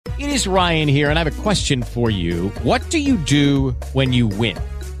It is Ryan here, and I have a question for you. What do you do when you win?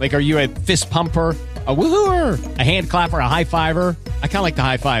 Like, are you a fist pumper, a woohooer, a hand clapper, a high fiver? I kind of like the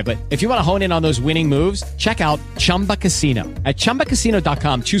high five, but if you want to hone in on those winning moves, check out Chumba Casino. At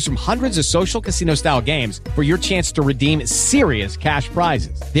ChumbaCasino.com, choose from hundreds of social casino-style games for your chance to redeem serious cash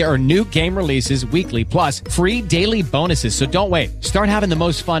prizes. There are new game releases weekly, plus free daily bonuses. So don't wait. Start having the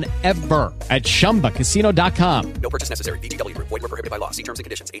most fun ever at ChumbaCasino.com. No purchase necessary. VGW. Void where prohibited by law. See terms and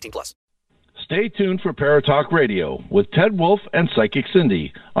conditions. 18+. Stay tuned for ParaTalk with Ted Wolf and Psychic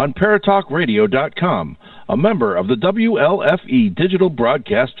Cindy on ParaTalkRadio.com, a member of the WLFE digital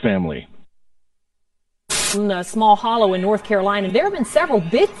broadcast family. In a small hollow in North Carolina, there have been several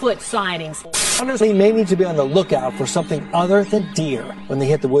Bigfoot sightings. Hunters may need to be on the lookout for something other than deer when they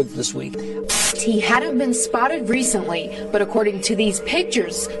hit the woods this week. He hadn't been spotted recently, but according to these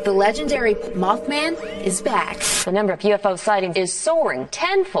pictures, the legendary Mothman is back. The number of UFO sightings is soaring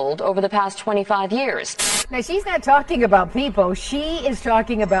tenfold over the past 25 years. Now, she's not talking about people. She is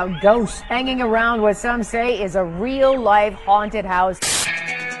talking about ghosts hanging around what some say is a real-life haunted house.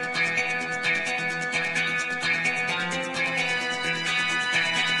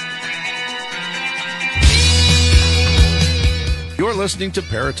 You're listening to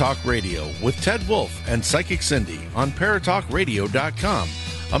Paratalk Radio with Ted Wolf and Psychic Cindy on ParaTalkRadio.com,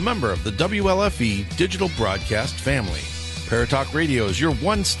 a member of the WLFE digital broadcast family. Paratalk Radio is your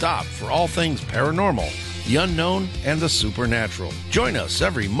one stop for all things paranormal, the unknown, and the supernatural. Join us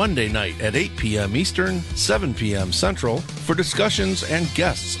every Monday night at 8 p.m. Eastern, 7 p.m. Central for discussions and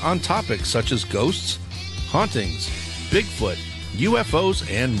guests on topics such as ghosts, hauntings, Bigfoot,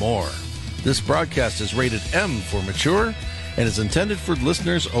 UFOs, and more. This broadcast is rated M for mature and is intended for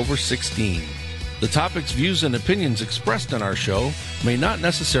listeners over 16. The topics, views, and opinions expressed on our show may not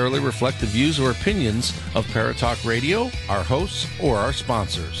necessarily reflect the views or opinions of Paratalk Radio, our hosts, or our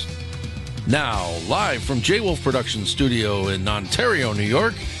sponsors. Now, live from J. Wolf Productions Studio in Ontario, New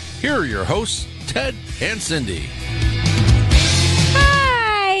York, here are your hosts, Ted and Cindy.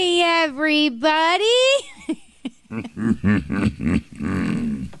 Hi, everybody.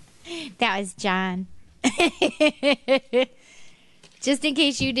 That was John. Just in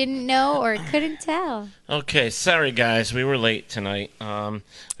case you didn't know or couldn't tell. Okay, sorry guys, we were late tonight. We had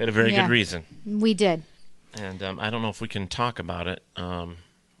a very good reason. We did. And I don't know if we can talk about it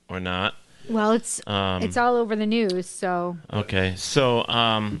or not. Well, it's all over the news, so. Okay, so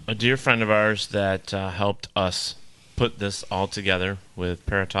a dear friend of ours that helped us put this all together with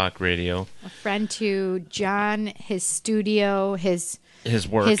Paratalk Radio. A friend to John, his studio, his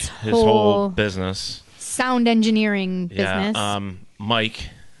work, his whole business. Sound engineering business. Mike,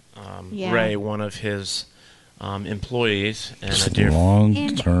 Ray, one of his employees, and just a dear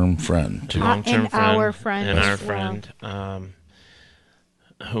long-term friend. Our friend. And our friend.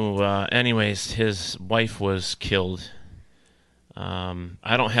 Who, anyways, his wife was killed.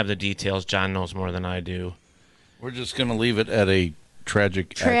 I don't have the details. John knows more than I do. We're just going to leave it at a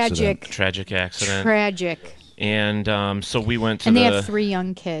tragic accident. Tragic accident. Tragic. And so we went to and they have 3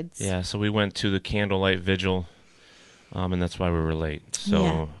 young kids. Yeah, so we went to the candlelight vigil, and that's why we were late.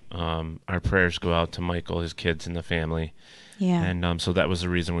 So our prayers go out to Michael, his kids, and the family. Yeah. And so that was the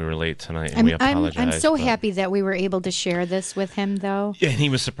reason we were late tonight, and we apologize. I'm so happy that we were able to share this with him, though. Yeah, and he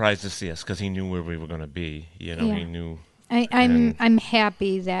was surprised to see us because he knew where we were going to be. You know, he knew. I'm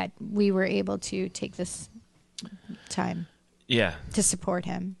happy that we were able to take this time. Yeah. To support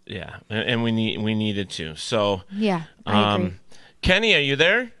him. Yeah, and we needed to. So. Yeah, I agree. Kenny, are you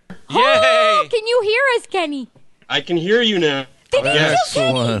there? Oh, can you hear us, Kenny? I can hear you now. They didn't kill Kenny.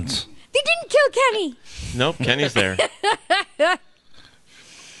 Excellent. They didn't kill Kenny. Nope, Kenny's there.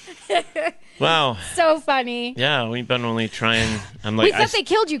 Wow. So funny. Yeah, we've been only trying. We thought they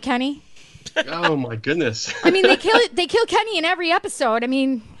killed you, Kenny. Oh my goodness. I mean, they kill Kenny in every episode. I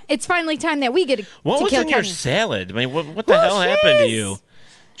mean, it's finally time that we get to kill Kenny. What was in your salad? I mean, what the hell happened to you?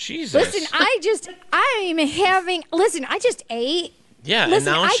 Jesus. Listen, I just ate. Yeah,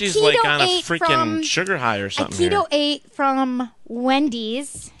 Listen, and now she's like on a freaking sugar high or something. I keto ate from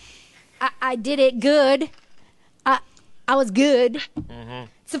Wendy's. I did it good. I was good. Mm-hmm.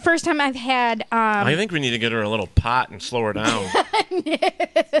 It's the first time I've had. I think we need to get her a little pot and slow her down.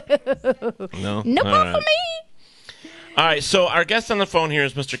 No problem for me. All right, so our guest on the phone here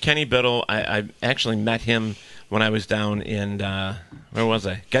is Mr. Kenny Biddle. I actually met him when I was down in where was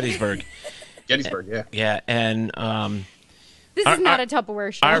I? Gettysburg. Gettysburg, yeah. Yeah, and this is not a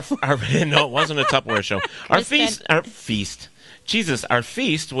Tupperware show. No, it wasn't a Tupperware show. Our feast. Jesus, our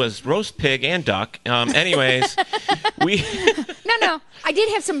feast was roast pig and duck. Anyways, we. No. I did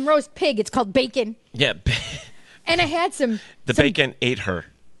have some roast pig. It's called bacon. Yeah. And I had some. The bacon ate her.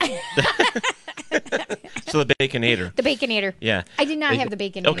 So the Baconator. The Baconator. Yeah. I did not have the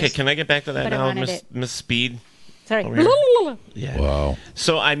Baconator. Okay, can I get back to that But I now, wanted Miss Speed? Sorry. Yeah. Wow.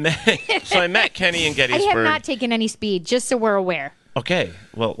 So I met Kenny in I Gettysburg. have not taken any speed, just so we're aware. Okay.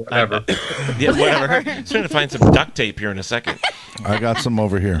 Well, Whatever. Whatever. I'm trying to find some duct tape here in a second. I got some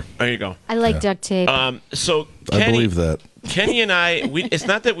over here. There you go. I like duct tape. So I believe that. Kenny and I, it's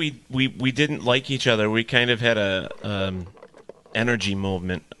not that we didn't like each other. We kind of had a energy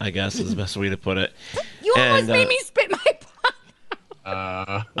movement, I guess is the best way to put it. You almost made me spit my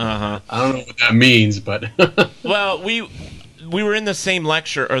I don't know what that means, but well, we were in the same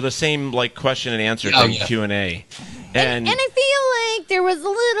lecture or the same like question and answer thing, Q&A. And I feel like there was a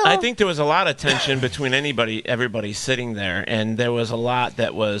little. I think there was a lot of tension between everybody sitting there, and there was a lot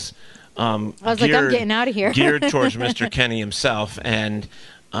that was. I was like, I'm getting out of here. Geared towards Mr. Kenny himself, and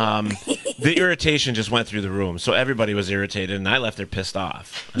the irritation just went through the room. So everybody was irritated, and I left there pissed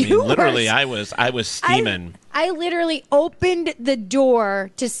off. I mean, literally, I was steaming. I literally opened the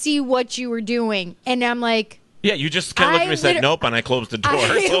door to see what you were doing, and I'm like. Yeah, you just kind of looked at me and said, nope, and I closed the door.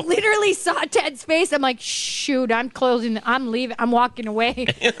 I literally saw Ted's face. I'm like, shoot, I'm leaving. I'm walking away.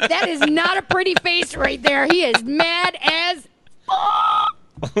 That is not a pretty face right there. He is mad as fuck.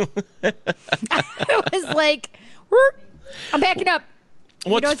 I was like, I'm backing up.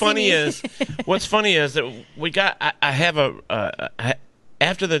 What's funny is that we got, I have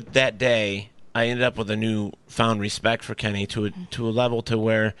after that day, I ended up with a newfound respect for Kenny to a level to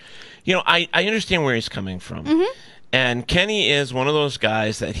where, I understand where he's coming from. Mm-hmm. And Kenny is one of those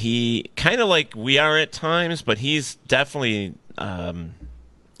guys that he kind of like we are at times, but he's definitely.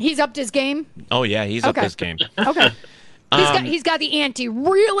 He's upped his game? Oh, yeah, he's upped his game. Okay. He's got the ante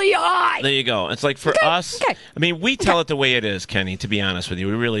really high. There you go. It's like for us, I mean, we tell it the way it is, Kenny, to be honest with you.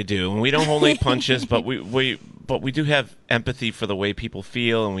 We really do. And we don't hold any punches, but we do have empathy for the way people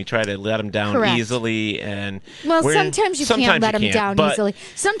feel, and we try to let them down easily. And sometimes you can't let them down easily.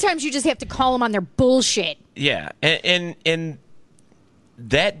 Sometimes you just have to call them on their bullshit. Yeah. And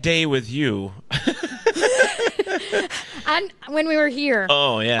that day with you... when we were here.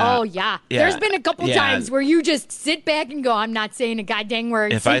 Oh, yeah. Oh, yeah. There's been a couple times where you just sit back and go, I'm not saying a goddamn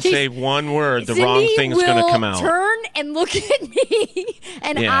word. If I say one word, the wrong thing's going to come out. Turn and look at me,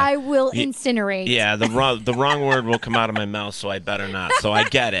 and I will incinerate. Yeah, the wrong word will come out of my mouth, so I better not. So I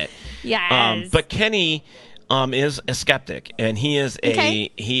get it. Yes. But Kenny is a skeptic, and he is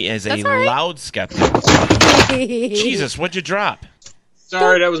a loud skeptic. Jesus, what'd you drop?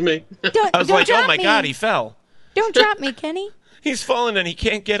 Sorry, that was me. I was like, oh, my God, he fell. Don't drop me, Kenny. He's fallen and he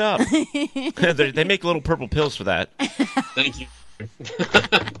can't get up. They make little purple pills for that. Thank you.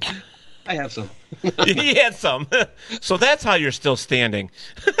 I have some. He had some. So that's how you're still standing.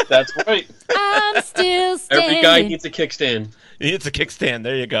 That's right. I'm still standing. Every guy needs a kickstand. He needs a kickstand.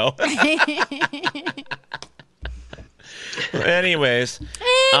 There you go. Anyways.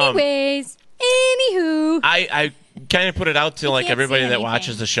 Anywho. I kind of put it out to like everybody that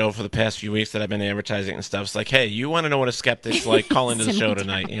watches the show for the past few weeks that I've been advertising and stuff. It's like, hey, you want to know what a skeptic's like? Call into the show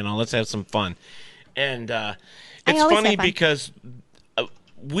tonight. Let's have some fun. And it's funny because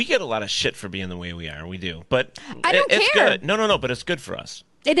we get a lot of shit for being the way we are. We do, but I don't it's care. good. No, but it's good for us.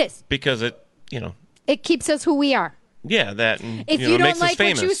 It is because it keeps us who we are. Yeah, that. And, if you don't makes like us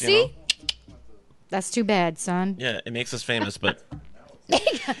famous, what you see, that's too bad, son. Yeah, it makes us famous, but.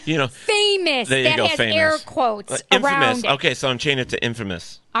 Famous. There you that go, has famous. air quotes infamous. around it. Okay, so I'm changing it to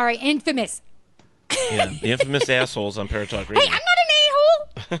infamous. All right, infamous. Yeah, the infamous assholes on ParaTalk Radio. Hey, I'm not an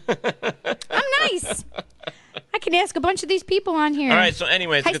a-hole. I'm nice. I can ask a bunch of these people on here. All right, so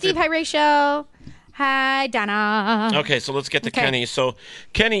anyways. Hi, Steve. Hi, Rachel. Hi, Donna. Okay, so let's get to Kenny. So,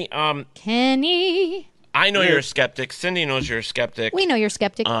 Kenny. Kenny. I know you're a skeptic. Cindy knows you're a skeptic. We know you're a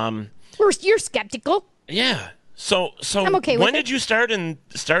skeptic. You're skeptical. Yeah. So I'm okay with when did you started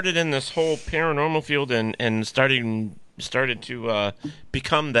in this whole paranormal field and started to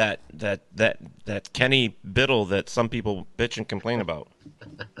become that Kenny Biddle that some people bitch and complain about?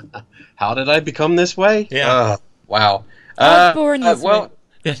 How did I become this way? Yeah. Wow. I was born this way.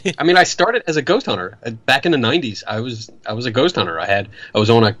 I mean, I started as a ghost hunter back in the 90s. I was a ghost hunter. I was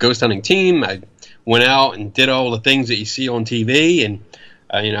on a ghost hunting team. I went out and did all the things that you see on TV, and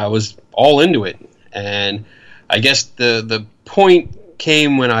I was all into it. And I guess the point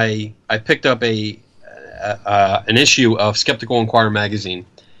came when I picked up an issue of Skeptical Inquirer magazine.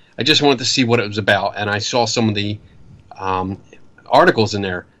 I just wanted to see what it was about, and I saw some of the articles in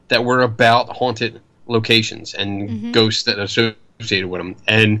there that were about haunted locations and ghosts that are associated with them.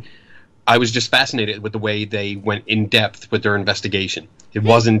 And I was just fascinated with the way they went in depth with their investigation. It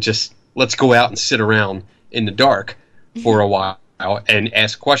wasn't just, let's go out and sit around in the dark for a while. and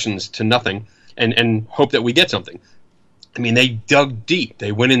ask questions to nothing and hope that we get something. I mean, they dug deep.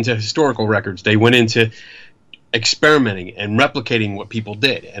 They went into historical records. They went into experimenting and replicating what people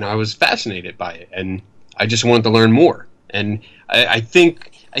did, and I was fascinated by it, and I just wanted to learn more. And I think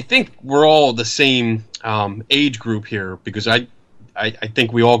we're all the same age group here, because I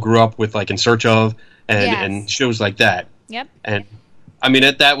think we all grew up with like In Search Of and shows like that. Yep. And I mean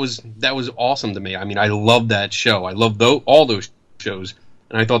that was awesome to me. I mean, I loved that show. I loved all those shows,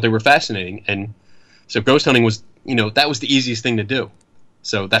 and I thought they were fascinating. And so ghost hunting was, that was the easiest thing to do.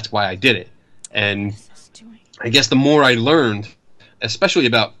 So that's why I did it. And I guess the more I learned, especially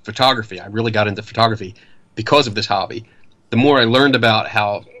about photography, I really got into photography because of this hobby. The more I learned about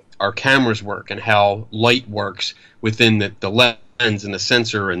how our cameras work and how light works within the lens and the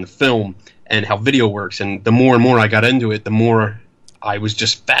sensor and the film, and how video works, and the more and more I got into it, the more I was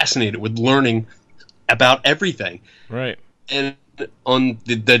just fascinated with learning about everything. Right. And on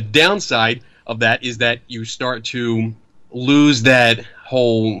the downside of that is that you start to lose that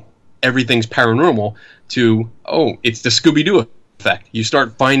whole everything's paranormal to, it's the Scooby-Doo effect. You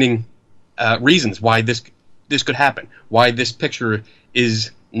start finding reasons why this could happen, why this picture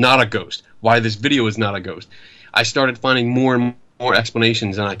is not a ghost, why this video is not a ghost. I started finding more and more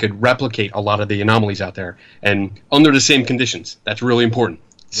explanations, and I could replicate a lot of the anomalies out there, and under the same conditions. That's really important.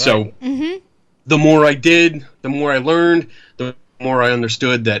 Right. So the more I did, the more I learned, the more I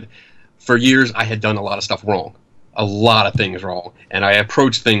understood that for years I had done a lot of stuff wrong, a lot of things wrong, and I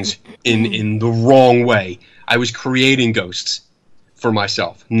approached things in the wrong way. I was creating ghosts for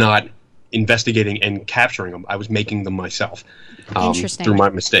myself, not investigating and capturing them. I was making them myself through my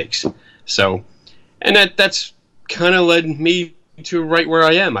mistakes. So, and that's kind of led me to right where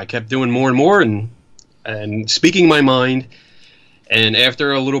I am. I kept doing more and more and speaking my mind. And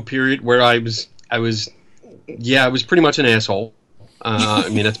after a little period where I was pretty much an asshole. I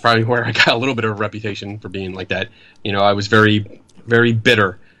mean, that's probably where I got a little bit of a reputation for being like that. I was very, very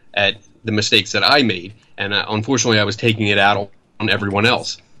bitter at the mistakes that I made, and unfortunately, I was taking it out on everyone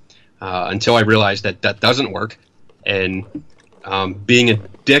else until I realized that doesn't work, and being a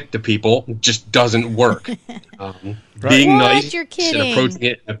dick to people just doesn't work. Being nice You're and kidding. approaching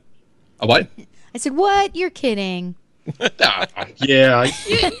it. A what? I said, what? You're kidding. Yeah,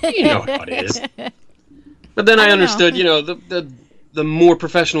 you know how it is. But then I understood, the more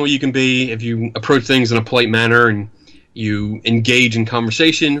professional you can be if you approach things in a polite manner and you engage in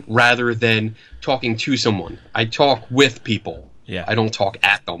conversation rather than talking to someone. I talk with people. Yeah. I don't talk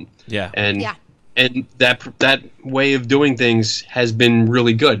at them. Yeah. And that way of doing things has been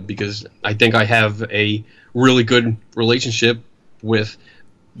really good, because I think I have a really good relationship with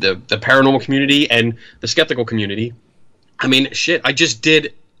the paranormal community and the skeptical community. I mean, shit,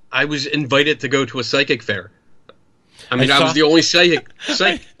 I was invited to go to a psychic fair. I mean, I was the only psychic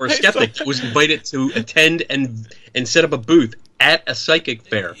or skeptic that was invited to attend and set up a booth at a psychic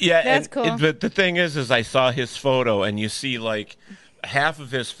fair. Yeah, that's cool. But the thing is I saw his photo, and you see like half of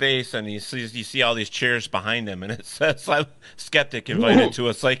his face, and you see all these chairs behind him, and it says "Skeptic invited to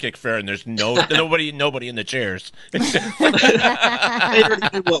a psychic fair," and there's nobody in the chairs.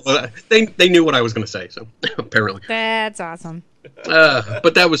 They knew what I was going to say, so apparently. That's awesome.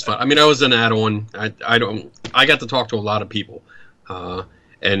 But that was fun. I mean, I was an add-on. I got to talk to a lot of people,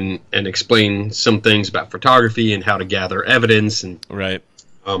 and explain some things about photography and how to gather evidence and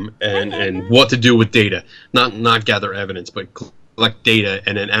and what to do with data. Not gather evidence, but collect data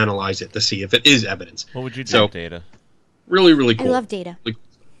and then analyze it to see if it is evidence. What would you do with data? Really, really cool. I love Data.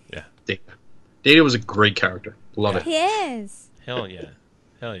 Yeah. Data was a great character. Love it. He is. Hell yeah.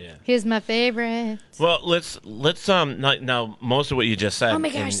 Hell yeah. He's my favorite. Well, let's now most of what you just said. Oh my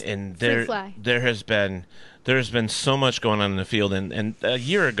gosh. And Fruit fly. there has been so much going on in the field, and a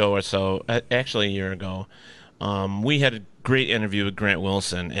year ago or so, actually a year ago, we had a great interview with Grant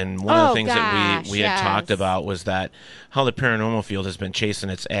Wilson, and one of the things that we had talked about was that how the paranormal field has been chasing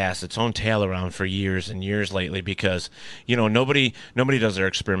its own tail around for years and years lately, because nobody does their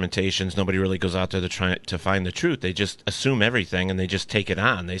experimentations, nobody really goes out there to try to find the truth. They just assume everything and they just take it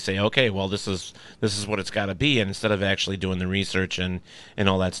on. They say, okay, well this is what it's got to be, and instead of actually doing the research and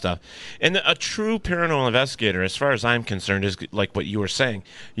all that stuff. And a true paranormal investigator, as far as I'm concerned, is like what you were saying.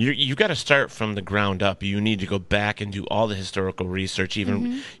 You got to start from the ground up. You need to go back and do all the historical research.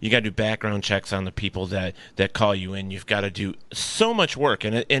 Even you got to do background checks on the people that call you in. You've got to do so much work,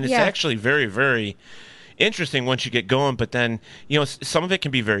 and it's actually very, very interesting once you get going. But then some of it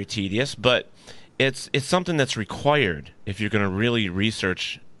can be very tedious, but it's something that's required if you're going to really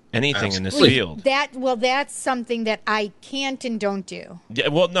research anything in this field. That's something that I can't and don't do. Yeah,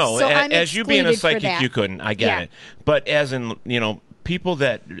 well, no, So as you being a psychic, you couldn't. I get Yeah. it. But as in, people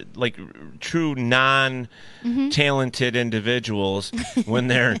that like true non-talented individuals, when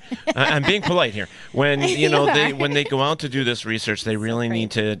they're, I'm being polite here. When when they go out to do this research, they really need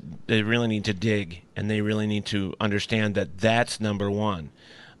to dig, and they really need to understand that that's number one.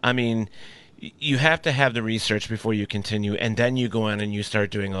 I mean, you have to have the research before you continue, and then you go in and you start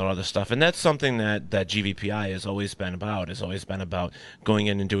doing all other stuff. And that's something that GVPI has always been about. Has always been about going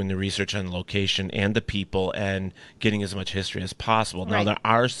in and doing the research on the location and the people and getting as much history as possible. Now, there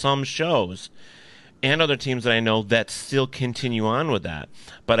are some shows and other teams that I know that still continue on with that.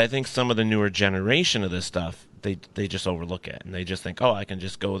 But I think some of the newer generation of this stuff, they just overlook it. And they just think, I can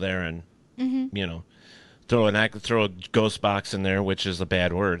just go there and, throw a ghost box in there, which is a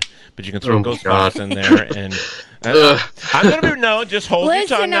bad word, but you can throw a ghost box in there, and I'm gonna just hold your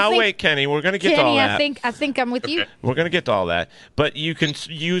tongue now. Wait, Kenny, we're gonna get to all that. I think I'm with you. We're gonna get to all that, but you can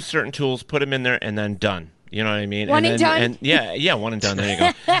use certain tools, put them in there, and then done. You know what I mean? One and done. And yeah, one and done.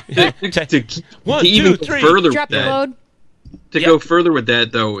 There you go. To go further with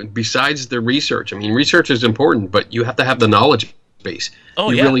that, though, besides the research, I mean, research is important, but you have to have the knowledge base.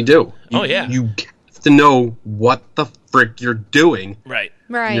 You really do. You have to know what the frick you're doing. Right.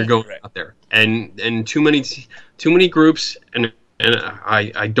 When you're going out there, and too many groups, and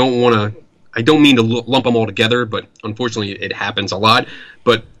I don't mean to lump them all together, but unfortunately it happens a lot.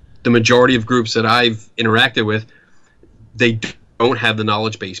 But the majority of groups that I've interacted with, they don't have the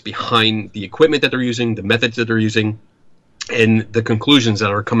knowledge base behind the equipment that they're using, the methods that they're using, and the conclusions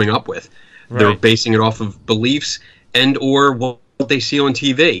that are coming up with. Right. They're basing it off of beliefs and or what they see on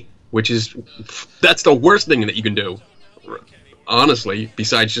TV, that's the worst thing that you can do, honestly,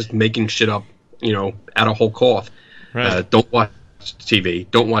 besides just making shit up, out of whole cloth. Right. Don't watch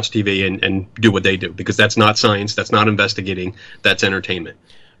TV and do what they do, because that's not science, that's not investigating, that's entertainment.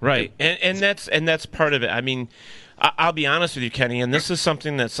 Right, and that's part of it. I mean, I'll be honest with you, Kenny, and this is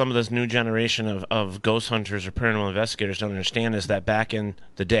something that some of this new generation of ghost hunters or paranormal investigators don't understand, is that back in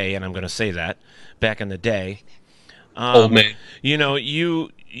the day, and I'm going to say that, back in the day, old man, you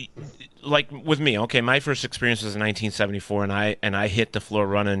like with me, okay, my first experience was in 1974, and I hit the floor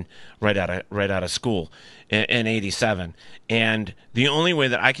running right out of school in 87, and the only way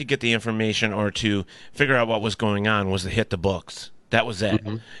that I could get the information or to figure out what was going on was to hit the books. That was it.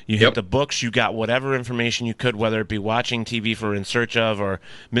 Mm-hmm. You hit the books, you got whatever information you could, whether it be watching TV for In Search Of or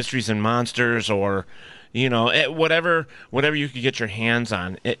Mysteries and Monsters or, whatever you could get your hands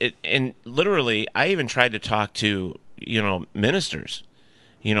on. And literally, I even tried to talk to, ministers,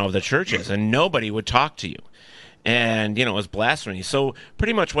 of the churches, and nobody would talk to you. And, it was blasphemy. So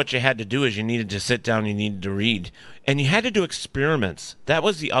pretty much what you had to do is you needed to sit down, you needed to read, and you had to do experiments. That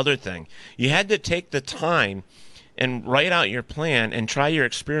was the other thing. You had to take the time and write out your plan and try your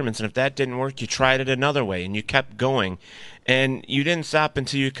experiments. And if that didn't work, you tried it another way, and you kept going. And you didn't stop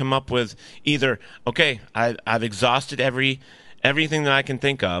until you come up with either, okay, I've exhausted everything that I can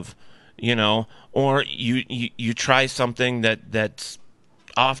think of, or you try something that's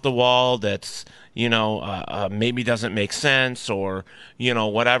off the wall, that's, maybe doesn't make sense, or,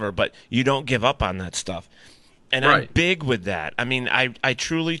 whatever, but you don't give up on that stuff. And I'm big with that. I mean, I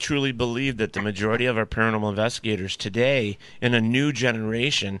truly, truly believe that the majority of our paranormal investigators today, in a new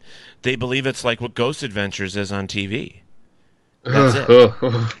generation, they believe it's like what Ghost Adventures is on TV. That's it.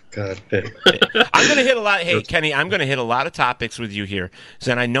 God. I'm going to hit a lot. Hey, Kenny, I'm going to hit a lot of topics with you here.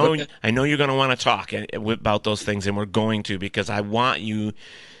 So, and I know you're going to want to talk about those things, and we're going to, because I want you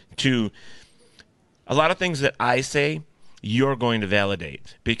to. A lot of things that I say, you're going to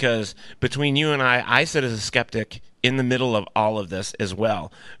validate, because between you and I sit as a skeptic in the middle of all of this as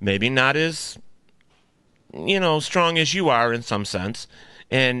well. Maybe not as, strong as you are in some sense,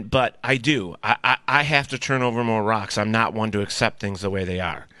 but I do. I have to turn over more rocks. I'm not one to accept things the way they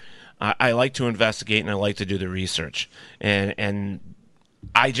are. I like to investigate, and I like to do the research, and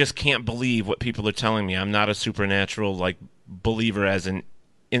I just can't believe what people are telling me. I'm not a supernatural believer, as in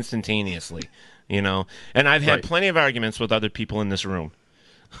instantaneously. And I've had plenty of arguments with other people in this room.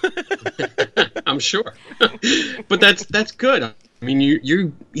 I'm sure, but that's good. I mean,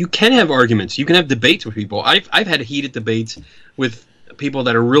 you can have arguments. You can have debates with people. I've had heated debates with people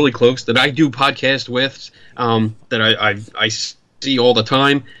that are really close, that I do podcast with, that I see all the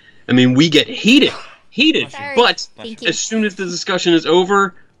time. I mean, we get heated. But as soon as the discussion is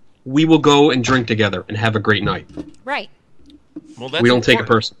over, we will go and drink together and have a great night. Right. Well, that's we don't take it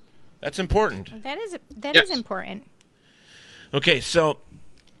personally. That's important. That is important. Okay, so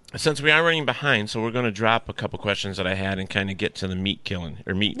since we are running behind, so we're going to drop a couple questions that I had and kind of get to the meat killing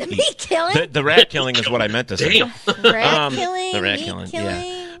or meat. The meat killing. The rat killing is what I meant to say. Damn. Rat killing. The rat meat killing. killing.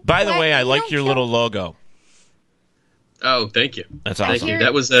 Yeah. By the way, I like your little logo. Oh, thank you. That's awesome. Thank you.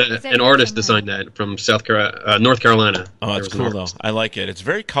 That was an artist designed that from North Carolina. Oh, it's cool though. I like it. It's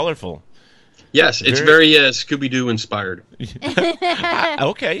very colorful. Yes, it's very Scooby-Doo inspired.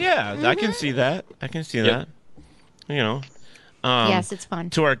 Okay, yeah, I can see that. That. You know. Yes, it's fun.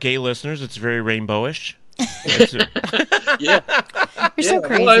 To our gay listeners, it's very rainbowish. Yeah. You're so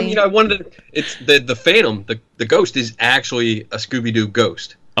crazy. Well, I mean, I wanted it's the Phantom, the ghost is actually a Scooby-Doo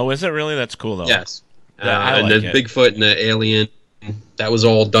ghost. Oh, is it really? That's cool though. Yes. I and like the it. Bigfoot and the alien, that was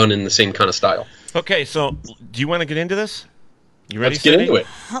all done in the same kind of style. Okay, so do you want to get into this? You ready? Let's get into it.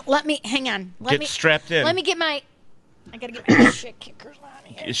 Let me hang on. Get strapped in. Let me get my. I gotta get my shit kickers on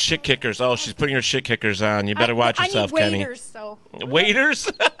here. Shit kickers. Oh, she's putting her shit kickers on. You better watch yourself, I need Kenny. waiters, so.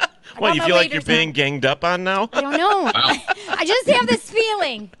 Waiters? What, you feel like you're being ganged up on now? I don't know. Wow. I just have this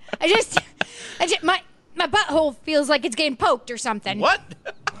feeling. My butthole feels like it's getting poked or something. What?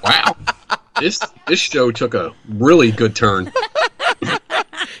 Wow. This show took a really good turn.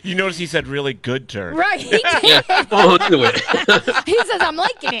 You notice he said really good turn. Right. He did. Yeah, fall into it. He says I'm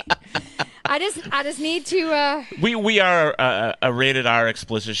liking it. I just need to. We are a rated R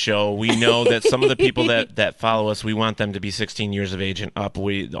explicit show. We know that some of the people that follow us, we want them to be 16 years of age and up.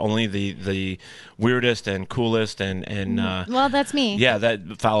 We only the weirdest and coolest and well, that's me. Yeah,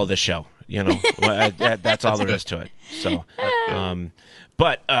 that follow the show. You know, that's all there is to it. So,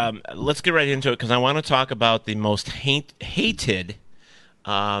 but let's get right into it because I want to talk about the most hated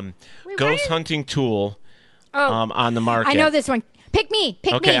ghost hunting tool on the market. I know this one. Pick me.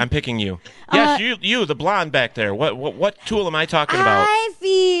 Pick me. Okay, I'm picking you. Yes, you, the blonde back there. What tool am I talking about? I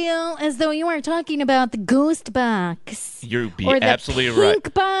feel as though you weren't talking about the ghost box. You'd be or the absolutely pink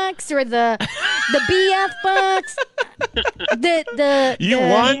right. box or the BF box.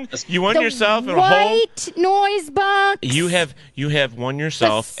 You won yourself a whole white noise box. You have won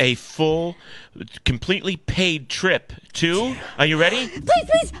yourself a full, completely paid trip to. Are you ready?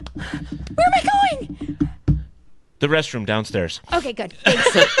 Please. Where am I going? The restroom downstairs. Okay, good. Thanks.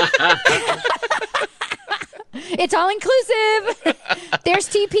 It's all inclusive. There's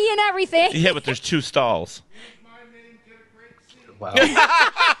TP and everything. Yeah, but there's 2 stalls. Wow.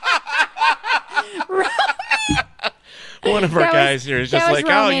 One of our guys here is just like,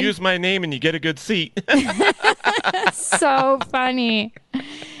 Roman. "Oh, use my name and you get a good seat." So funny.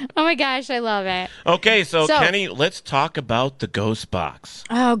 Oh my gosh, I love it. Okay, so Kenny, let's talk about the ghost box.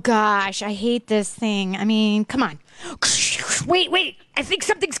 Oh gosh, I hate this thing. I mean, come on. Wait. I think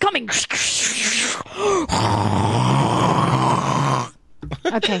something's coming.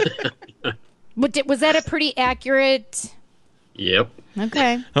 Okay. Was that a pretty accurate? Yep.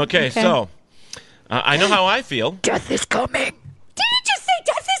 Okay. So I know how I feel. Death is coming. Did you just say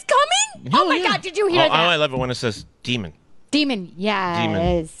death is coming? Oh my God, did you hear that? I love it when it says demon. Demon, yes.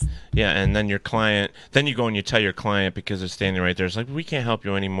 Demon. Yeah, and then then you go and you tell your client because they're standing right there. It's like, we can't help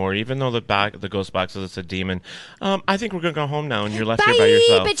you anymore, even though the ghost box says it's a demon. I think we're going to go home now, and you're left here by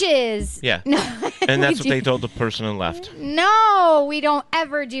yourself. Bye, bitches. Yeah. No, and that's what they told the person and left. No, we don't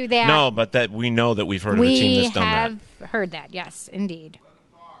ever do that. No, but that we know that we've heard of a team that's done that. We have heard that, yes, indeed.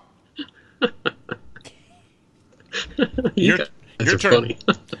 Your turn. Funny.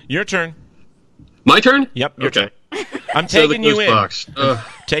 Your turn. My turn? Yep. Your turn. I'm So taking you in. Box.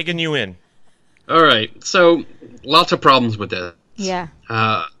 Taking you in. All right. So lots of problems with this. Yeah.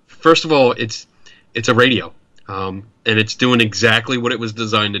 First of all, it's a radio, and it's doing exactly what it was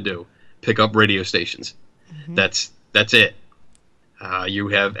designed to do: pick up radio stations. Mm-hmm. That's it. You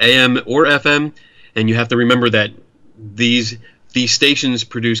have AM or FM, and you have to remember that these stations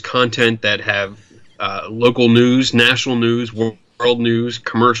produce content that have local news, national news, world news,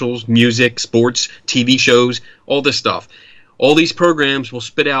 commercials, music, sports, TV shows, all this stuff. All these programs will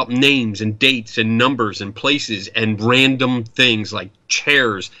spit out names and dates and numbers and places and random things like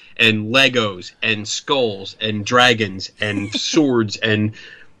chairs and Legos and skulls and dragons and swords and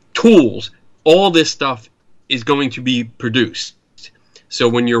tools. All this stuff is going to be produced. So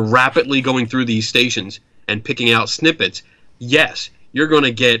when you're rapidly going through these stations and picking out snippets, yes, you're going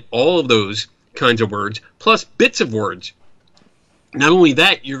to get all of those kinds of words plus bits of words. Not only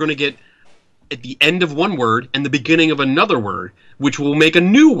that, you're going to get at the end of one word and the beginning of another word, which will make a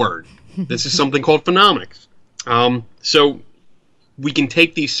new word. This is something called phonemics. So we can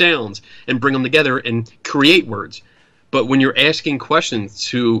take these sounds and bring them together and create words. But when you're asking questions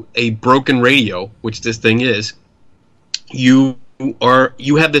to a broken radio, which this thing is, you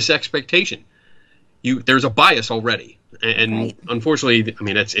have this expectation. There's a bias already. And unfortunately, I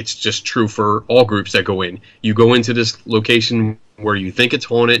mean, it's just true for all groups that go in. You go into this location where you think it's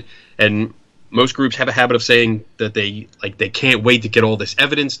haunted, and most groups have a habit of saying that they can't wait to get all this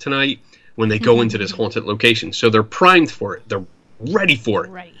evidence tonight when they go into this haunted location. So they're primed for it. They're ready for it.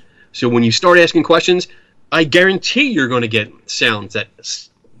 Right. So when you start asking questions, I guarantee you're going to get sounds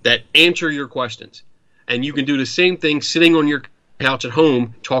that answer your questions. And you can do the same thing sitting on your couch at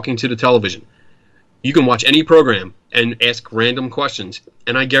home talking to the television. You can watch any program and ask random questions,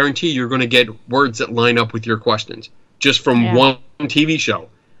 and I guarantee you're going to get words that line up with your questions just from one TV show.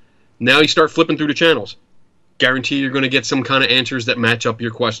 Now you start flipping through the channels. Guarantee you're going to get some kind of answers that match up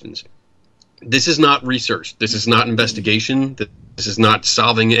your questions. This is not research. This is not investigation. This is not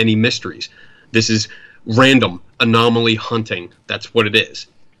solving any mysteries. This is random anomaly hunting. That's what it is.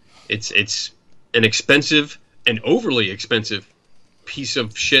 It's an expensive and overly expensive piece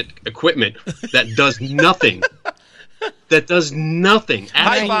of shit equipment that does nothing. That does nothing.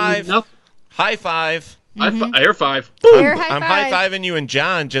 High five. Nothing. High five. Air five. Boom. Air high I'm five. high-fiving you, and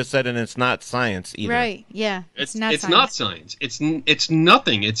John just said, and it's not science either. Right, yeah. It's not it's science. not science. It's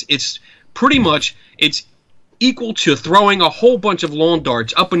nothing. It's pretty much, it's equal to throwing a whole bunch of lawn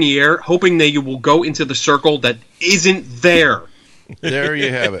darts up in the air, hoping that you will go into the circle that isn't there. There you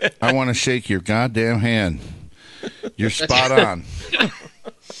have it. I want to shake your goddamn hand. You're spot on.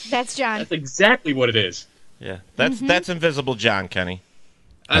 That's John. That's exactly what it is. Yeah, that's Invisible John, Kenny.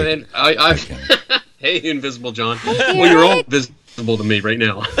 And then I hey, Invisible John. Well, you're all visible to me right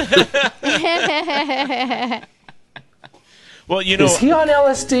now. Well, you know, Is he on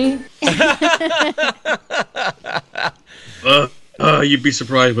LSD? You'd be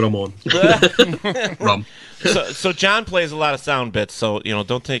surprised what I'm on. Rum. So John plays a lot of sound bits, so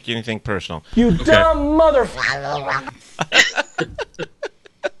don't take anything personal. You dumb motherfucker.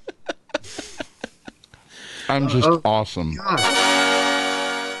 I'm just awesome.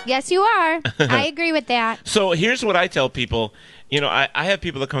 Yes, you are. I agree with that. So here's what I tell people. I have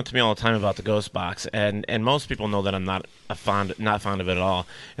people that come to me all the time about the ghost box, and most people know that I'm not fond of it at all.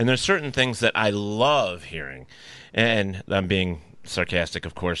 And there's certain things that I love hearing, and I'm being sarcastic,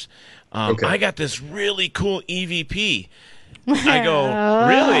 of course. I got this really cool EVP. I go,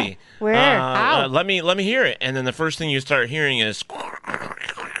 really? Where? How? Let me hear it. And then the first thing you start hearing is,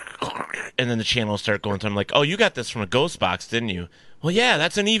 and then the channels start going through. I'm like, oh, you got this from a ghost box, didn't you? Well, yeah,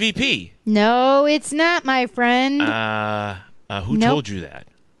 that's an EVP. No, it's not, my friend. Who told you that?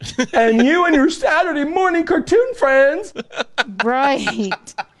 And you and your Saturday morning cartoon friends.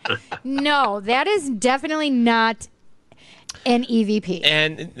 Right. No, that is definitely not an EVP.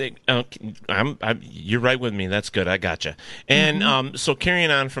 And you're right with me. That's good. I gotcha. And so carrying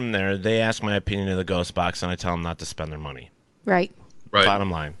on from there, they ask my opinion of the ghost box, and I tell them not to spend their money. Right.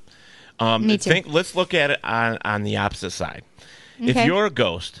 Bottom line. Me too. Let's look at it on the opposite side. Okay. If you're a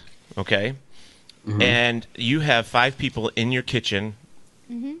ghost, okay, and you have 5 people in your kitchen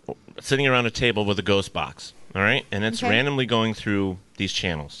sitting around a table with a ghost box, all right, and it's randomly going through these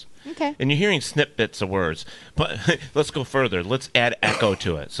channels. Okay. And you're hearing snippets of words. But let's go further. Let's add echo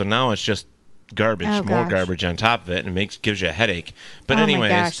to it. So now it's just garbage, more garbage on top of it, and gives you a headache. But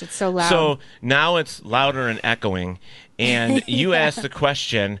anyways, my gosh, it's so loud. So now it's louder and echoing, and you ask the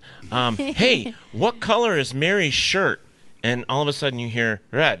question, hey, what color is Mary's shirt? And all of a sudden you hear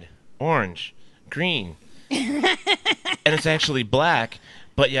red, orange, green, and it's actually black.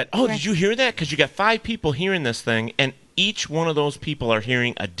 But yet, did you hear that? Because you got 5 people hearing this thing, and each one of those people are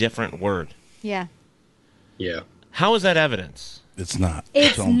hearing a different word. Yeah. Yeah. How is that evidence? It's not.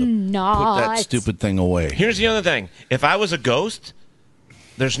 It's Tell 'em to not. Put that stupid thing away. Here's the other thing. If I was a ghost,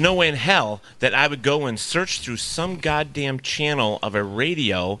 there's no way in hell that I would go and search through some goddamn channel of a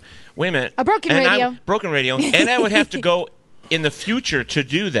radio. Wait a minute. A broken radio. Broken radio. And I would have to go in the future to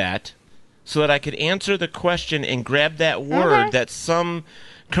do that so that I could answer the question and grab that word that some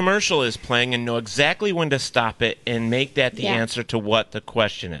commercial is playing and know exactly when to stop it and make that the answer to what the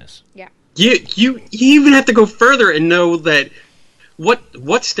question is. Yeah. You even have to go further and know that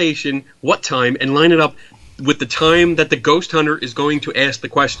what station, what time, and line it up with the time that the ghost hunter is going to ask the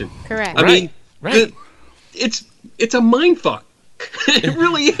question. Correct. I mean, it's a mind fuck. It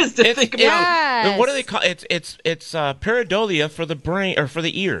really is to think about. Yes. What do they call it? It's pareidolia for the brain or for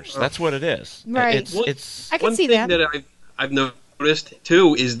the ears. That's what it is. Right. It's I can see that. that. One thing that I've noticed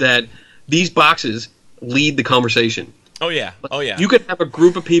too is that these boxes lead the conversation. Oh yeah. You could have a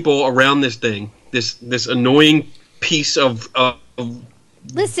group of people around this thing, this annoying piece of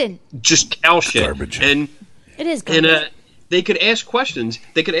Listen. just cow shit, garbage. and it is garbage. And they could ask questions.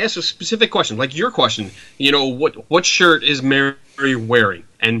 They could ask a specific question, like your question. What shirt is Mary wearing?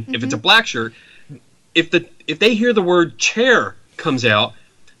 And if it's a black shirt, if they hear the word chair comes out,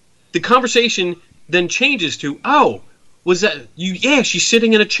 the conversation then changes to, oh, was that you? Yeah, she's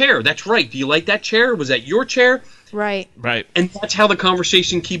sitting in a chair. That's right. Do you like that chair? Was that your chair? Right. Right. And that's how the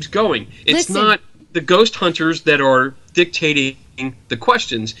conversation keeps going. It's Listen. not the ghost hunters that are dictating the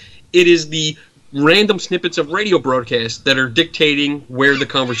questions. It is the random snippets of radio broadcasts that are dictating where the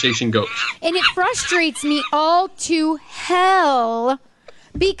conversation goes. And it frustrates me all to hell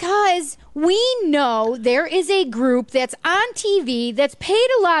because we know there is a group that's on TV that's paid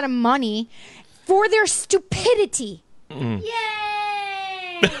a lot of money for their stupidity. Mm. Yay!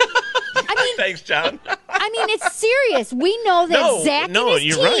 I mean, thanks, John. I mean, it's serious. We know that Zach and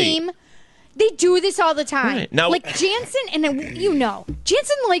his team, they do this all the time. Right. Now, like Jansen, and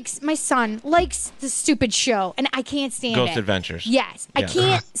Jansen my son likes the stupid show, and I can't stand it. Ghost Adventures. Yes, I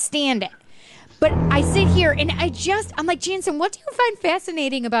can't stand it. But I sit here, and I'm like, Jansen, what do you find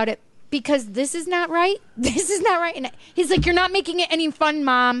fascinating about it? Because this is not right. This is not right. And he's like, you're not making it any fun,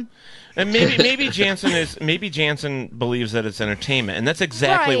 Mom. And maybe Jansen believes that it's entertainment, and that's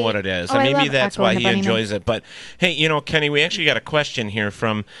exactly what it is. Oh, and maybe I love that's Echo why and the he Bunnyman. enjoys it. But hey, Kenny, we actually got a question here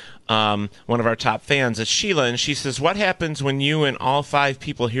from one of our top fans. It's Sheila, and she says, "What happens when you and all 5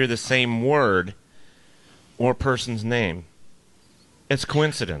 people hear the same word or person's name? It's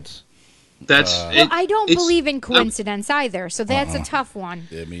coincidence." That's. Well, I don't believe in coincidence either, so that's a tough one.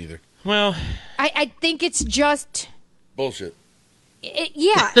 Yeah, me either. Well, I think it's just bullshit.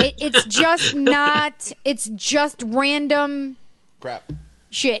 It's just not. It's just random crap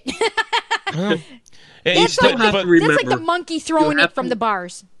shit. That's like the monkey throwing it from the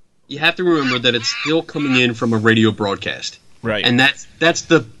bars. You have to remember that it's still coming in from a radio broadcast, right? And that's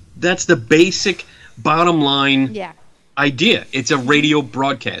the basic bottom line idea. It's a radio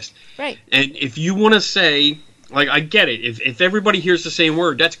broadcast, right? And if you want to say, like, I get it. If everybody hears the same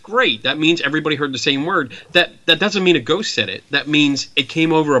word, that's great. That means everybody heard the same word. That doesn't mean a ghost said it. That means it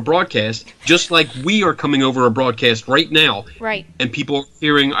came over a broadcast, just like we are coming over a broadcast right now. Right. And people are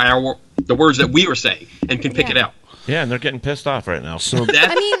hearing the words that we are saying and can pick it out. Yeah, and they're getting pissed off right now. So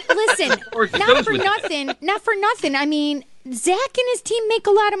I mean, listen, not for nothing. I mean, Zach and his team make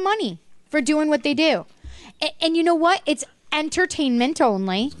a lot of money for doing what they do. And you know what? It's entertainment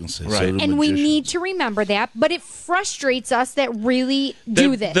only. And we need to remember that. But it frustrates us that really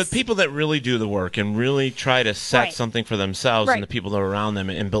do this. The people that really do the work and really try to set something for themselves and the people that are around them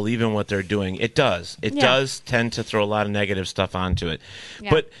and believe in what they're doing, it does tend to throw a lot of negative stuff onto it.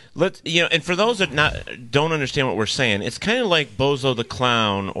 But let's and for those that don't understand what we're saying, it's kind of like Bozo the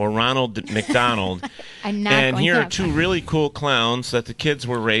Clown or Ronald McDonald. And here are 2 really cool clowns that the kids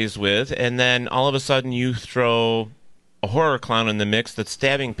were raised with, and then all of a sudden you throw a horror clown in the mix that's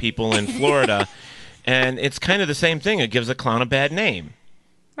stabbing people in Florida, and it's kind of the same thing. It gives a clown a bad name,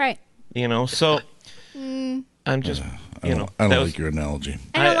 right? So I'm just, I don't like your analogy.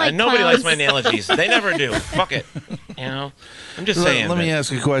 Nobody likes my analogies. They never do. Fuck it. I'm just saying. Let me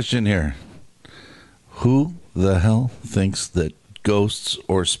ask a question here. Who the hell thinks that ghosts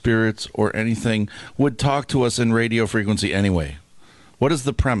or spirits or anything would talk to us in radio frequency anyway? What is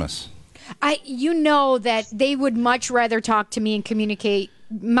the premise? That they would much rather talk to me and communicate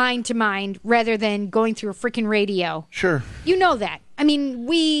mind to mind rather than going through a freaking radio. Sure. You know that. I mean,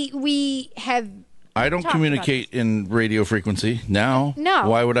 we have. I don't communicate in radio frequency now. No.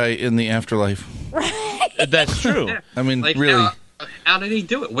 Why would I in the afterlife? Right. That's true. I mean, really. How did he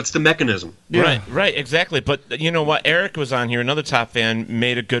do it? What's the mechanism? Yeah. Right, exactly. But you know what? Eric was on here. Another top fan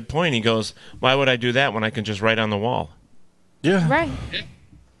made a good point. He goes, "Why would I do that when I can just write on the wall?" Yeah. Right.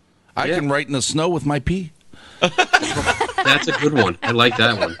 I can write in the snow with my pee. That's a good one. I like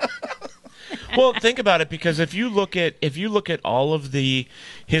that one. Well, think about it, because if you look at all of the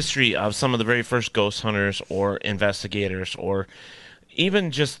history of some of the very first ghost hunters or investigators, or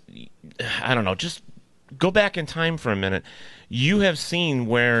even just just go back in time for a minute. You have seen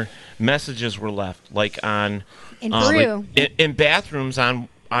where messages were left, like on in bathrooms on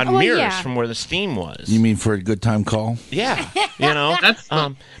mirrors from where the steam was. You mean for a good time call? Yeah,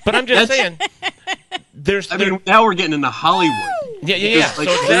 but I'm just saying. Now we're getting into Hollywood. Yeah. Like,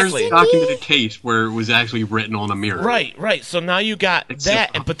 so there's exactly. a documented case where it was actually written on a mirror. Right. So now you got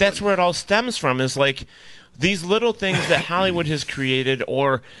that, but that's where it all stems from. Is like these little things that Hollywood has created,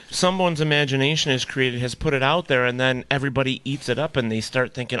 or someone's imagination has created, has put it out there, and then everybody eats it up, and they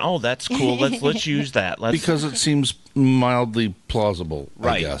start thinking, "Oh, that's cool. Let's use that." Because it seems mildly plausible.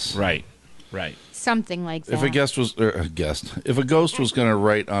 Right. I guess. Right. Something like that. If if a ghost was going to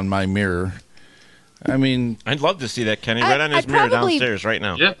write on my mirror, I mean, I'd love to see that, Kenny, right on his mirror downstairs right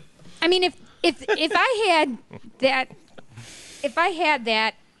now. Yeah. I mean, if I had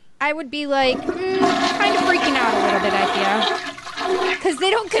that, I would be like, kind of freaking out a little bit, I feel. Because they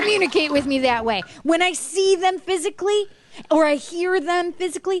don't communicate with me that way. When I see them physically or I hear them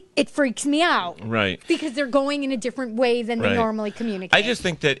physically, it freaks me out. Right. Because they're going in a different way than they normally communicate. I just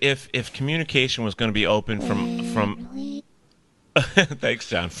think that if communication was going to be open from thanks,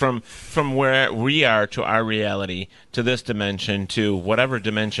 John, from where we are to our reality, to this dimension, to whatever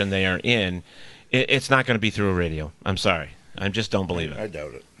dimension they are in, it's not going to be through a radio. I'm sorry. I just don't believe it. I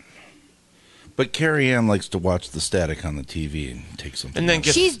doubt it. But Carrie Ann likes to watch the static on the TV and take something. And then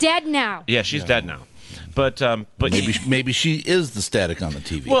she's dead now. Yeah, she's dead now. But maybe she is the static on the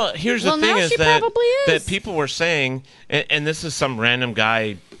TV. Well, here's the thing: is that people were saying, and this is some random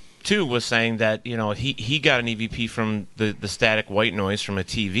guy too was saying that he got an EVP from the static white noise from a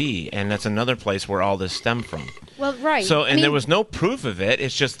TV, and that's another place where all this stemmed from. Well, right. So, there was no proof of it.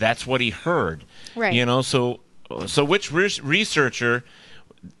 It's just that's what he heard. Right. So which researcher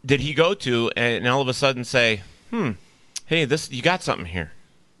did he go to and all of a sudden say, hey, you got something here?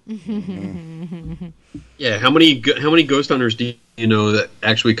 Yeah, how many ghost hunters do you know that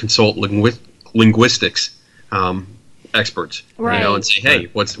actually consult linguistics experts? Right. And say, hey,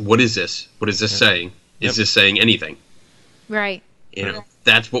 what is this? What is this saying? Is this saying anything? Right.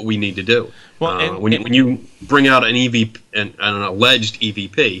 That's what we need to do. Well, when you bring out an an alleged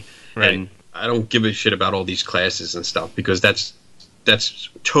EVP, and I don't give a shit about all these classes and stuff because that's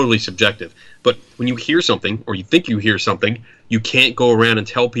totally subjective. But when you hear something or you think you hear something, you can't go around and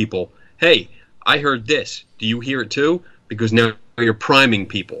tell people, hey, I heard this. Do you hear it too? Because now you're priming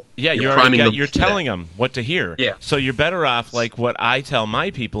people. Yeah, you're telling them what to hear. Yeah. So you're better off, like what I tell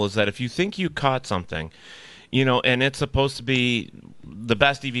my people is that if you think you caught something, and it's supposed to be the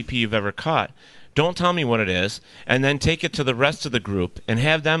best EVP you've ever caught, don't tell me what it is, and then take it to the rest of the group and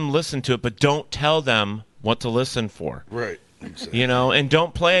have them listen to it, but don't tell them what to listen for. Right. Exactly. And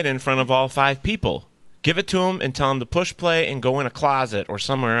don't play it in front of all 5 people. Give it to them and tell them to push play and go in a closet or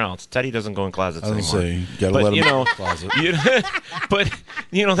somewhere else. Teddy doesn't go in closets anymore. You gotta let him in the closet. But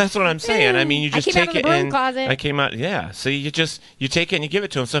that's what I'm saying. I mean, you just take it and closet. I came out. Yeah. So you take it and you give it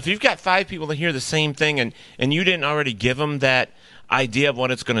to them. So if you've got 5 people that hear the same thing and you didn't already give them that idea of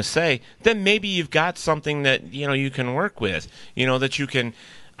what it's going to say, then maybe you've got something that you can work with. That you can,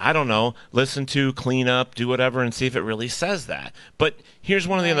 I don't know, listen to, clean up, do whatever, and see if it really says that. But here's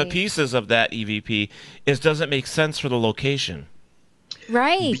one of the other pieces of that EVP is, does it make sense for the location?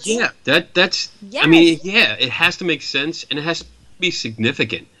 Right. Yeah, that's. Yes. I mean, yeah, it has to make sense and it has to be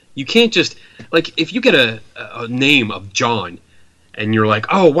significant. You can't just if you get a name of John, and you're like,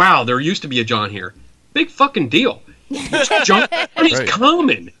 oh wow, there used to be a John here. Big fucking deal. John is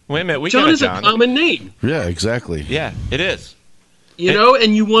common. Wait a minute, John is a common name. Yeah, exactly. Yeah, it is.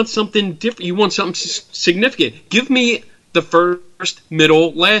 And you want something different. You want something significant. Give me the first,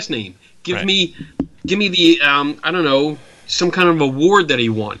 middle, last name. Give me the I don't know, some kind of award that he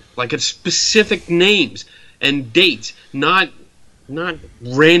won. Like it's specific names and dates, not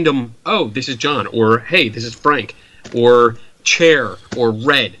random. Oh, this is John, or hey, this is Frank, or chair, or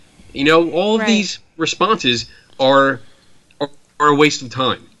red. All of these responses are a waste of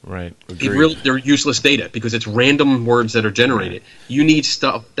time. Right. They're useless data because it's random words that are generated. You need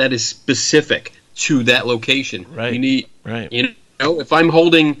stuff that is specific to that location. Right. You need, if I'm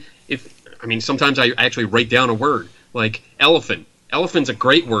holding, sometimes I actually write down a word like elephant. Elephant's a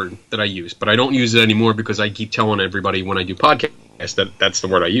great word that I use, but I don't use it anymore because I keep telling everybody when I do podcasts that that's the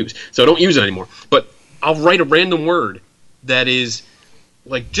word I use. So I don't use it anymore. But I'll write a random word that is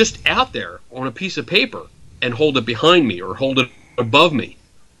just out there on a piece of paper and hold it behind me or hold it above me.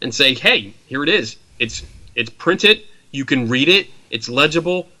 And say, hey, here it is. It's printed. You can read it. It's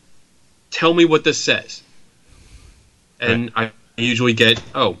legible. Tell me what this says. And I usually get,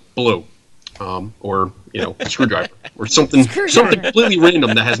 blue, or screwdriver, or something completely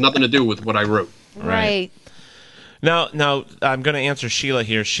random that has nothing to do with what I wrote. Right. Now I'm going to answer Sheila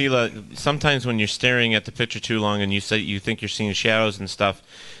here. Sheila, sometimes when you're staring at the picture too long and you say you think you're seeing shadows and stuff,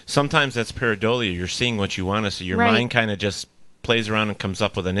 sometimes that's pareidolia. You're seeing what you want to see. Your mind kind of just plays around and comes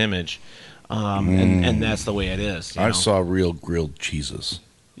up with an image, and that's the way it is. I saw real grilled cheeses.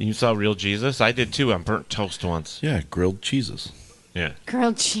 You saw real Jesus? I did too on burnt toast once. Yeah, grilled cheeses. Yeah.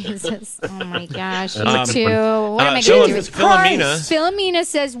 Grilled cheeses. Oh my gosh, you two. What am I going to do with Philomena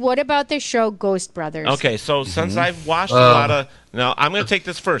says, what about the show Ghost Brothers? Okay, so since I've watched a lot of... Now, I'm going to take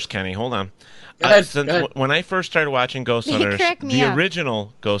this first, Kenny. Hold on. Go ahead. When I first started watching Ghost Hunters, the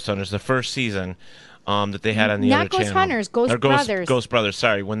original Ghost Hunters, the first season... that they had on the other channel. Not Ghost Hunters, Ghost Brothers. Ghost Brothers,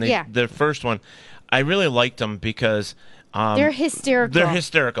 sorry. When the first one, I really liked them because They're hysterical. They're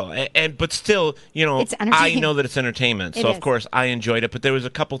hysterical, but still, It's I entertaining. know that it's entertainment, so It of is. course I enjoyed it. But there was a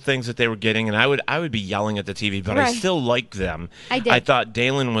couple things that they were getting, and I would be yelling at the TV, but I Right. still liked them. I did. I thought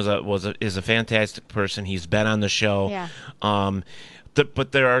Dalen is a fantastic person. He's been on the show. Yeah.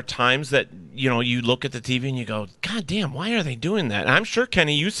 But there are times that you look at the TV and you go, God damn, why are they doing that? And I'm sure,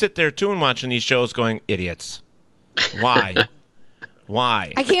 Kenny, you sit there too and watching these shows, going, idiots. Why?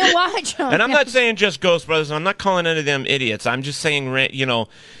 Why? I can't watch them. And I'm not saying just Ghost Brothers. I'm not calling any of them idiots. I'm just saying,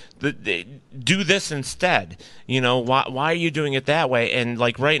 do this instead. Why are you doing it that way? And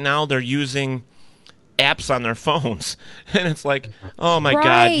like right now, they're using apps on their phones, and it's like, oh my God,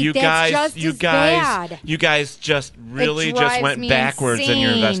 Right, you that's guys, just you as guys, bad. you guys just really just drives went me backwards in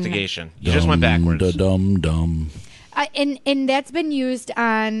your insane. investigation. You just went backwards. Dumb. And that's been used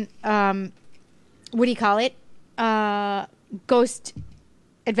on what do you call it? Ghost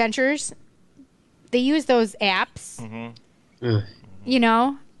Adventures. They use those apps.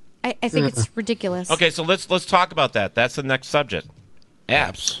 I think it's ridiculous. Okay, so let's talk about that. That's the next subject.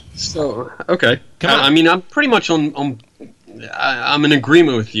 Apps. So okay, Come on. I mean, I'm pretty much I'm in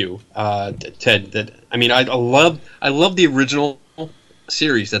agreement with you, Ted. That I love the original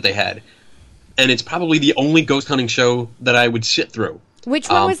series that they had, and it's probably the only ghost hunting show that I would sit through. Which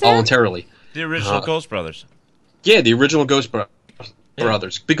one was that? Voluntarily. The original Ghost Brothers. Yeah, the original Ghost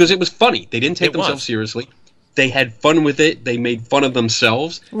Brothers, because it was funny. They didn't take It themselves was. seriously. They had fun with it. They made fun of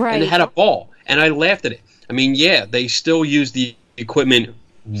themselves, Right. and they had a ball. And I laughed at it. I mean, yeah, they still used the equipment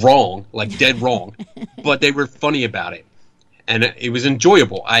wrong, like dead wrong, but they were funny about it, and it was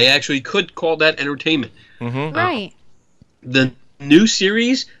enjoyable. I actually could call that entertainment. Right. The new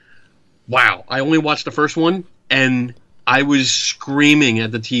series, wow! I only watched the first one, and I was screaming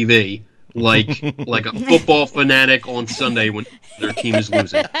at the TV like a football fanatic on Sunday when their team is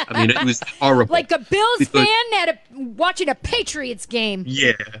losing. I mean, it was horrible. Like a Bills Because- fan watching a Patriots game.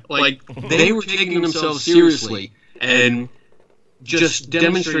 Yeah, like they were taking themselves seriously and just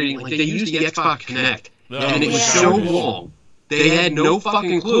demonstrating. Like they used the Xbox Connect, and it was so long. They had no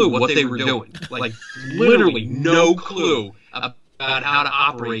fucking clue what they were doing. Like literally no clue about how to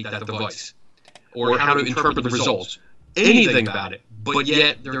operate that device or how to interpret the results. Anything about it. But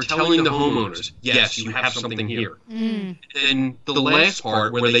yet they're telling the homeowners, yes, you have something here. And the last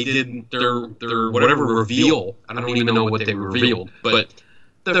part where they did their whatever reveal, I don't even know what they revealed, but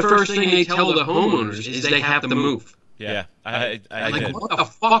the first thing they tell the homeowners is they have to move. Yeah, I Like, did. what the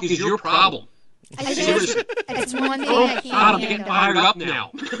fuck is your problem? Seriously. It's one thing Oh, I God, can't I'm getting handle. fired up now.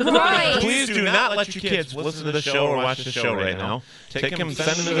 Right. Please do not let your kids listen to the show or watch the show right now. Take them,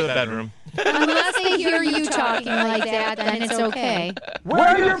 send them to the bedroom. Unless they hear you talking like that, then it's okay. Where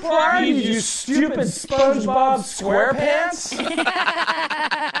are your priorities, you stupid SpongeBob SquarePants?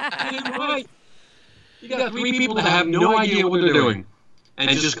 You're right. You got three people that have no idea what they're doing, and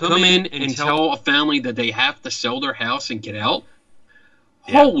just come in and tell a family that they have to sell their house and get out.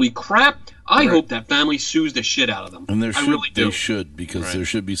 Yeah. Holy crap! I hope that family sues the shit out of them. And I really do. they should, because Right. there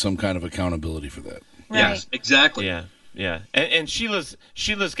should be some kind of accountability for that. Yes, exactly. Yeah. And Sheila's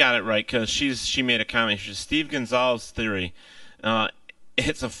got it right, because she made a comment. She said, Steve Gonzalez's theory,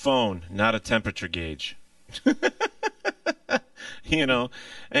 it's a phone, not a temperature gauge.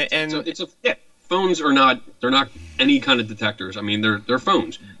 Phones are they're not any kind of detectors. I mean, they're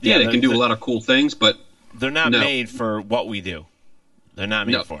phones. Yeah, they can do a lot of cool things, but they're not made for what we do. They're not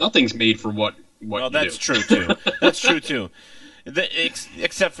made for it. Nothing's made for what Well, you that's do. true too. That's true too.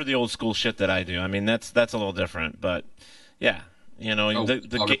 Except for the old school shit that I do. I mean, that's a little different. But yeah,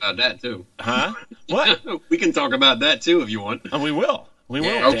 Talk about that too. Huh? What? We can talk about that too if you want. Oh, we will. We will.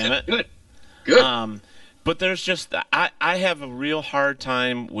 Yeah, Damn it. Good. But there's just I have a real hard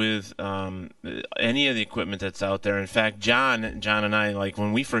time with any of the equipment that's out there. In fact, John and I, like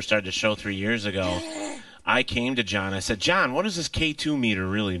when we first started the show 3 years ago, I came to John. I said, John, what does this K2 meter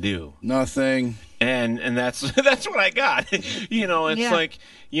really do? Nothing. And that's what I got. It's like,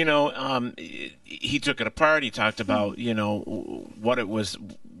 he took it apart. He talked about, what it was,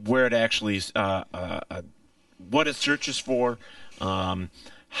 where it actually, what it searches for,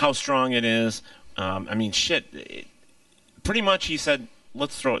 how strong it is. I mean, shit. Pretty much he said,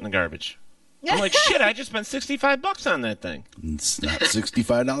 let's throw it in the garbage. I'm like, shit, I just spent $65 on that thing. It's not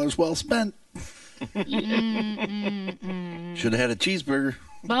 $65 well spent. Should have had a cheeseburger.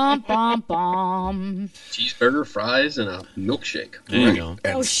 Bum, bum, bum. Cheeseburger, fries, and a milkshake. There you go.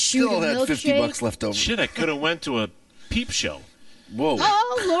 And Oh, shoot, still a had milkshake? $50 left over. Shit, I could have went to a peep show. Whoa.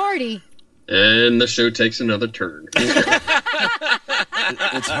 Oh, Lordy. And the show takes another turn. It's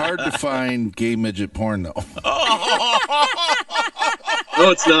hard to find gay midget porn, though. No,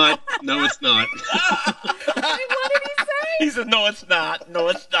 it's not. No, it's not. What did he say? He said, "No, it's not. No,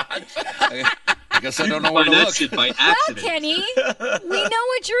 it's not." I guess I don't know where to look. Shit by Well, accident. Kenny, we know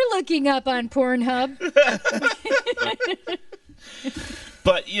what you're looking up on Pornhub.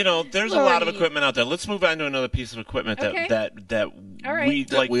 But there's a lot of equipment out there. Let's move on to another piece of equipment that Okay. that All right. we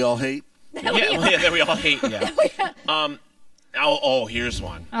like. We all hate. That we all hate. Yeah. Here's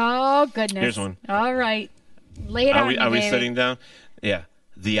one. Oh, goodness. Here's one. All right. Lay it on me, Are we baby. sitting down? Yeah.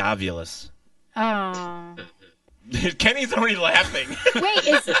 The ovulus. Oh. Kenny's already laughing. Wait,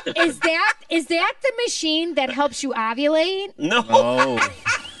 is that the machine that helps you ovulate? No.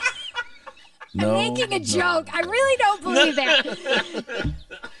 No. I'm making a joke. I really don't believe that.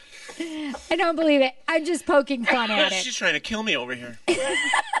 I don't believe it. I'm just poking fun at it. She's trying to kill me over here.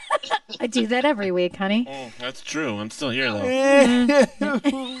 I do that every week, honey. Oh, that's true. I'm still here, though.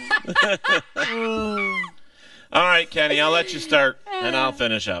 All right, Kenny, I'll let you start, and I'll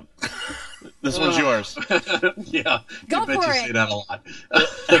finish up. This one's yours. Yeah. Go bet for you it. say that a lot.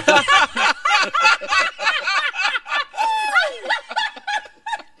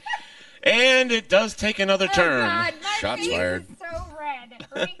 And it does take another turn. God, my Shots face fired. is so red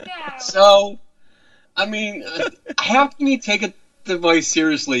right now. So, I mean, how can you take a device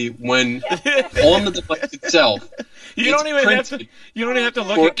seriously when on the device itself You don't even have to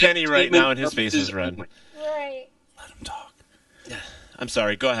look at Kenny right now, and his face is red. Right. Let him talk. I'm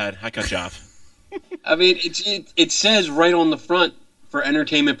sorry. Go ahead. I cut you off. I mean, it says right on the front for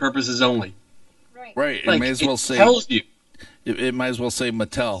entertainment purposes only. Right. Like, it may as well say. Tells you. It might as well say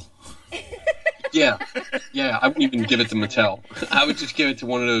Mattel. Yeah. I wouldn't even give it to Mattel. I would just give it to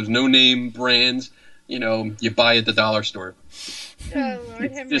one of those no-name brands. You buy at the dollar store. Oh,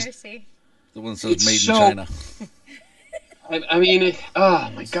 Lord have mercy. The one that says made so- in China. I mean,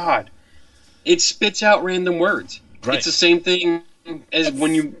 oh my God, it spits out random words. Right. It's the same thing as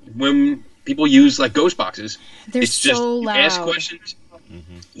when people use like ghost boxes. They're It's just so you ask loud. questions.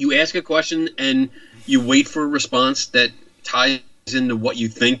 You ask a question and you wait for a response that ties into what you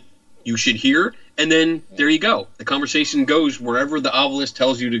think you should hear, and then there you go. The conversation goes wherever the obelisk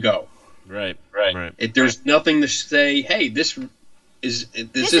tells you to go. Right. There's nothing to say. Hey, this is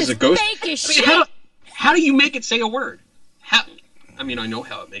a ghost. Fake as I mean, shit. how do you make it say a word? I mean, I know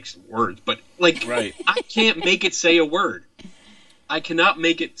how it makes words, but Right. I can't make it say a word. I cannot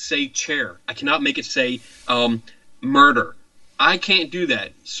make it say chair. I cannot make it say murder. I can't do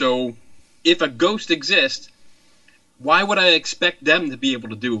that. So if a ghost exists, why would I expect them to be able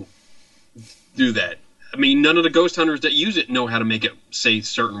to do that? I mean, none of the ghost hunters that use it know how to make it say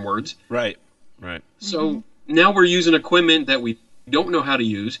certain words. Right. So now we're using equipment that we don't know how to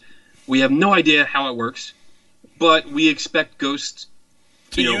use. We have no idea how it works, but we expect ghosts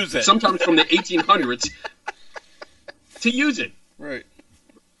To use it. sometimes from the 1800s to use it. Right.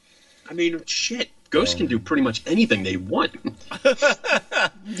 I mean, shit. Ghosts can do pretty much anything they want.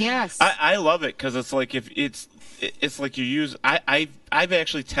 Yes. I love it because it's like if it's like you use. I've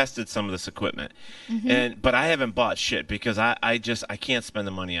actually tested some of this equipment, but I haven't bought shit because I can't spend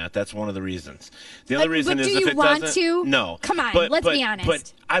the money on it. That's one of the reasons. The other reason but is do if you it want doesn't. to? No. Come on, But- let's but- be honest.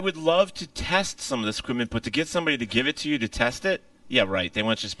 But I would love to test some of this equipment, but to get somebody to give it to you to test it, yeah, right. They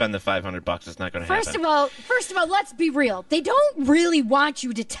want you to spend the $500. It's not going to happen. First of all, let's be real. They don't really want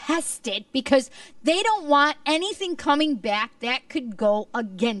you to test it because they don't want anything coming back that could go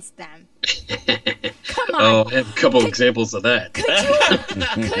against them. Come on. Oh, I have a couple examples of that.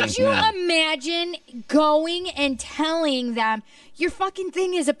 Could you imagine going and telling them your fucking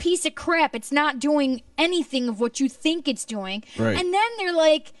thing is a piece of crap? It's not doing anything of what you think it's doing. Right. And then they're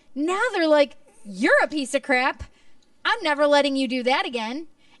like, you're a piece of crap. I'm never letting you do that again.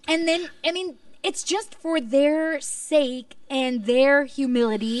 And then, I mean, it's just for their sake and their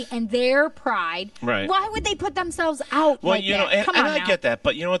humility and their pride. Right. Why would they put themselves out Well, like you know, that? and, Come and on I now. get that,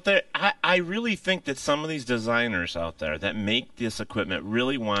 but you know what? I really think that some of these designers out there that make this equipment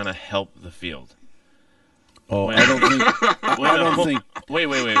really want to help the field. Oh, I don't think. Wait.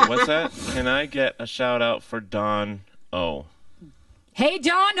 What's that? Can I get a shout out for Don O? Hey,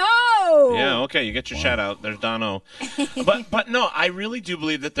 John O! Yeah, okay, you get your shout out. There's Don O. But no, I really do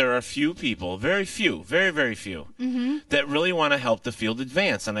believe that there are a few people, very few, very, very few, that really want to help the field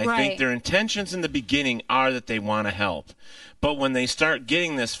advance. And I Right. think their intentions in the beginning are that they want to help. But when they start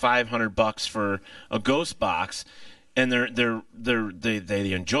getting this $500 for a ghost box, and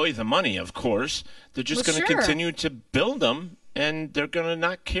they enjoy the money, of course, they're just Well, going to sure. continue to build them, and they're going to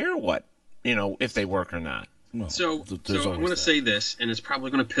not care what, if they work or not. Well, So there's I'm always going to that. say this, and it's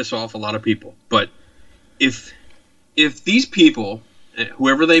probably going to piss off a lot of people. But if these people,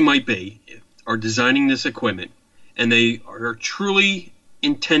 whoever they might be, are designing this equipment, and they are truly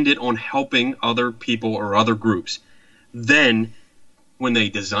intended on helping other people or other groups, then when they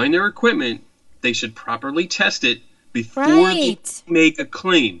design their equipment, they should properly test it before they make a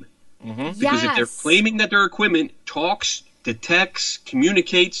claim. Because if they're claiming that their equipment talks, detects,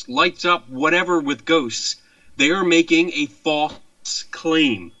 communicates, lights up, whatever with ghosts, they are making a false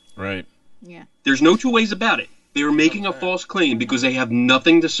claim. Right. Yeah. There's no two ways about it. They are making a false claim because they have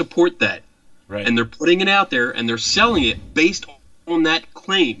nothing to support that. Right. And they're putting it out there and they're selling it based on that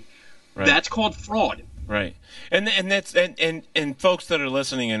claim. Right. That's called fraud. Right. And that's and folks that are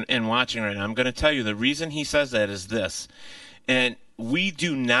listening and watching right now, I'm going to tell you the reason he says that is this. And we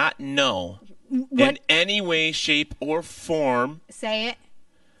do not know in any way, shape, or form. Say it.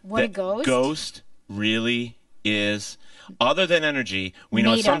 What a ghost? Ghost really is. Other than energy, we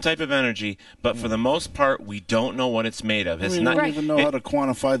know some type of energy, but for the most part, we don't know what it's made of. We don't even know how to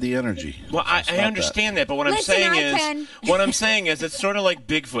quantify the energy. Well, I understand that, but what I'm saying is, it's sort of like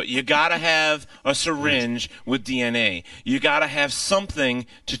Bigfoot. You got to have a syringe with DNA. You got to have something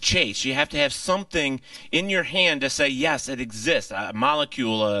to chase. You have to have something in your hand to say yes, it exists. A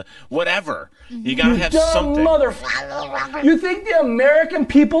molecule, whatever. You got to have something. Motherfucker! You think the American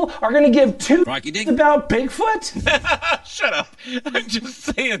people are going to give two about Bigfoot? Shut up. I'm just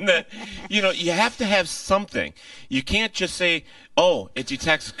saying that, you have to have something. You can't just say, oh, it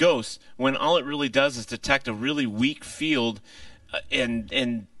detects ghosts, when all it really does is detect a really weak field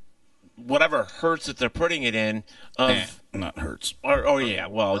and whatever hertz that they're putting it in of... not hertz.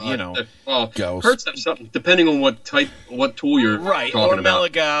 Well, gauss. Hertz have something, depending on what tool you're talking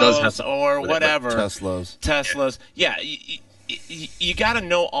about. Milligauss or whatever. Teslas. Yeah, you got to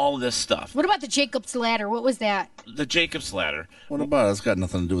know all this stuff. What about the Jacob's ladder? What was that? The Jacob's ladder. What about it? It's got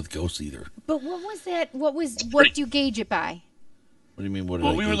nothing to do with ghosts either. But what was that? What do you gauge it by? What do you mean? What?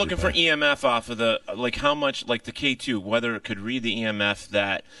 Well, we were looking for EMF off of the how much the K2, whether it could read the EMF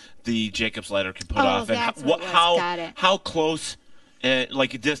that the Jacob's ladder could put off, and how close, a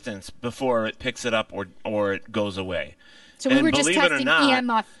distance before it picks it up or it goes away. So we were just testing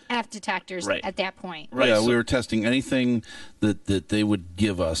EMF detectors at that point. Right. Yeah, we were testing anything that they would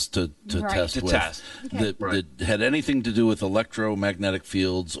give us to test with that had anything to do with electromagnetic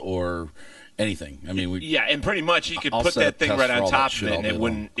fields or anything. I mean, and pretty much he could put that thing right on top of it,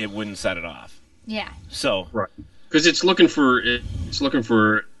 and it wouldn't set it off. Yeah. So because it's looking for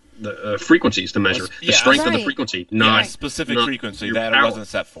the frequencies to measure the strength of the frequency, not specific frequency that it wasn't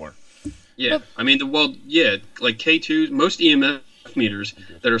set for. Yeah, like K2, most EMF meters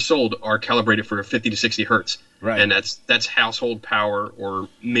that are sold are calibrated for 50 to 60 hertz, and that's household power or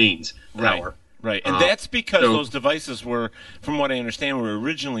mains power. Right, and that's because those devices were, from what I understand, were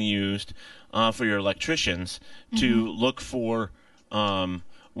originally used for your electricians to look for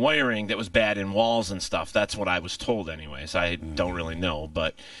wiring that was bad in walls and stuff. That's what I was told anyways. I don't really know,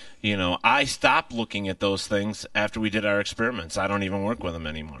 but I stopped looking at those things after we did our experiments. I don't even work with them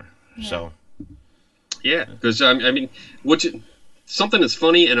anymore. Yeah. So because something that's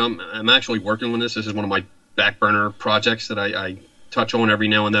funny, and I'm actually working on this. This is one of my back burner projects that I touch on every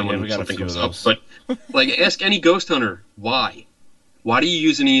now and then when something comes up. But ask any ghost hunter why do you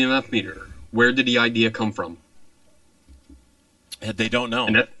use an EMF meter? Where did the idea come from? They don't know.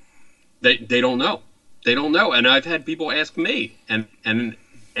 And they don't know. They don't know. And I've had people ask me, and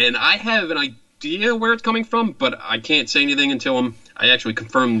I have an idea where it's coming from, but I can't say anything until I actually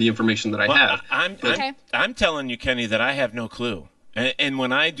confirm the information that I have. I'm telling you, Kenny, that I have no clue. And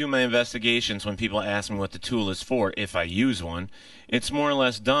when I do my investigations, when people ask me what the tool is for, if I use one, it's more or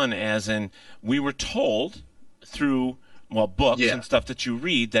less done as in we were told through books and stuff that you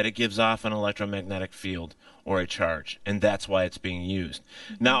read that it gives off an electromagnetic field or a charge, and that's why it's being used.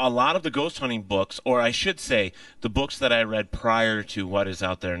 Now, a lot of the ghost hunting books, or I should say the books that I read prior to what is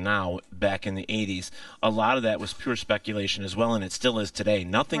out there now, back in the 80s, a lot of that was pure speculation as well, and it still is today.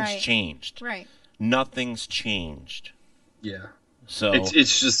 Nothing's changed. Right. Nothing's changed. Yeah. So it's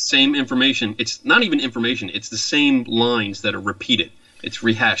just the same information. It's not even information. It's the same lines that are repeated. It's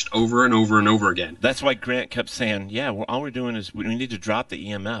rehashed over and over and over again. That's why Grant kept saying, all we're doing is we need to drop the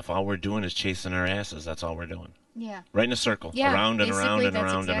EMF. All we're doing is chasing our asses. That's all we're doing. Yeah. Right in a circle. Yeah, around and around and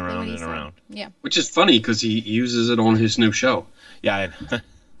around exactly and around and said. around. Yeah. Which is funny because he uses it on his new show. Yeah,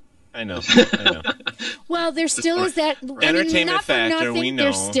 I know. Well, there still is that entertainment factor. We know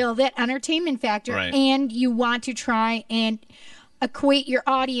there's still that entertainment factor, and you want to try and equate your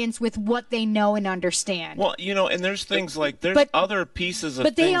audience with what they know and understand. Well, and there's things there's other pieces of things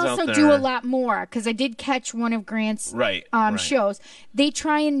out there. But they also do a lot more, because I did catch one of Grant's shows. They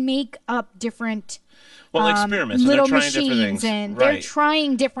try and make up different experiments. Little and they're trying different machines, things. and Right. they're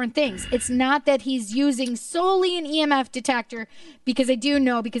trying different things. It's not that he's using solely an EMF detector, because I do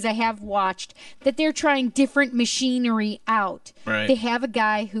know, because I have watched, that they're trying different machinery out. Right. They have a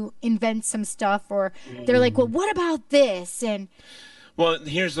guy who invents some stuff, or they're like, well, what about this? And Well,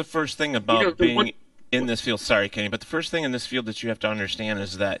 here's the first thing about being in this field. Sorry, Kenny, but the first thing in this field that you have to understand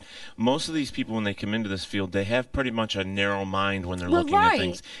is that most of these people, when they come into this field, they have pretty much a narrow mind when they're looking at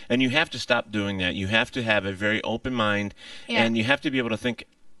things. And you have to stop doing that. You have to have a very open mind, and you have to be able to think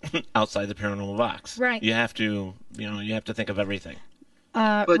outside the paranormal box. Right. You have to, you have to think of everything.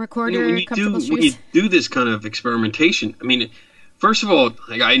 But recorder, when you do this kind of experimentation, I mean, first of all,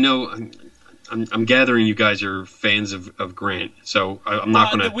 like, I know I'm gathering you guys are fans of Grant, so I'm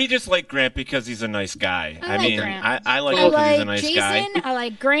not going to. We just like Grant because he's a nice guy. I like Grant. I like him because he's a nice Jason, guy. I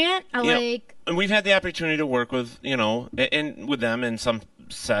like Grant. And we've had the opportunity to work with, and with them in some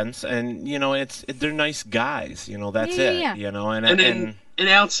sense, and they're nice guys. That's it. And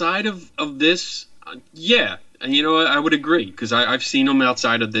outside of this, yeah. And I would agree, because I've seen them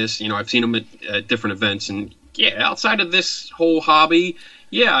outside of this. I've seen them at different events, and outside of this whole hobby,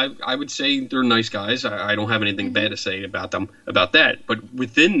 I would say they're nice guys. I don't have anything bad to say about them about that. But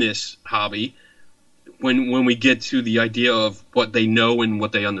within this hobby, when we get to the idea of what they know and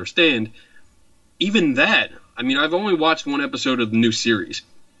what they understand, even that, I mean, I've only watched one episode of the new series,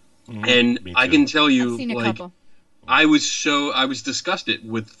 and I can tell you, I've seen a couple. I was disgusted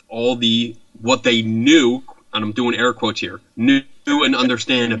with what they knew, and I'm doing air quotes here, knew and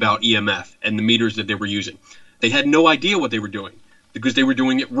understand about EMF and the meters that they were using. They had no idea what they were doing because they were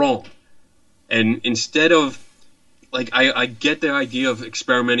doing it wrong. And instead of, I get the idea of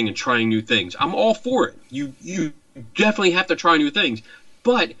experimenting and trying new things. I'm all for it. You definitely have to try new things.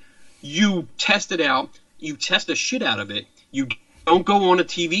 But you test it out. You test the shit out of it. You don't go on a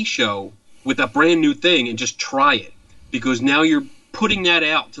TV show with a brand new thing and just try it, because now you're putting that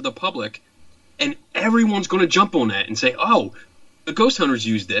out to the public, and everyone's going to jump on that and say, oh, the ghost hunters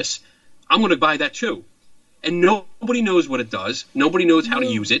use this, I'm going to buy that too. And nobody knows what it does, nobody knows how to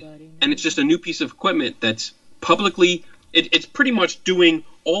use it, and it's just a new piece of equipment that's publicly, it's pretty much doing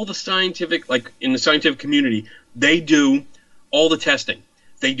all the scientific, like in the scientific community, they do all the testing.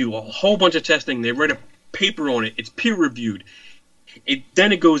 They do a whole bunch of testing, they write a paper on it, it's peer reviewed,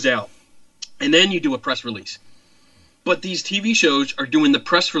 then it goes out. And then you do a press release. But these TV shows are doing the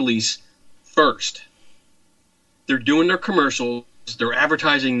press release first. They're doing their commercials. They're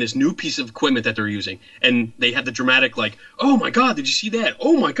advertising this new piece of equipment that they're using. And they have the dramatic, like, oh, my God, did you see that?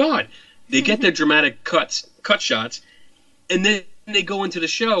 Oh, my God. They get their dramatic cut shots. And then they go into the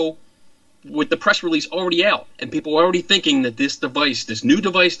show with the press release already out. And people are already thinking that this new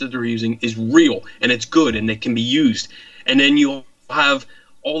device that they're using is real. And it's good and it can be used. And then you'll have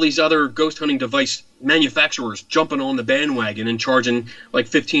all these other ghost hunting device manufacturers jumping on the bandwagon and charging like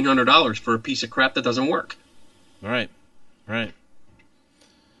 $1,500 for a piece of crap that doesn't work. Right.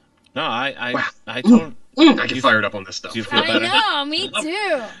 No, I get fired up on this stuff. Do you feel better? I know, me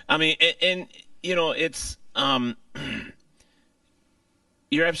too. I mean, and it's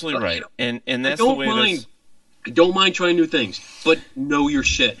you're absolutely right, and that's the way I don't mind trying new things, but know your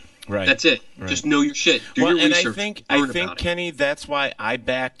shit. Right. That's it. Right. Just know your shit. Do your research. I think, Kenny, that's why I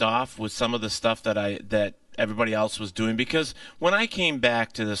backed off with some of the stuff that everybody else was doing, because when I came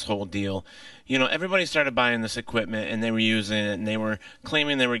back to this whole deal, everybody started buying this equipment and they were using it and they were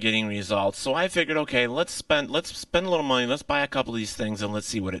claiming they were getting results. So I figured, okay, let's spend a little money, let's buy a couple of these things and let's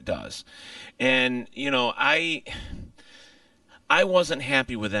see what it does. And I wasn't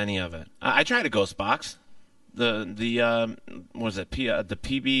happy with any of it. I tried a ghost box. The what was it? The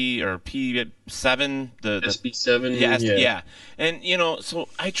PB or P7, the SB7. Yeah. And so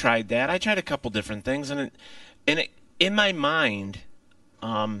I tried that. I tried a couple different things, and it in my mind,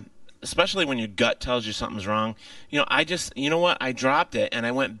 especially when your gut tells you something's wrong, I just, I dropped it and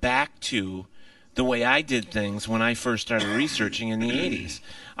I went back to the way I did things when I first started researching in the 80s.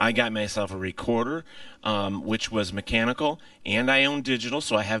 I got myself a recorder, which was mechanical, and I own digital,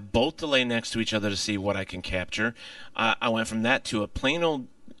 so I have both to lay next to each other to see what I can capture. I went from that to a plain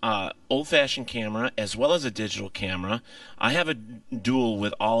old-fashioned camera as well as a digital camera. I have a dual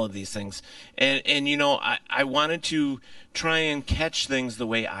with all of these things. And I wanted to try and catch things the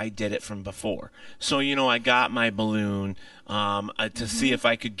way I did it from before. So, I got my balloon to see if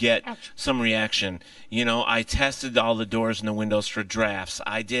I could get some reaction. I tested all the doors and the windows for drafts.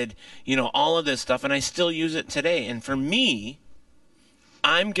 I did, all of this stuff, and I still use it today. And for me,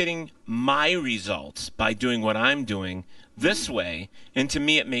 I'm getting my results by doing what I'm doing this way, and to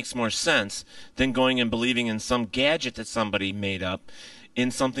me it makes more sense than going and believing in some gadget that somebody made up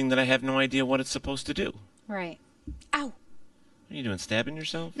in something that I have no idea what it's supposed to do. Right. Ow. What are you doing, stabbing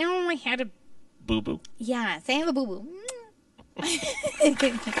yourself? No, I had a... Boo-boo? Yes, I have a boo-boo.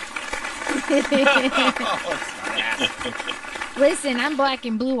 Listen, I'm black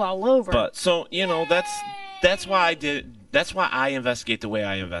and blue all over. But, so, you know, that's why I investigate the way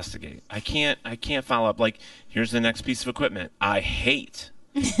I investigate. I can't follow up. Like, here's the next piece of equipment. I hate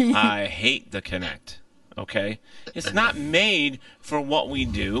the Kinect. Okay, it's not made for what we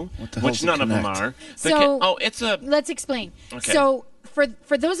do, which none of them are. Let's explain. Okay. So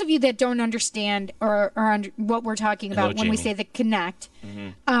for those of you that don't understand or what we're talking about when we say the Kinect,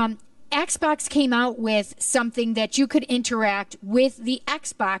 Xbox came out with something that you could interact with the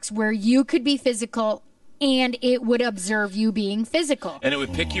Xbox where you could be physical and it would observe you being physical. And it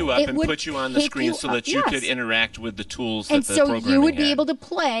would pick you up and put you on the screen so that you could interact with the tools that the programming And so you would be able to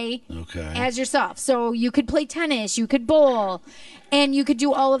play as yourself. So you could play tennis, you could bowl, and you could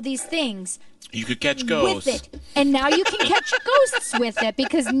do all of these things. You could catch ghosts. With it. And now you can catch ghosts with it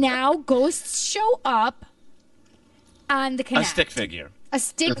because now ghosts show up on the Kinect. A stick figure. A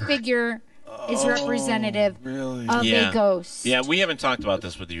stick figure is representative of a ghost. Yeah, we haven't talked about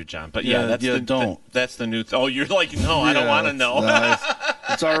this with you, John, but that's the new. Oh, you're like, no, I don't want to know.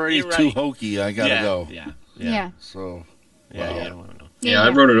 It's already too hokey. I gotta go. Yeah. So. Yeah, I don't want to know. Yeah, I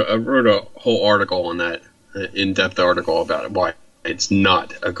wrote a whole article on that, in-depth article about it, why it's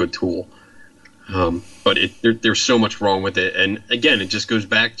not a good tool. But there's so much wrong with it, and again, it just goes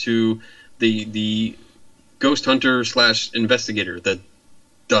back to the ghost hunter / investigator that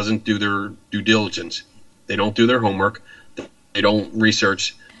doesn't do their due diligence. They don't do their homework. They don't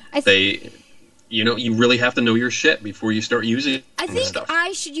research. You really have to know your shit before you start using I think stuff.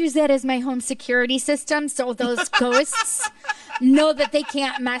 I should use that as my home security system so those ghosts know that they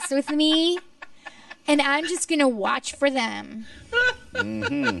can't mess with me. And I'm just going to watch for them.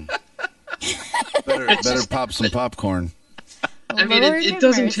 Mm-hmm. better pop some popcorn. I mean, it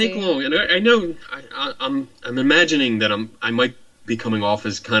doesn't take long. And I know I'm imagining that I might be coming off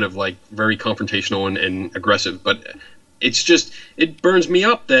as kind of like very confrontational and aggressive, but it burns me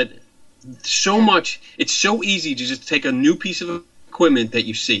up that so much. It's so easy to just take a new piece of equipment that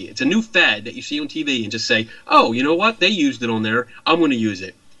you see. It's a new fad that you see on TV and just say, "Oh, you know what? They used it on there. I'm going to use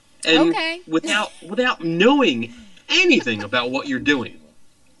it." And without knowing anything about what you're doing,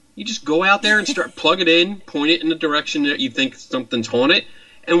 you just go out there and plug it in, point it in the direction that you think something's haunted,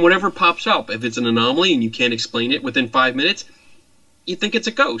 and whatever pops up, if it's an anomaly and you can't explain it within 5 minutes, you think it's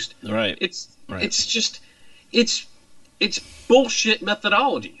a ghost. Right. It's bullshit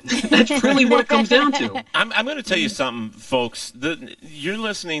methodology. That's really what it comes down to. I'm going to tell you something, folks. You're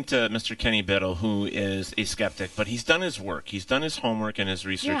listening to Mr. Kenny Biddle, who is a skeptic, but he's done his work. He's done his homework and his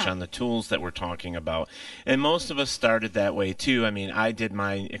research on the tools that we're talking about. And most of us started that way, too. I mean, I did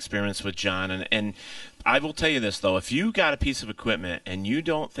my experiments with John, and I will tell you this, though. If you got a piece of equipment and you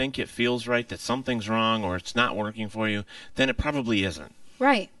don't think it feels right, that something's wrong or it's not working for you, then it probably isn't.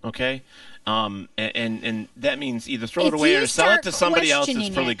 Right. Okay? And that means either throw it away or sell it to somebody else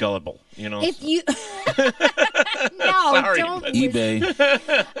that's really gullible. You know. If you don't eBay.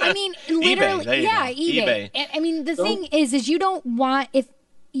 I mean, literally, eBay. I mean, the thing is you don't want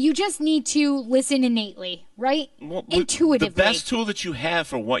you just need to listen innately, right? Well, intuitively. The best tool that you have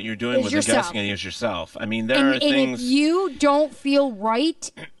for what you're doing with investigating is yourself. I mean, there are things. And if you don't feel right,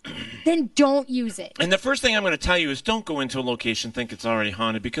 then don't use it. And the first thing I'm going to tell you is don't go into a location think it's already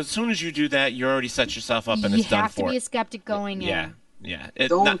haunted, because as soon as you do that, you already set yourself up and it's done for. You have to be a skeptic going in. Yeah.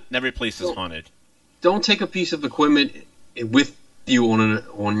 Not every place is haunted. Don't take a piece of equipment with you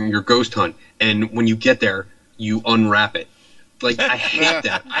on your ghost hunt, and when you get there, you unwrap it. Like, I hate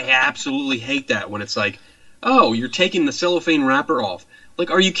that. I absolutely hate that when it's like, oh, you're taking the cellophane wrapper off.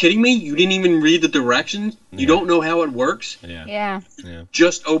 Like, are you kidding me? You didn't even read the directions? You don't know how it works? Yeah.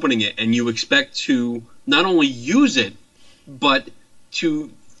 Just opening it, and you expect to not only use it, but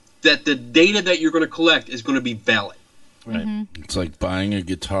that the data that you're going to collect is going to be valid. Right. Mm-hmm. It's like buying a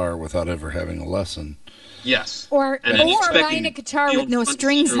guitar without ever having a lesson. Yes. Or buying a guitar with no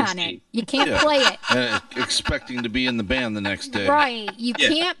strings on it. You can't play it. And expecting to be in the band the next day. Right. You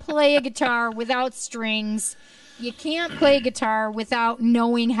can't play a guitar without strings. You can't play a guitar without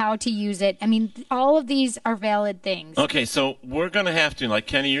knowing how to use it. I mean, all of these are valid things. Okay, so we're going to have to, like,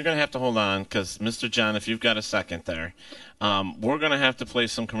 Kenny, you're going to have to hold on, because Mr. John, if you've got a second there, we're going to have to play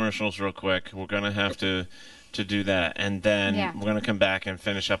some commercials real quick. We're going to have to do that, and then we're going to come back and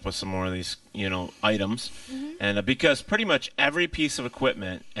finish up with some more of these, items. Mm-hmm. And because pretty much every piece of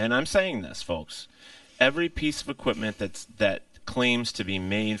equipment, and I'm saying this, folks, every piece of equipment that claims to be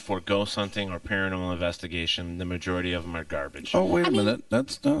made for ghost hunting or paranormal investigation, the majority of them are garbage. Oh, wait a minute.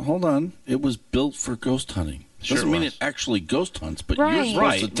 That's hold on. It was built for ghost hunting. Sure Doesn't mean it actually ghost hunts, but you're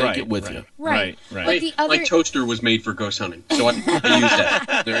supposed to take it with you. Right. My toaster was made for ghost hunting, so I use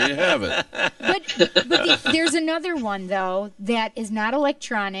that. There you have it. But there's another one, though, that is not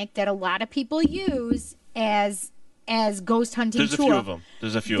electronic that a lot of people use as ghost hunting There's tool. a few of them.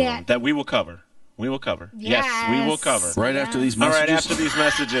 There's a few of them that we will cover. We will cover. Yes, we will cover. Right after these All messages? right, after these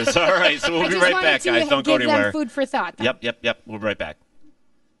messages. All right, so we'll be right back, guys. Don't go give anywhere. them food for thought. Though. Yep. We'll be right back.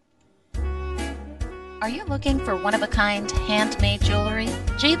 Are you looking for one-of-a-kind handmade jewelry?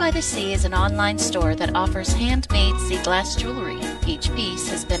 J by the Sea is an online store that offers handmade sea glass jewelry. Each piece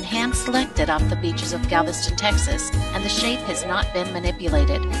has been hand-selected off the beaches of Galveston, Texas, and the shape has not been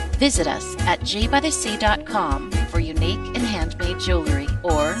manipulated. Visit us at jbythesea.com for unique and handmade jewelry,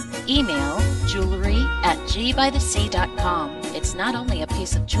 or email jewelry@jbythesea.com. It's not only a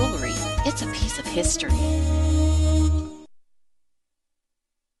piece of jewelry, it's a piece of history.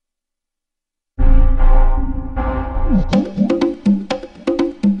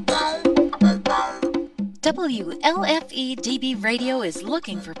 WLFE-DB Radio is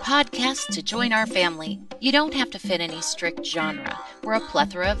looking for podcasts to join our family. You don't have to fit any strict genre. We're a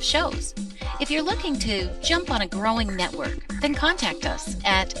plethora of shows. If you're looking to jump on a growing network, then contact us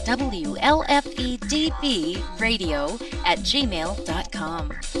at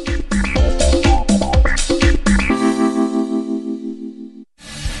WLFEDBradio@gmail.com.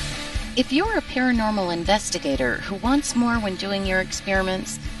 If you're a paranormal investigator who wants more when doing your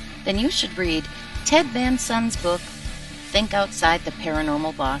experiments, then you should read Ted Van Sund's book, Think Outside the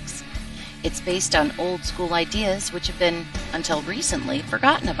Paranormal Box. It's based on old school ideas which have been, until recently,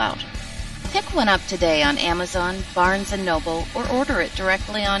 forgotten about. Pick one up today on Amazon, Barnes & Noble, or order it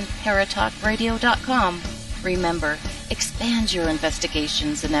directly on ParaTalkRadio.com. Remember, expand your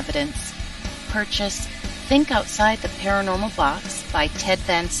investigations and evidence. Purchase Think Outside the Paranormal Box by Ted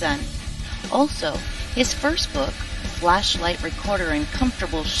Van Sund. Also, his first book, Flashlight Recorder in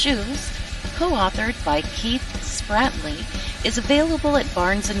Comfortable Shoes, co-authored by Keith Spratley, is available at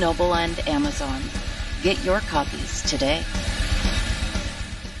Barnes & Noble and Amazon. Get your copies today.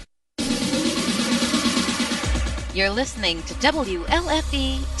 You're listening to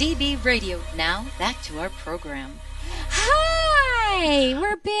WLFE-DB Radio. Now, back to our program. Hi,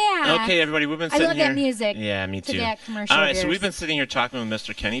 we're back. Okay, everybody, we've been sitting I love here. that music. Yeah, me too. To that commercial. All right, so we've been sitting here talking with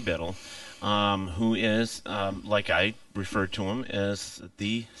Mr. Kenny Biddle, who is, like I referred to him, as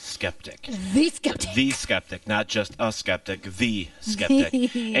the skeptic. The skeptic. The skeptic, not just a skeptic, the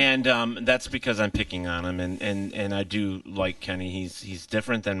skeptic. And that's because I'm picking on him, and I do like Kenny. He's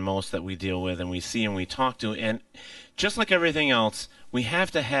different than most that we deal with and we see and we talk to. And just like everything else, we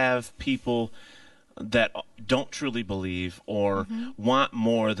have to have people that don't truly believe or want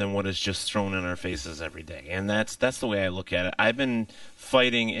more than what is just thrown in our faces every day. And that's the way I look at it. I've been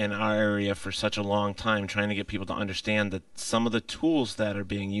fighting in our area for such a long time, trying to get people to understand that some of the tools that are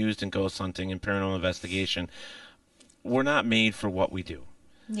being used in ghost hunting and paranormal investigation were not made for what we do.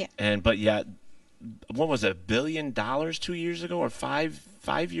 Yeah. But yet, what was it, $1 billion 2 years ago or five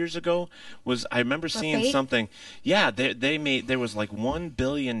years ago? I remember seeing something. Yeah, there was like $1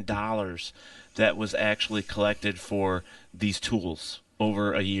 billion that was actually collected for these tools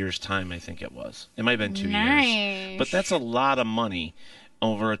over a year's time, I think it was. It might have been 2 years. But that's a lot of money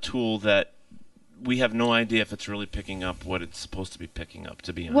over a tool that we have no idea if it's really picking up what it's supposed to be picking up,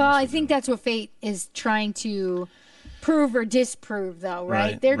 to be honest. Well, I think that's what Fate is trying to prove or disprove, though,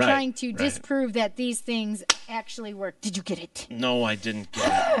 right? They're trying to disprove that these things actually work. Did you get it? No, I didn't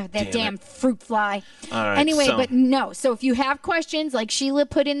get it. That damn fruit fly. All right, anyway, but no. So if you have questions, like Sheila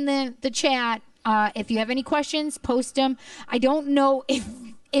put in the chat, if you have any questions, post them. I don't know if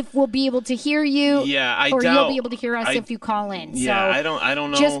we'll be able to hear you. Yeah, I or doubt. You'll be able to hear us if you call in. Yeah, so I don't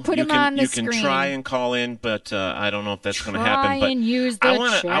know. Just put them on the screen. You can try and call in, but I don't know if that's going to happen. But and use the I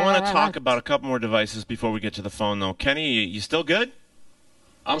want chat. to talk about a couple more devices before we get to the phone, though. Kenny, you still good?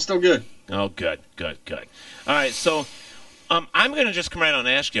 I'm still good. Oh, good. All right, so I'm going to just come right out and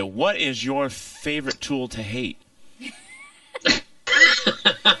ask you, what is your favorite tool to hate?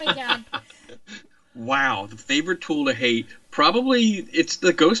 Oh my God. Wow, the favorite tool to hate, probably it's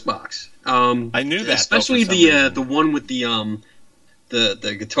the ghost box. I knew that, especially the one with the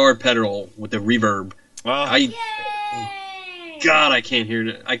guitar pedal with the reverb. Oh. God, I can't hear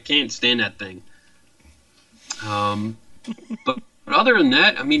it. I can't stand that thing. But other than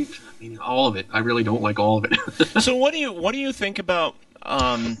that, I mean, all of it. I really don't like all of it. So what do you think about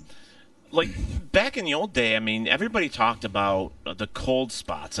like back in the old day? I mean, everybody talked about the cold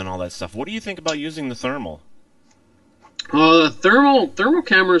spots and all that stuff. What do you think about using the thermal? Thermal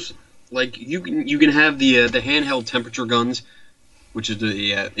cameras, like you can have the handheld temperature guns, which is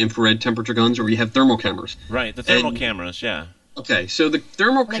the infrared temperature guns, or you have thermal cameras. Right, the thermal cameras, yeah. Okay, so the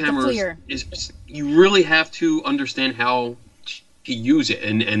thermal cameras is you really have to understand how to use it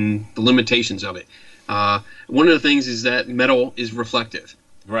and the limitations of it. One of the things is that metal is reflective.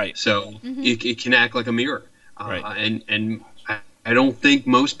 Right. So it can act like a mirror. Right. And I don't think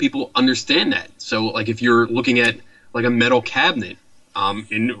most people understand that. So like if you're looking at like a metal cabinet,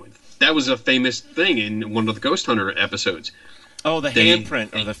 that was a famous thing in one of the Ghost Hunter episodes. Oh, the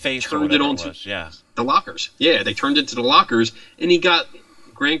handprint or the face or whatever it was. Yeah. The lockers. Yeah, they turned it to the lockers, and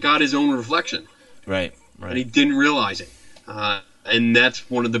Grant got his own reflection. Right. And he didn't realize it. And that's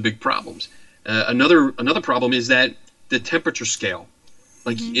one of the big problems. Another problem is that the temperature scale.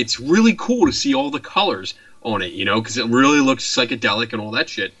 Like, it's really cool to see all the colors on it, because it really looks psychedelic and all that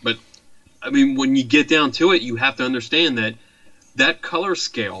shit. But, I mean, when you get down to it, you have to understand that that color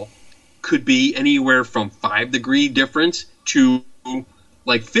scale could be anywhere from 5-degree difference to,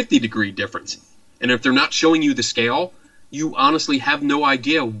 like, 50-degree difference. And if they're not showing you the scale, you honestly have no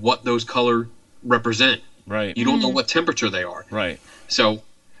idea what those colors represent. Right. You don't know what temperature they are. Right. So,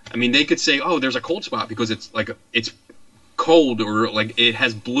 I mean, they could say, oh, there's a cold spot because it's cold, or like it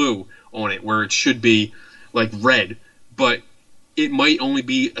has blue on it where it should be like red, but it might only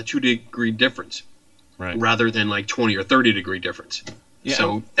be a 2-degree difference, right, rather than like 20 or 30-degree difference. Yeah,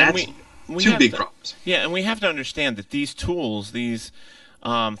 so that's two big problems. Yeah, and we have to understand that these tools, these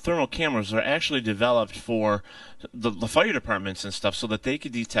thermal cameras, are actually developed for the fire departments and stuff, so that they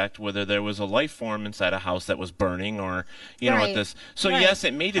could detect whether there was a life form inside a house that was burning, or at this. So yes,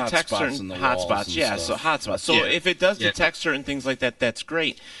 it may detect certain hot spots. Yeah, so hot spots. So if it does detect certain things like that, that's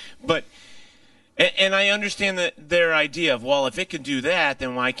great. But and I understand that their idea of, well, if it can do that,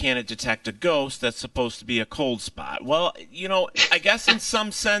 then why can't it detect a ghost that's supposed to be a cold spot? Well, I guess in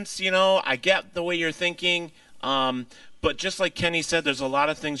some sense, I get the way you're thinking. But just like Kenny said, there's a lot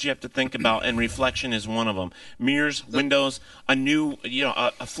of things you have to think about, and reflection is one of them. Mirrors, windows, a new,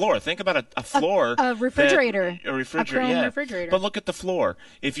 a floor. Think about a floor. A refrigerator. A refrigerator, a chrome yeah. refrigerator. But look at the floor.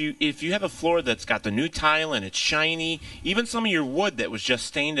 If you have a floor that's got the new tile and it's shiny, even some of your wood that was just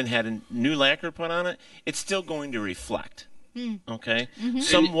stained and had a new lacquer put on it, it's still going to reflect. Okay? Mm-hmm.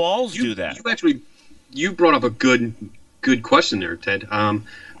 Some walls do that. You brought up a good question there, Ted. I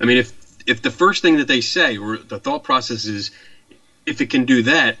mean, if the first thing that they say, or the thought process is, if it can do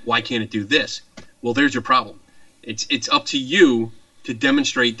that, why can't it do this? Well, there's your problem. It's up to you to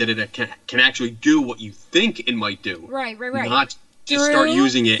demonstrate that it can actually do what you think it might do. Right. Not just start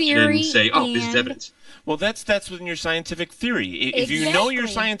using it and then say, oh, this is evidence. Well, that's within your scientific theory. If you know your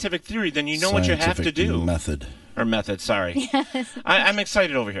scientific theory, then you know what you have to do. Method, sorry. Yes. I'm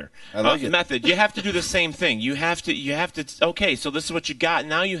excited over here. I like it. Method. You have to do the same thing. You have to, okay, so this is what you got.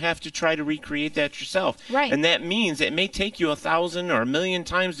 Now you have to try to recreate that yourself. Right. And that means it may take you 1,000 or 1,000,000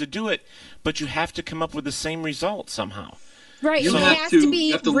 times to do it, but you have to come up with the same result somehow. Right. It has to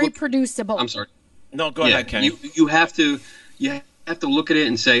be reproducible. I'm sorry. No, go ahead, Kenny. You have to look at it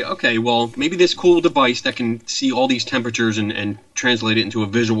and say, okay, well, maybe this cool device that can see all these temperatures and translate it into a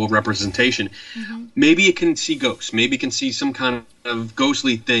visual representation, maybe it can see ghosts, maybe it can see some kind of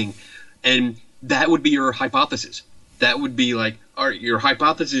ghostly thing, and that would be your hypothesis. That would be like, all right, your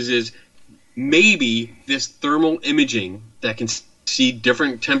hypothesis is maybe this thermal imaging that can see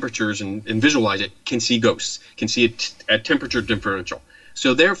different temperatures and visualize it can see ghosts, can see a temperature differential.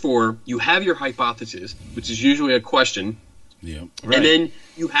 So therefore, you have your hypothesis, which is usually a question. Yeah. Right. And then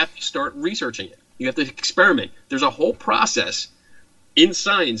you have to start researching it. You have to experiment. There's a whole process in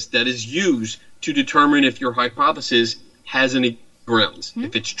science that is used to determine if your hypothesis has any grounds,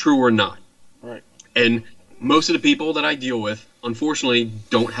 if it's true or not. Right. And most of the people that I deal with, unfortunately,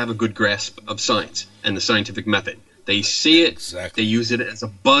 don't have a good grasp of science and the scientific method. They see it, they use it as a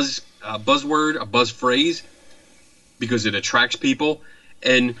buzzword, a buzz phrase, because it attracts people.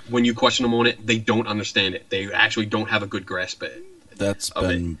 And when you question them on it, they don't understand it. They actually don't have a good grasp of it. That's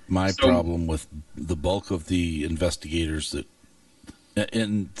been my problem with the bulk of the investigators that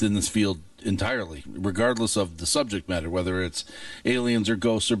in this field entirely, regardless of the subject matter, whether it's aliens or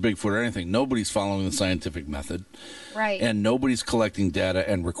ghosts or Bigfoot or anything. Nobody's following the scientific method. Right. And nobody's collecting data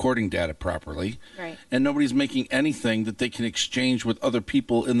and recording data properly. Right. And nobody's making anything that they can exchange with other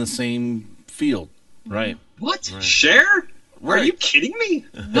people in the same field. Right. What? Right. Share? Right. Are you kidding me?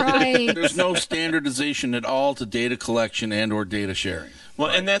 Right. There's no standardization at all to data collection and or data sharing. Well,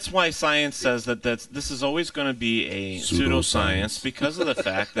 and that's why science says that this is always going to be a pseudoscience, because of the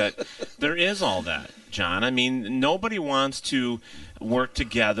fact that there is all that, John. I mean, nobody wants to work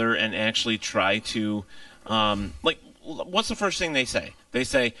together and actually try to, like what's the first thing they say? They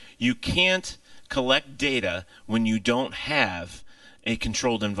say you can't collect data when you don't have a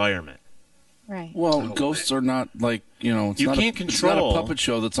controlled environment. Right. Well, ghosts are not like, it's not it's not a puppet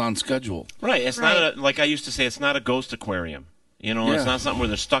show that's on schedule. Right. It's not like I used to say, it's not a ghost aquarium. It's not something where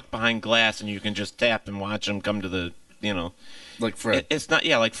they're stuck behind glass and you can just tap and watch them come to the, Like Fred. It's not,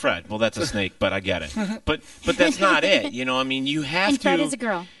 like Fred. Well, that's a snake, but I get it. But that's not it. You have and to. Fred is a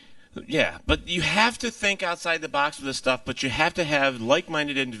girl. Yeah, but you have to think outside the box with this stuff, but you have to have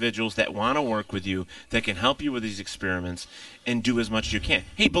like-minded individuals that want to work with you, that can help you with these experiments, and do as much as you can.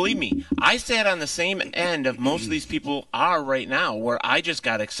 Hey, believe me, I sat on the same end of most of these people are right now, where I just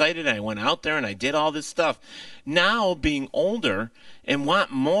got excited, and I went out there, and I did all this stuff. Now, being older and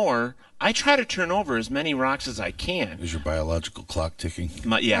want more, I try to turn over as many rocks as I can. Is your biological clock ticking?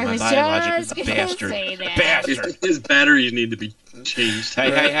 My biological bastard. His batteries need to be changed.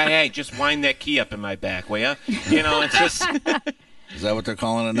 Hey, just wind that key up in my back, will ya? It's just... Is that what they're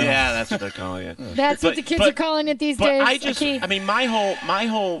calling it now? Yeah, that's what they're calling it. That's what the kids are calling it these days. My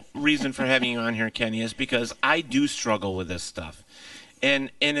whole reason for having you on here, Kenny, is because I do struggle with this stuff.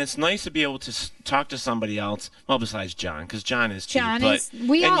 And it's nice to be able to talk to somebody else, well, besides John, because John is too.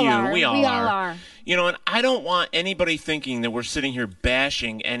 We all are. We all are. And I don't want anybody thinking that we're sitting here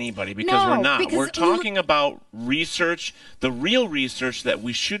bashing anybody, because we're not. We're talking about research, the real research that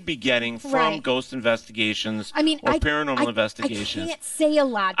we should be getting from ghost investigations or paranormal investigations. I can't say a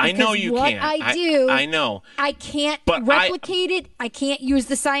lot. I know you can't. I know. I can't replicate it. I can't use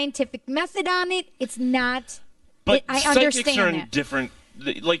the scientific method on it. It's not... But I psychics are in that. different.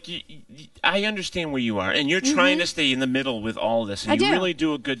 Like, I understand where you are, and you're trying to stay in the middle with all this, and you really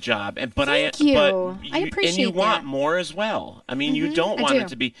do a good job. Thank you. I appreciate and you that. want more as well. I mean, you don't want it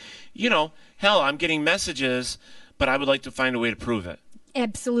to be, hell, I'm getting messages, but I would like to find a way to prove it.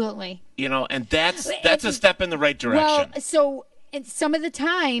 Absolutely. And that's a step in the right direction. Well, so some of the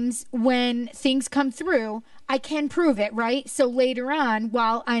times when things come through, I can prove it, right? So later on,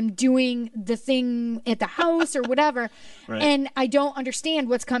 while I'm doing the thing at the house or whatever, and I don't understand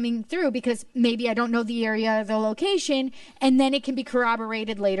what's coming through because maybe I don't know the area, the location, and then it can be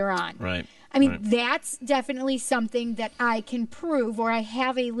corroborated later on. Right. I mean, that's definitely something that I can prove, or I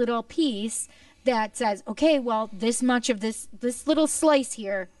have a little piece that says, okay, well, this much of this little slice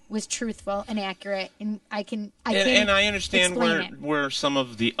here was truthful and accurate, and I understand where some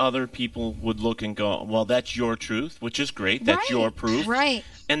of the other people would look and go, well, that's your truth, which is great. That's your proof. Right.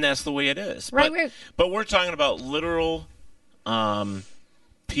 And that's the way it is. Right. But we're talking about literal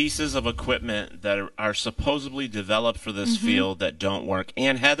pieces of equipment that are supposedly developed for this field that don't work.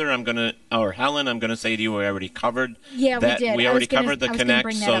 And Helen, I'm going to say to you, we already covered that. We did. We already covered the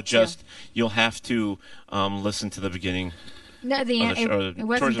Connect, so you'll have to listen to the beginning. No,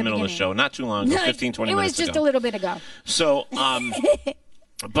 towards the middle of the show, not too long ago, 15, 20 minutes ago. It was just a little bit ago. So,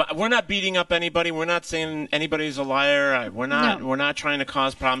 but we're not beating up anybody. We're not saying anybody's a liar. We're not trying to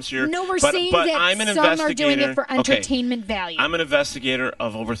cause problems here. No, we're saying that I'm an some are doing it for entertainment value. I'm an investigator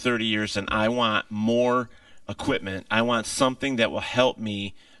of over 30 years, and I want more equipment. I want something that will help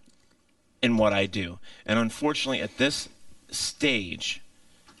me in what I do. And unfortunately, at this stage,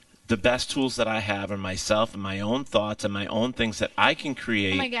 the best tools that I have are myself and my own thoughts and my own things that I can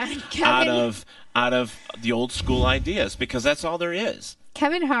create out of the old school ideas, because that's all there is.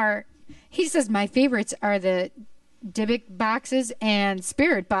 Kevin Hart, he says my favorites are the Dybbuk boxes and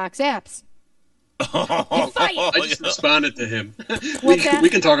Spirit Box apps. I just responded to him. We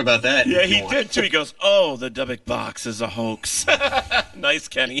can talk about that. Yeah, he did too. He goes, "Oh, the Dybbuk box is a hoax." Nice,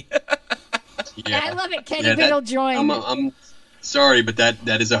 Kenny. I love it. Kenny Biddle joined. I'm sorry, but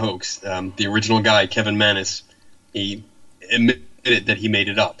that is a hoax. The original guy, Kevin Manis, he admitted that he made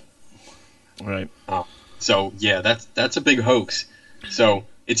it up. Right. So yeah, that's a big hoax. So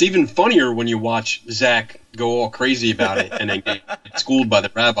it's even funnier when you watch Zach go all crazy about it and then get schooled by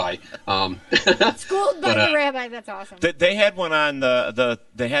the rabbi. Schooled by the rabbi. That's awesome. They had one on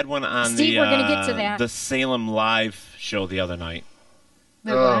They had one on Steve, we're gonna get to that. The Salem Live show the other night.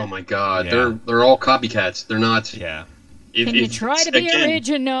 Oh my God, they're all copycats. They're not. Yeah. Can you try to be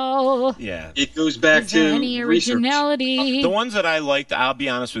original? Yeah. It goes back to any originality. Research. The ones that I liked, I'll be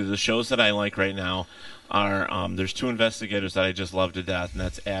honest with you, the shows that I like right now are there's two investigators that I just love to death, and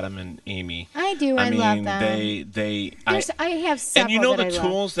that's Adam and Amy. I do. I love them. I have several. And the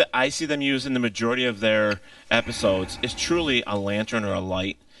tools that I see them use in the majority of their episodes is truly a lantern or a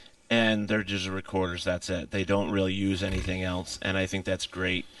light, and they're just recorders. That's it. They don't really use anything else, and I think that's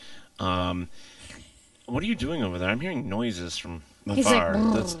great. What are you doing over there? I'm hearing noises from the bar.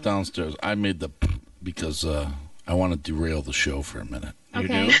 That's downstairs. I made the because I want to derail the show for a minute.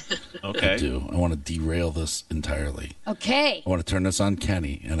 Okay. You do? Okay. I do. I want to derail this entirely. Okay. I want to turn this on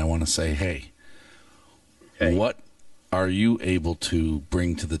Kenny, and I want to say, hey, what are you able to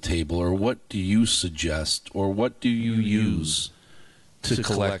bring to the table, or what do you suggest, or what do you use to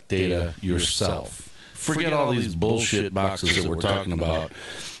collect data yourself? Forget all these bullshit boxes that we're talking about.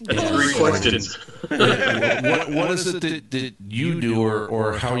 That's 3 questions. What is it that you do,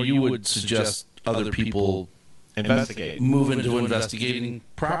 or how you would suggest other people move into investigating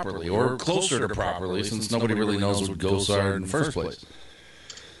properly, or closer to properly, since nobody really knows what ghosts are in the first place?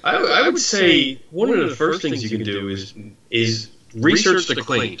 I would say one of the first things you can do is research the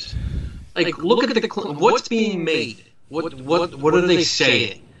claims. Like, look at what's being made. What are they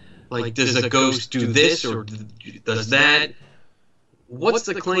saying? Like, does a ghost do this or does that? What's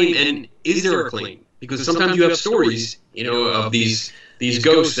the claim, and is there a claim? Because sometimes you have stories, of these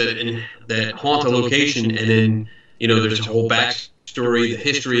ghosts that haunt a location, and then there's a whole backstory, the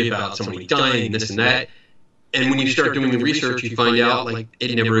history about somebody dying, this and that. And when you start doing the research, you find out like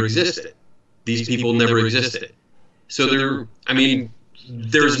it never existed. These people never existed. So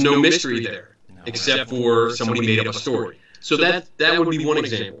there's no mystery there, except for somebody made up a story. So that would be one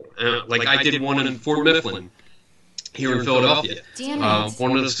example. Like I did one in Fort Mifflin here in Philadelphia.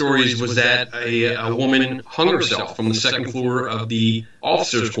 One of the stories was that a woman hung herself from the second floor of the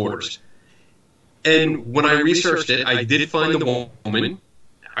officers' quarters. And when I researched it, I did find the woman.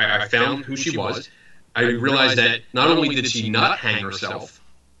 I found who she was. I realized that not only did she not hang herself,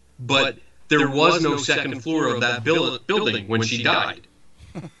 but there was no second floor of that building when she died.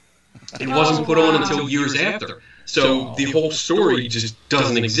 It wasn't put on until years after. So the whole story just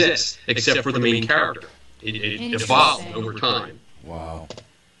doesn't exist, except for the main character. It evolved over time. Wow.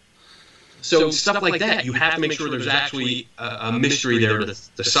 So stuff like that, you have to make sure there's actually a mystery there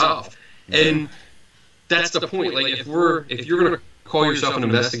to solve. And that's the point. Like if you're going to call yourself an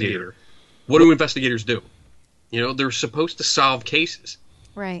investigator, what do investigators do? They're supposed to solve cases.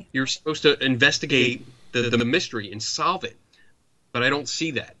 Right. You're supposed to investigate the mystery and solve it. But I don't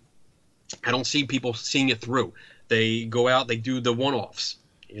see that. I don't see people seeing it through. They go out, they do the one-offs.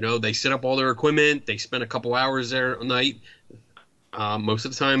 They set up all their equipment. They spend a couple hours there a night. Most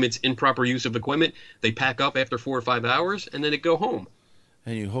of the time, it's improper use of equipment. They pack up after 4 or 5 hours, and then they go home.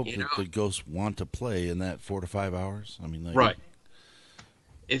 And you hope that the ghosts want to play in that 4 to 5 hours? Right.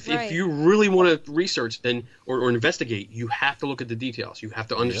 If you really want to research or investigate, you have to look at the details. You have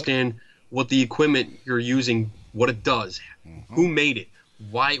to understand what the equipment you're using, what it does, who made it,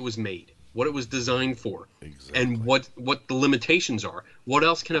 why it was made, what it was designed for, and what the limitations are. What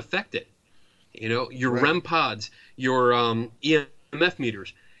else can affect it? Your REM pods, your EMF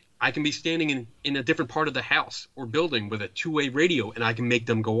meters. I can be standing in a different part of the house or building with a two-way radio, and I can make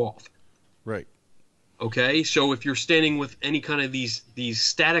them go off. Right. Okay, so if you're standing with any kind of these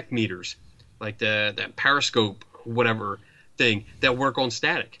static meters, like that periscope, whatever thing, that work on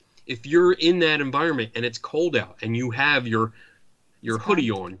static, if you're in that environment and it's cold out and you have your hoodie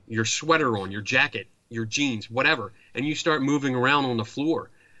on, your sweater on, your jacket, your jeans, whatever, and you start moving around on the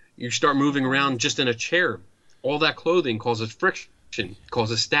floor, you start moving around just in a chair, all that clothing causes friction,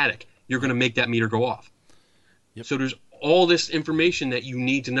 causes static. You're going to make that meter go off. Yep. So there's all this information that you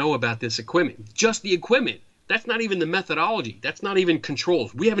need to know about this equipment. Just the equipment. That's not even the methodology. That's not even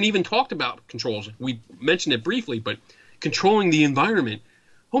controls. We haven't even talked about controls. We mentioned it briefly, but controlling the environment,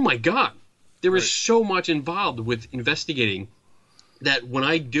 oh my God. There is so much involved with investigating that when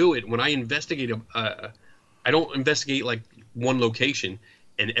I do it, when I investigate, I don't investigate like one location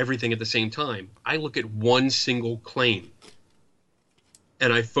and everything at the same time. I look at one single claim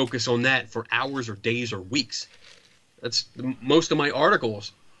and I focus on that for hours or days or weeks. That's most of my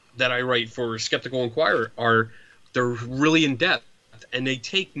articles that I write for Skeptical Inquirer they're really in depth, and they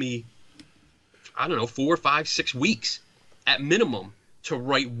take me, 4, 5, 6 weeks at minimum to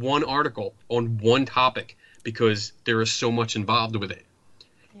write one article on one topic because there is so much involved with it,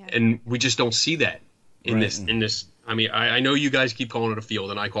 and we just don't see that in this. I know you guys keep calling it a field,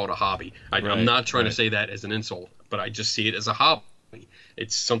 and I call it a hobby. I'm not trying to say that as an insult, but I just see it as a hobby.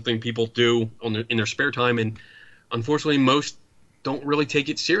 It's something people do in their spare time, and unfortunately, most don't really take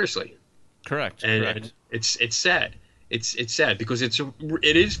it seriously. Correct. And it's sad. It's sad because it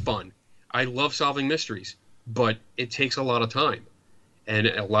is fun. I love solving mysteries, but it takes a lot of time and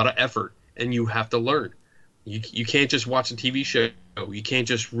a lot of effort, and you have to learn. You can't just watch a TV show. You can't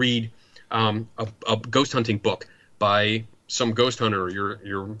just read a ghost hunting book by some ghost hunter or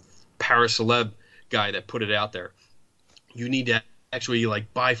your para-celeb guy that put it out there. You need to actually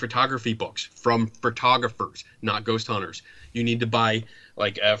like buy photography books from photographers, not ghost hunters. You need to buy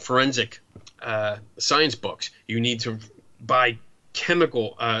like forensic science books. You need to buy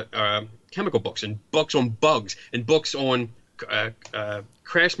chemical books and books on bugs and books on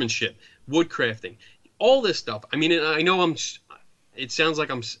craftsmanship, wood crafting, all this stuff. I mean, I know it sounds like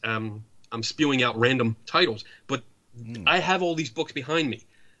I'm spewing out random titles, but I have all these books behind me.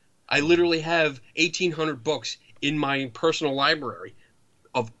 I literally have 1,800 books in my personal library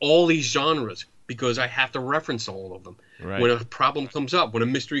of all these genres because I have to reference all of them. Right. When a problem comes up, when a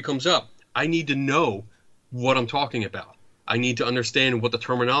mystery comes up, I need to know what I'm talking about. I need to understand what the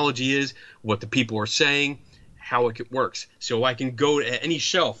terminology is, what the people are saying, how it works. So I can go to any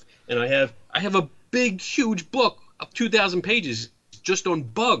shelf, and I have a big, huge book of 2,000 pages just on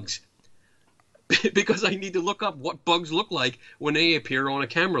bugs. Because I need to look up what bugs look like when they appear on a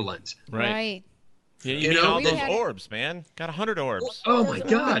camera lens. Right. Yeah, you need all those orbs, man. Got 100 orbs. Oh my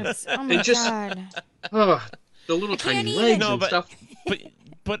God! Oh my God! The little tiny legs and stuff.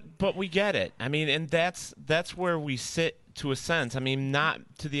 But we get it. I mean, and that's where we sit to a sense. I mean, not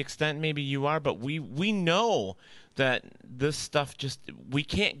to the extent maybe you are, but we know that this stuff we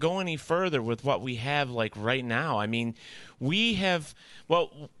can't go any further with what we have like right now. I mean, we have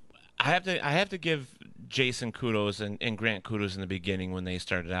I have to give Jason kudos and Grant kudos in the beginning when they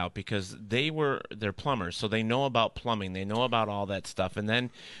started out, because they're plumbers, so they know about plumbing, they know about all that stuff. And then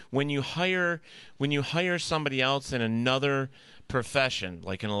when you hire somebody else in another profession,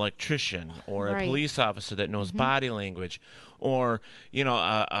 like an electrician or a police officer that knows body language, or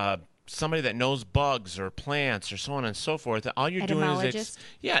somebody that knows bugs or plants or so on and so forth, all you're doing is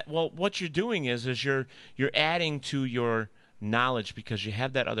what you're doing is you're adding to your knowledge, because you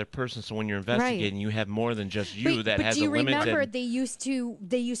have that other person. So when you're investigating, you have more than just you that has a limited. But do you remember they used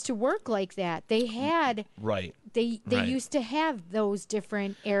to work like that? They had They used to have those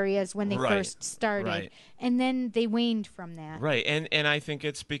different areas when they first started, and then they waned from that. Right, and I think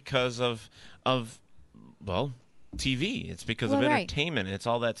it's because of TV. It's because of entertainment. It's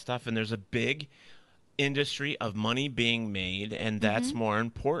all that stuff, and there's a big industry of money being made, and that's more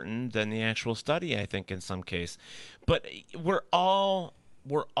important than the actual study, I think, in some case. But we're all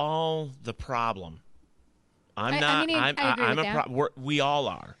the problem. We all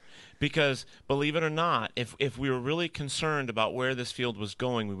are. Because, believe it or not, if we were really concerned about where this field was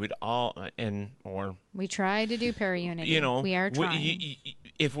going, we would all, we try to do para-unity. We are trying.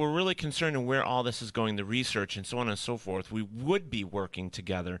 If we're really concerned in where all this is going, the research and so on and so forth, we would be working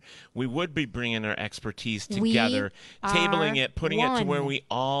together. We would be bringing our expertise together, tabling it, putting it to where we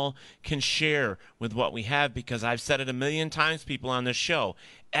all can share with what we have. Because I've said it a million times, people on this show,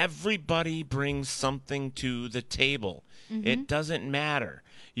 everybody brings something to the table. It doesn't matter.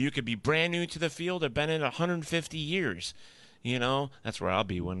 You could be brand new to the field or been in 150 years. That's where I'll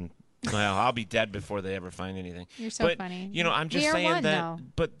be when I'll be dead before they ever find anything. You're so funny. I'm just saying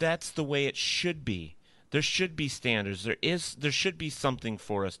that, but that's the way it should be. There should be standards. There should be something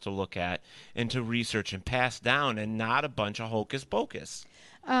for us to look at and to research and pass down, and not a bunch of hocus pocus.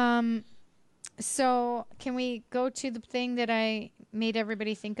 So can we go to the thing that I made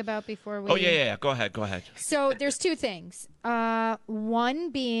everybody think about before we... Oh, yeah. Go ahead. So there's two things.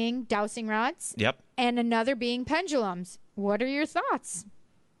 One being dowsing rods. Yep. And another being pendulums. What are your thoughts?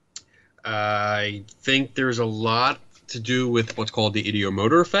 I think there's a lot to do with what's called the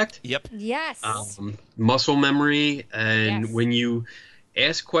ideomotor effect. Yep. Yes. Muscle memory. And when you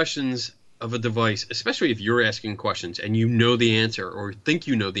ask questions of a device, especially if you're asking questions and you know the answer or think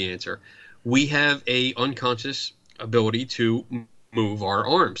you know the answer, we have a unconscious ability to move our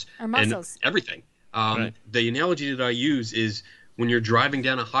arms, our muscles, and everything. The analogy that I use is when you're driving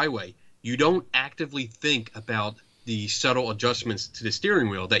down a highway, you don't actively think about the subtle adjustments to the steering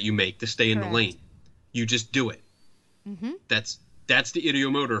wheel that you make to stay in the lane. You just do it. That's the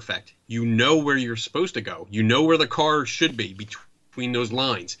ideomotor effect. You know where you're supposed to go. You know where the car should be between those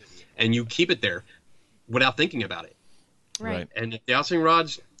lines, and you keep it there without thinking about it. Right. And the dowsing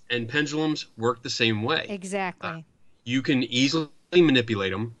rods and pendulums work the same way. Exactly. You can easily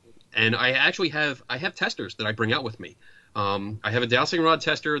manipulate them, and I have testers that I bring out with me. I have a dowsing rod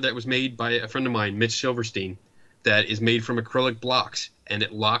tester that was made by a friend of mine, Mitch Silverstein, that is made from acrylic blocks, and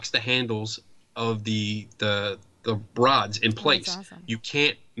it locks the handles of the rods in place. Oh, that's awesome. You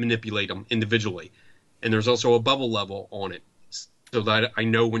can't manipulate them individually, and there's also a bubble level on it, so that I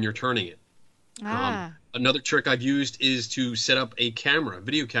know when you're turning it. Another trick I've used is to set up a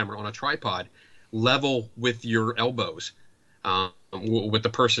video camera on a tripod, level with your elbows, with the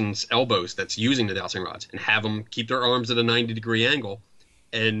person's elbows that's using the dowsing rods, and have them keep their arms at a 90-degree angle.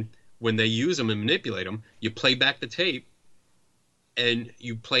 And when they use them and manipulate them, you play back the tape, and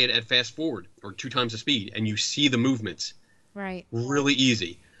you play it at fast forward or 2 times the speed, and you see the movements. Right. Really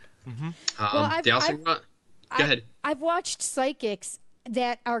easy. Well, Dowsing rod. Go ahead. I've watched psychics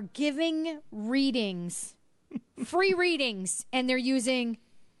that are giving readings, free readings, and they're using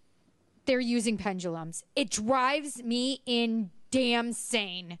pendulums. It drives me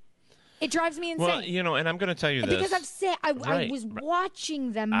insane. It drives me insane. Well, and I'm going to tell you this. Because I was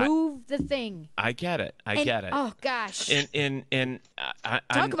watching them move the thing. I get it. I get it. Oh gosh. And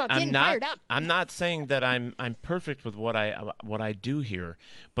talk about getting fired up. I'm not saying that I'm perfect with what I do here,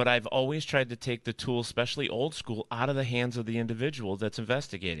 but I've always tried to take the tool, especially old school, out of the hands of the individual that's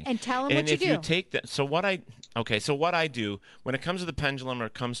investigating. And tell them what you do. And if you take that, so what I do when it comes to the pendulum or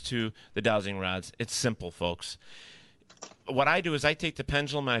it comes to the dowsing rods, it's simple, folks. What I do is I take the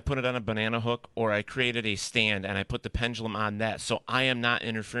pendulum and I put it on a banana hook, or I created a stand and I put the pendulum on that, so I am not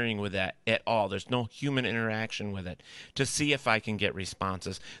interfering with that at all. There's no human interaction with it to see if I can get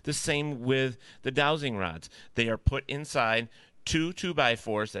responses. The same with the dowsing rods. They are put inside 2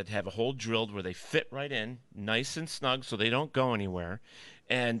 2x4s that have a hole drilled where they fit right in, nice and snug, so they don't go anywhere.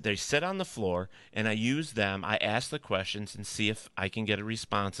 And they sit on the floor, and I use them. I ask the questions and see if I can get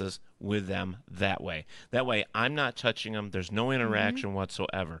responses with them that way. That way, I'm not touching them. There's no interaction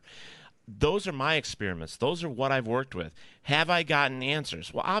whatsoever. Those are my experiments. Those are what I've worked with. Have I gotten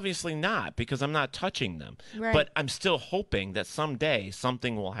answers? Well, obviously not, because I'm not touching them. Right. But I'm still hoping that someday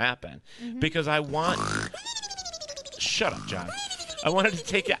something will happen, because I want... Shut up, John. I wanted to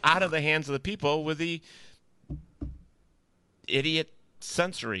take it out of the hands of the people with the idiot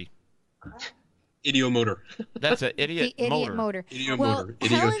sensory. Idiomotor. That's an idiot motor.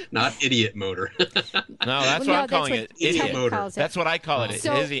 Idiomotor. Not idiot motor. No, that's what I'm calling it. Idiot motor. That's what I call it.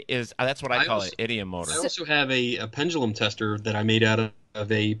 So, that's what I call it. Idiot motor. I also have a pendulum tester that I made out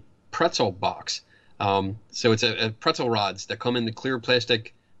of a pretzel box. So it's a pretzel rods that come in the clear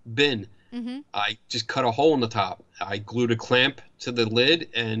plastic bin. I just cut a hole in the top. I glued a clamp to the lid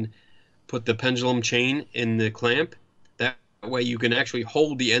and put the pendulum chain in the clamp. That way you can actually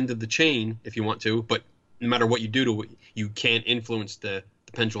hold the end of the chain if you want to, but no matter what you do to it, you can't influence the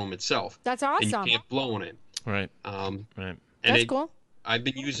pendulum itself. That's awesome. And you can't blow on it. Right. And that's cool. I've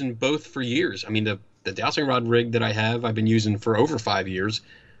been using both for years. I mean, the dowsing rod rig that I have, I've been using for over 5 years.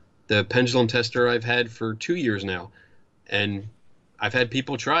 The pendulum tester I've had for 2 years now. And I've had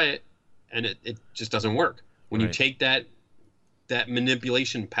people try it, and it just doesn't work. When you take that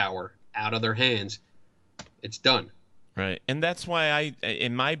manipulation power out of their hands, it's done. Right, and that's why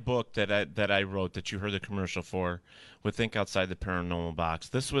in my book that I wrote, that you heard the commercial for, with Think Outside the Paranormal Box.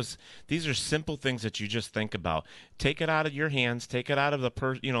 These are simple things that you just think about. Take it out of your hands, take it out of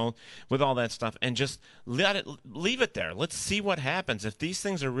the with all that stuff, and just leave it there. Let's see what happens. If these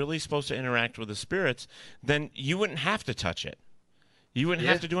things are really supposed to interact with the spirits, then you wouldn't have to touch it. You wouldn't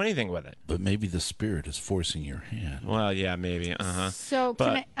have to do anything with it. But maybe the spirit is forcing your hand. Well, yeah, maybe. So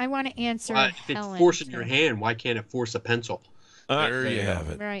I want to answer if it's forcing your hand, why can't it force a pencil? There you have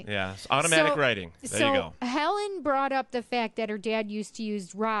it. Right. Yeah, it's automatic writing. There you go. Helen brought up the fact that her dad used to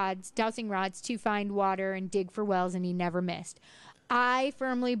use dowsing rods, to find water and dig for wells, and he never missed. I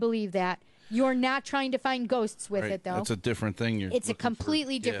firmly believe that. You're not trying to find ghosts with it, though. That's a different thing. It's a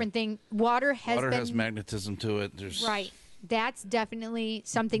completely different thing. Water has magnetism to it. Right. That's definitely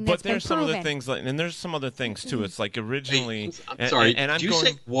something that's been proven. But there's some other things, and there's some other things too. It's like originally. I'm sorry. Do you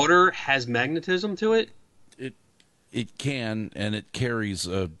say water has magnetism to it? It can, and it carries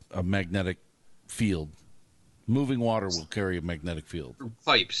a magnetic field. Moving water will carry a magnetic field.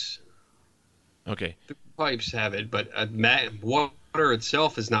 Pipes. Okay. The pipes have it, but water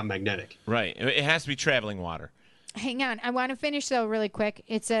itself is not magnetic. Right. It has to be traveling water. Hang on. I want to finish, though, really quick.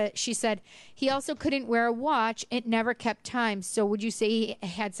 She said, he also couldn't wear a watch. It never kept time. So would you say he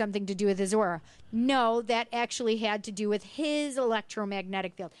had something to do with his aura? No, that actually had to do with his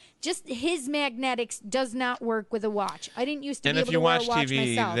electromagnetic field. Just his magnetics does not work with a watch. I didn't used to be able to wear a watch myself. And if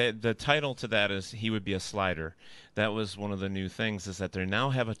you watch TV, the title to that is He Would Be a Slider. That was one of the new things, is that they now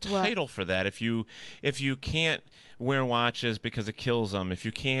have a title for that. If you can't wear watches because it kills them, if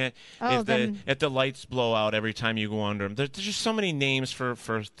you can't, if the lights blow out every time you go under them, there's just so many names for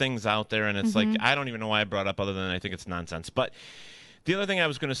things out there, and it's like, I don't even know why I brought it up, other than I think it's nonsense. But the other thing I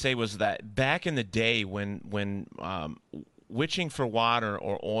was going to say was that back in the day when witching for water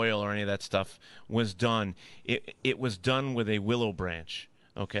or oil or any of that stuff was done, it was done with a willow branch.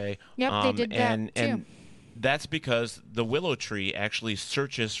 Okay. Yep, they did that too. that's because the willow tree actually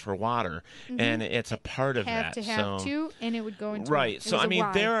searches for water, and it's a part of that. Have to, and it would go into right. So I mean,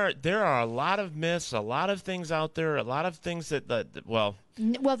 there are a lot of myths, a lot of things out there, a lot of things that well,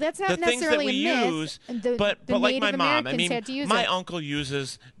 that's not the things that necessarily we a myth. use, The but like Native my mom, I Americans mean, had to use my it. uncle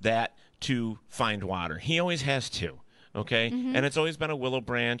uses that to find water. He always has to. Okay, and it's always been a willow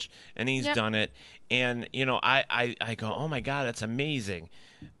branch, and he's done it. And you know, I go, oh my God, that's amazing.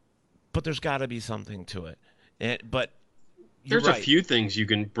 But there's got to be something to it. But there's a few things you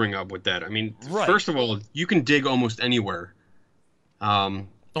can bring up with that. I mean, Right. first of all, you can dig almost anywhere and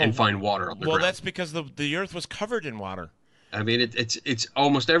find water underground. Well, that's because the earth was covered in water. I mean, it's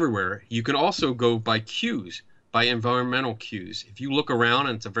almost everywhere. You can also go by cues, by environmental cues. If you look around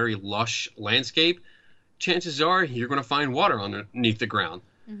and it's a very lush landscape, chances are you're going to find water underneath the ground.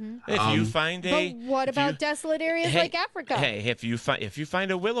 If you find But what about desolate areas like Africa? Hey, if you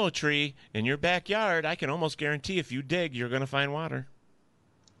find a willow tree in your backyard, I can almost guarantee if you dig, you're going to find water.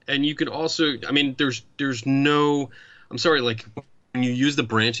 And you can also, I mean, there's no, I'm sorry, like when you use the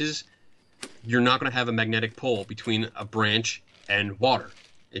branches, you're not going to have a magnetic pull between a branch and water.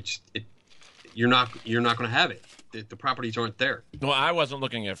 You're not going to have it. The properties aren't there. Well, I wasn't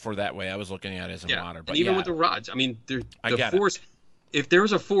looking at it for that way. I was looking at it as in water. But and even with the rods, I mean, I get force. If there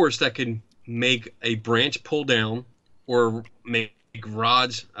was a force that could make a branch pull down or make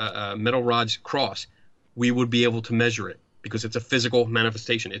rods, metal rods cross, we would be able to measure it because it's a physical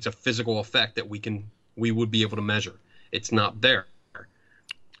manifestation. It's a physical effect that we would be able to measure. It's not there.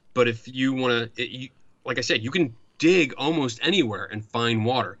 But if you want to, like I said, you can dig almost anywhere and find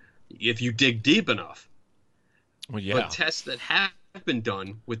water if you dig deep enough. Well, yeah. But tests that have been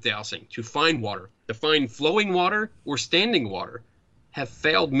done with dowsing to find water, to find flowing water or standing water, have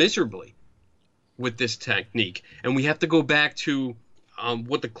failed miserably with this technique. And we have to go back to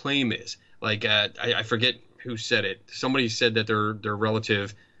what the claim is. Like, I forget who said it. Somebody said that their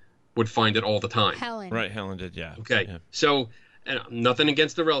relative would find it all the time. Helen. Right, Helen did, yeah. Okay, yeah. So nothing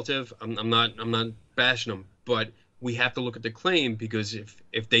against the relative. I'm not bashing them, but we have to look at the claim because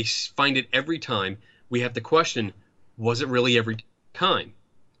if they find it every time, we have to question, was it really every time?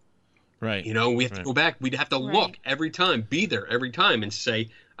 Right. You know, we have to go back. We'd have to look every time, be there every time, and say,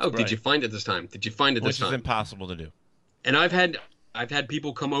 "Oh, did you find it this time? Did you find it this time?" Which is impossible to do. And I've had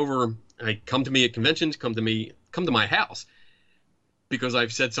people come over, come to me at conventions, come to my house, because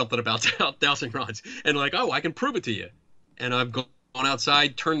I've said something about dowsing rods, and like, "Oh, I can prove it to you." And I've gone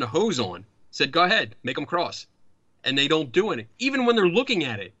outside, turned the hose on, said, "Go ahead, make them cross," and they don't do it. Even when they're looking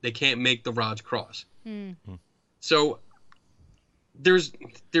at it, they can't make the rods cross. So there's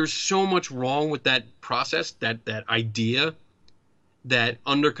so much wrong with that process, that idea, that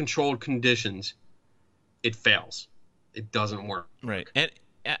under controlled conditions, it fails. It doesn't work. Right. And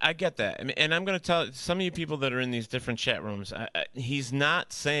I get that. I mean, and I'm going to tell some of you people that are in these different chat rooms, he's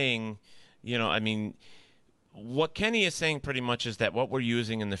not saying, you know, I mean, what Kenny is saying pretty much is that what we're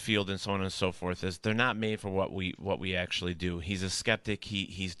using in the field and so on and so forth is they're not made for what we actually do. He's a skeptic.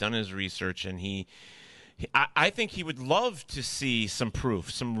 He's done his research, and I think he would love to see some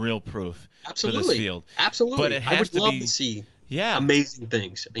proof, some real proof for this field. Absolutely. But it has I would love be, to see yeah. amazing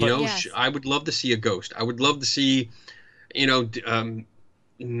things. You know, I would love to see a ghost. I would love to see, you know,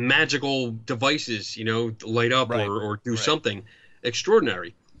 magical devices, you know, light up or do something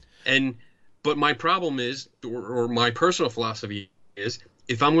extraordinary. But my problem is, or my personal philosophy is,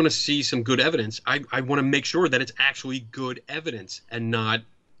 if I'm going to see some good evidence, I want to make sure that it's actually good evidence and not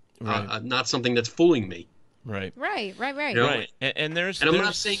something that's fooling me. Right. Right. You know? Right. And I'm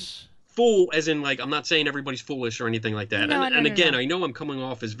not saying fool as in like I'm not saying everybody's foolish or anything like that. No, and again, I know I'm coming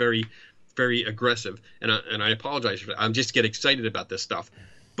off as very, very aggressive, and I apologize for that. I just get excited about this stuff,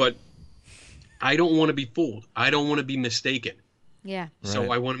 but I don't want to be fooled. I don't want to be mistaken. Yeah.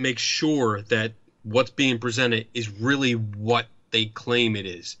 So I want to make sure that what's being presented is really what they claim it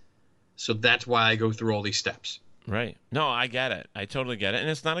is. So that's why I go through all these steps. Right. No, I get it. I totally get it. And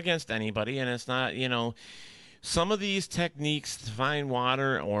it's not against anybody, and it's not, you know, some of these techniques to find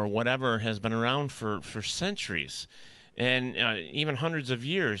water or whatever has been around for centuries and even hundreds of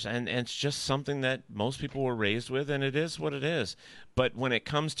years, and it's just something that most people were raised with, and it is what it is. But when it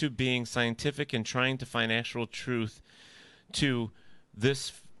comes to being scientific and trying to find actual truth to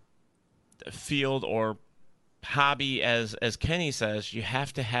this field or hobby, as Kenny says, you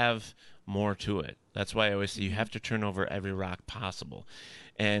have to have more to it. That's why I always say you have to turn over every rock possible.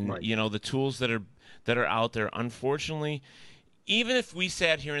 And you know, the tools that are out there, unfortunately, even if we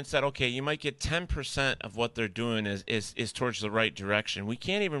sat here and said, okay, you might get 10% of what they're doing is towards the right direction, we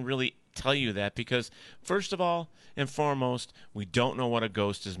can't even really tell you that because, first of all and foremost, we don't know what a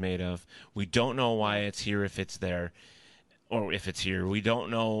ghost is made of. We don't know why it's here if it's there. Or if it's here. We don't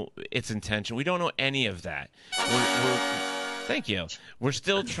know its intention. We don't know any of that. Thank you. We're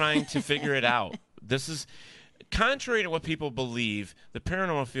still trying to figure it out. This is, contrary to what people believe, the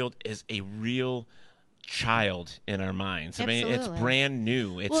paranormal field is a real child in our minds. Absolutely. I mean, it's brand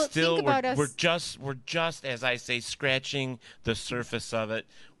new. It's Well, still think about we're just as I say, scratching the surface of it.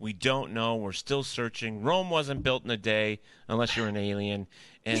 We don't know. We're still searching. Rome wasn't built in a day unless you're an alien.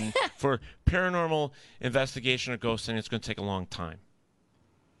 And for paranormal investigation or ghosting, it's going to take a long time.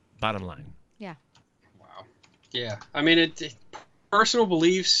 Bottom line. Yeah. Wow. Yeah. I mean, personal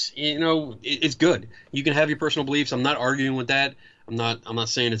beliefs, it's good. You can have your personal beliefs. I'm not arguing with that. I'm not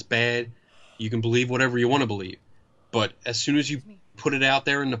saying it's bad. You can believe whatever you want to believe. But as soon as you put it out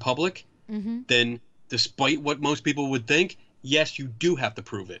there in the public, then despite what most people would think, yes, you do have to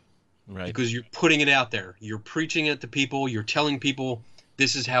prove it. Right. Because you're putting it out there. You're preaching it to people. You're telling people,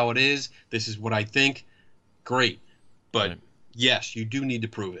 this is how it is. This is what I think. Great. But yes, you do need to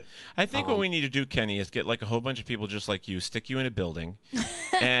prove it. I think what we need to do, Kenny, is get like a whole bunch of people just like you, stick you in a building,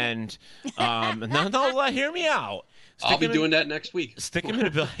 and hear me out. I'll be doing that next week. Stick him in a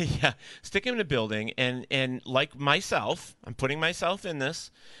building. Yeah, stick him in a building, and like myself, I'm putting myself in this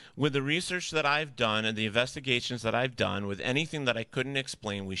with the research that I've done and the investigations that I've done with anything that I couldn't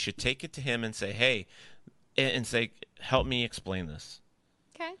explain. We should take it to him and say, hey, help me explain this.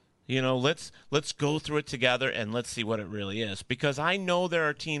 Okay. Let's go through it together and let's see what it really is. Because I know there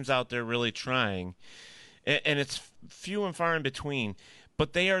are teams out there really trying, and it's few and far in between.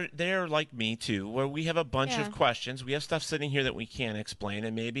 But they are like me too, where we have a bunch of questions. We have stuff sitting here that we can't explain,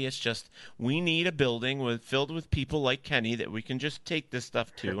 and maybe it's just we need a building filled with people like Kenny that we can just take this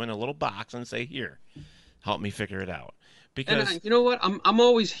stuff to in a little box and say, "Here, help me figure it out." Because you know what, I'm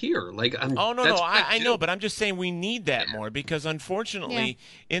always here. I know, but I'm just saying we need that more because unfortunately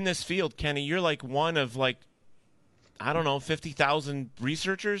in this field, Kenny, you're like one of 50,000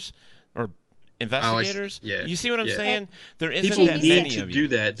 researchers or investigators. You see what I'm saying? There isn't people that need many to of do you.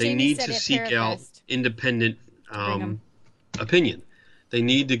 that. They need to seek out independent opinion. They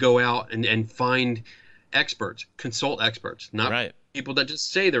need to go out and find experts, consult experts, not people that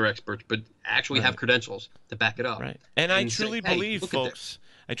just say they're experts, but actually have credentials to back it up. Right. And I truly believe, folks,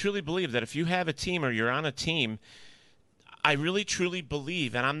 I truly believe that if you have a team or you're on a team, I really truly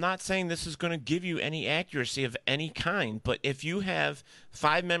believe, and I'm not saying this is going to give you any accuracy of any kind, but if you have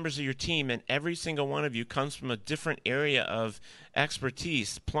 5 members of your team and every single one of you comes from a different area of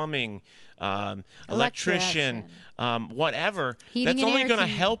expertise, plumbing, electrician, whatever, that's only going to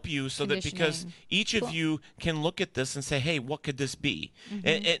help you so that because each of you can look at this and say, hey, what could this be?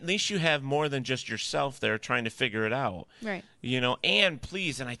 And at least you have more than just yourself there trying to figure it out. Right. And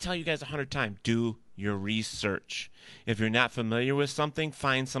please, and I tell you guys 100 times, do your research. If you're not familiar with something,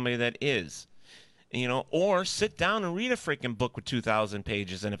 find somebody that is. Or sit down and read a freaking book with 2,000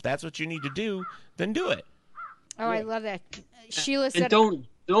 pages, and if that's what you need to do, then do it. Oh, I love that. Sheila said, and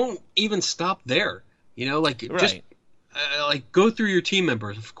don't even stop there. Just go through your team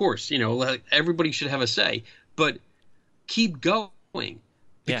members. Of course, everybody should have a say, but keep going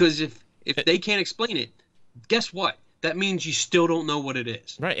because if they can't explain it, guess what? That means you still don't know what it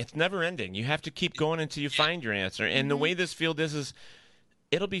is. Right. It's never ending. You have to keep going until you find your answer. And the way this field is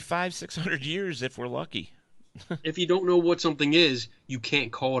it'll be 500-600 years if we're lucky. If you don't know what something is, you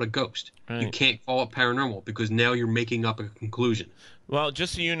can't call it a ghost. Right. You can't call it paranormal because now you're making up a conclusion. Well,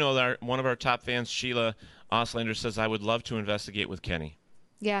 just so you know, one of our top fans, Sheila Oslander, says, I would love to investigate with Kenny.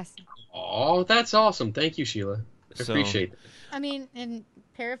 Yes. Oh, that's awesome. Thank you, Sheila. I appreciate it. I mean, and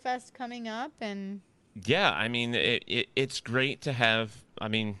Parafest coming up and... Yeah, I mean, it's great to have. I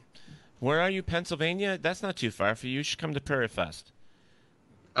mean, where are you, Pennsylvania? That's not too far for you. You should come to ParaFest.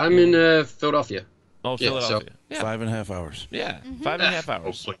 I'm in Philadelphia. Oh, Philadelphia. So 5.5 hours. Yeah, 5.5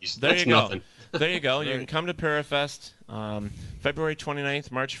 hours. Oh, please. There That's you go. Nothing. There you go. You can come to ParaFest February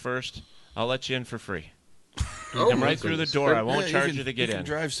 29th, March 1st. I'll let you in for free. Come right through the door. I won't charge you to get in. You can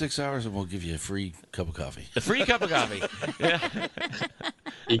drive 6 hours and we'll give you a free cup of coffee. A free cup of coffee. Yeah.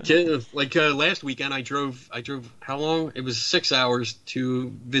 Last weekend, I drove how long? It was 6 hours to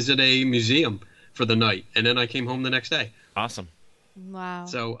visit a museum for the night, and then I came home the next day. Awesome. Wow.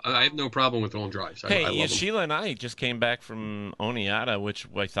 So I have no problem with long drives. I love them. Sheila and I just came back from Oneonta, which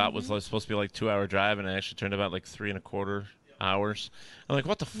I thought was supposed to be like 2-hour drive, and it actually turned about like 3.25 hours. I'm like,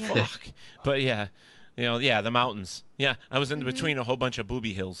 what the fuck? But the mountains. Yeah, I was in between a whole bunch of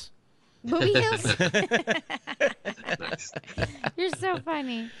booby hills. Booby hills? You're so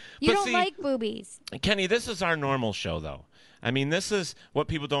funny. You don't like boobies. Kenny, this is our normal show, though. I mean, this is what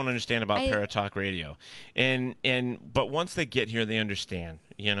people don't understand about Paratalk Radio, but once they get here, they understand.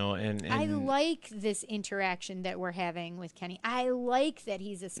 And I like this interaction that we're having with Kenny. I like that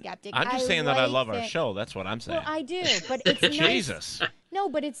he's a skeptic. I'm just saying that I love our show. That's what I'm saying. Well, I do, but it's nice. Jesus. No,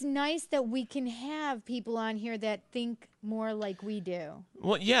 but it's nice that we can have people on here that think more like we do.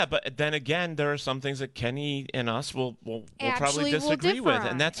 Well, yeah, but then again, there are some things that Kenny and us will probably disagree with,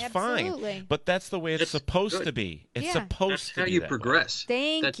 and that's fine. But that's the way it's supposed to be. It's supposed to be. That's how you progress.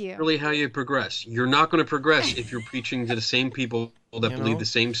 Thank you. That's really how you progress. You're not going to progress if you're preaching to the same people that believe the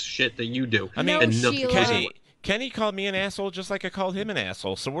same shit that you do. I mean, Kenny called me an asshole just like I called him an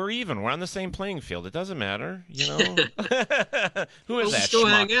asshole. So we're even. We're on the same playing field. It doesn't matter, Who is that we still schmuck?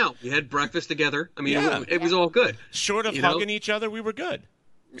 hang out. We had breakfast together. I mean, it was all good. Short of hugging each other, we were good.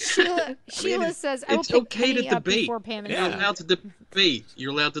 Sheila says, I will it's pick okay Penny to up debate. before Pam and You're allowed to debate.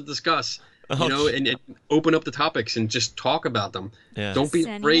 You're allowed to discuss. And open up the topics and just talk about them. Yeah. Don't be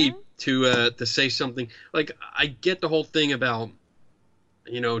afraid to say something. Like, I get the whole thing about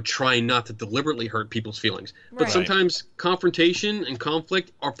trying not to deliberately hurt people's feelings. But sometimes confrontation and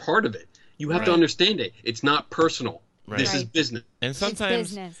conflict are part of it. You have to understand it. It's not personal. Right. This is business. And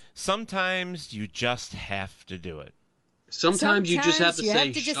sometimes you just have to do it. Sometimes you just have to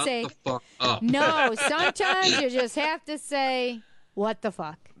say, shut the fuck up. No, sometimes you just have to say, what the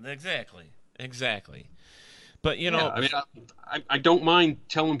fuck? Exactly. But, I don't mind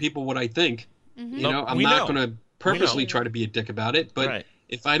telling people what I think. Mm-hmm. I'm not going to purposely try to be a dick about it, but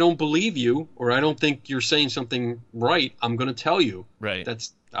if I don't believe you or I don't think you're saying something right, I'm going to tell you. Right.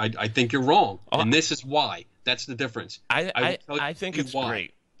 I think you're wrong, and this is why. That's the difference. I think it's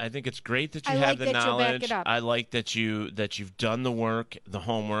great. I think it's great that you have the knowledge. I like that you've done the work, the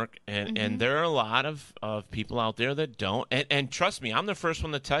homework, and there are a lot of people out there that don't. And trust me, I'm the first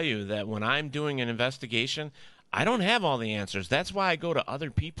one to tell you that when I'm doing an investigation, I don't have all the answers. That's why I go to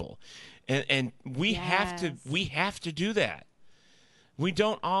other people, and we have to do that. We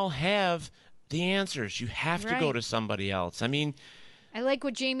don't all have the answers. You have to go to somebody else. I mean, I like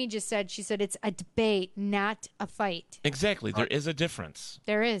what Jamie just said. She said it's a debate, not a fight. Exactly. There is a difference.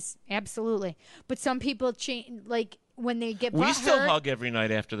 There is. Absolutely. But some people change, like when they get We still hug every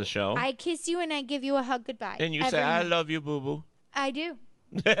night after the show. I kiss you and I give you a hug goodbye. And you say, I love you, boo-boo. I do.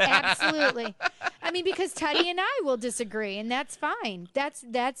 Absolutely. I mean, because Teddy and I will disagree, and that's fine.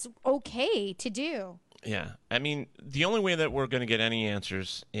 That's okay to do. Yeah. I mean, the only way that we're going to get any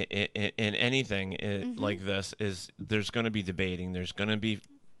answers in anything like this is there's going to be debating. There's going to be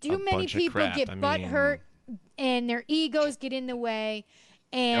too many people get butthurt and their egos get in the way.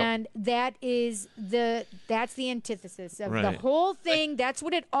 And that's the antithesis of the whole thing. That's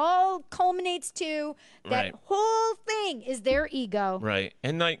what it all culminates to. That whole thing is their ego. Right.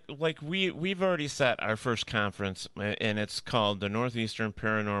 And like we've already set our first conference, and it's called the Northeastern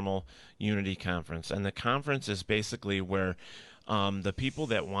Paranormal Unity Conference. And the conference is basically where the people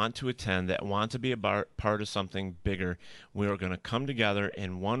that want to attend, that want to be a part of something bigger, we are going to come together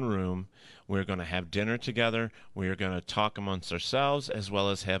in one room. We're going to have dinner together. We are going to talk amongst ourselves, as well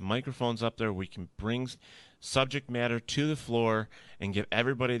as have microphones up there. We can bring subject matter to the floor and give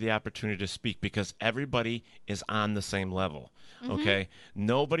everybody the opportunity to speak, because everybody is on the same level. Okay?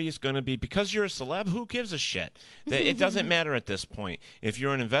 Nobody's going to be, because you're a celeb, who gives a shit? It doesn't matter at this point. If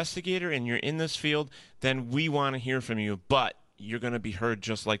you're an investigator and you're in this field, then we want to hear from you, but you're going to be heard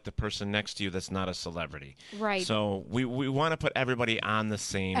just like the person next to you that's not a celebrity. Right. So we want to put everybody on the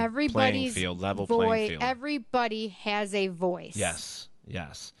same playing field, level playing field. Everybody has a voice.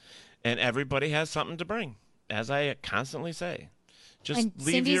 Yes. And everybody has something to bring, as I constantly say. Just and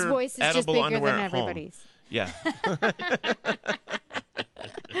leave Cindy's your voice is edible just bigger underwear than at home. everybody's. Yeah.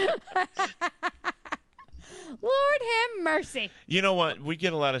 Lord have mercy. You know what? We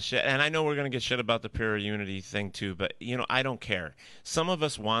get a lot of shit, and I know we're going to get shit about the Para-Unity thing too, but, I don't care. Some of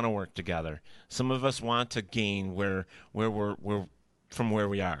us want to work together. Some of us want to gain where we're from where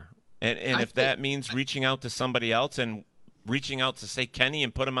we are. And if that means reaching out to somebody else and reaching out to, say, Kenny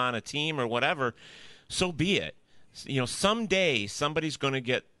and put him on a team or whatever, so be it. Someday somebody's going to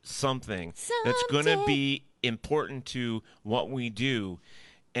get something that's going to be important to what we do,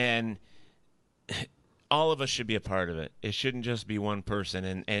 and all of us should be a part of it. It shouldn't just be one person,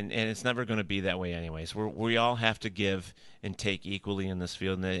 and it's never going to be that way anyways. We all have to give and take equally in this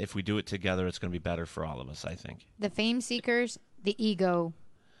field, and if we do it together, it's going to be better for all of us, I think. The fame seekers, the ego.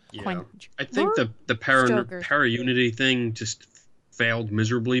 Yeah. I think the para-unity thing just failed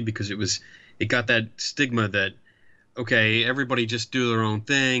miserably because it got that stigma that, okay, everybody just do their own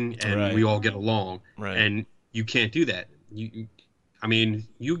thing and we all get along. Right. And you can't do that. You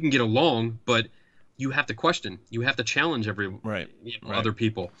can get along, but you have to question. You have to challenge other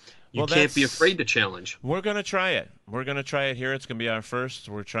people. You can't be afraid to challenge. We're going to try it. We're going to try it here. It's going to be our first.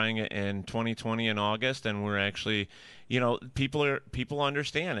 We're trying it in 2020 in August, and we're actually, people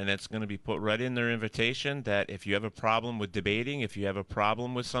understand, and it's going to be put right in their invitation that if you have a problem with debating, if you have a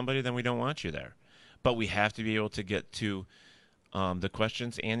problem with somebody, then we don't want you there. But we have to be able to get to the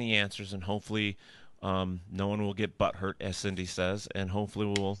questions and the answers, and hopefully no one will get butthurt, as Cindy says, and hopefully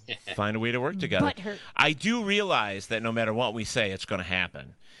we'll find a way to work together. Butthurt. I do realize that no matter what we say, it's going to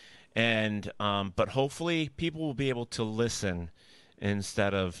happen. And but hopefully people will be able to listen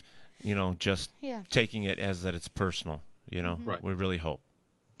instead of just taking it as that it's personal. Right. We really hope.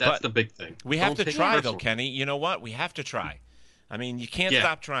 That's the big thing. We have to try though, Kenny. You know what? We have to try. I mean, you can't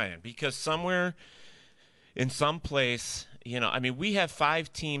stop trying, because somewhere in some place, we have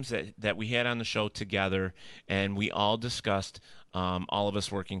 5 teams that we had on the show together, and we all discussed all of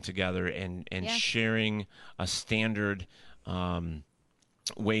us working together and sharing a standard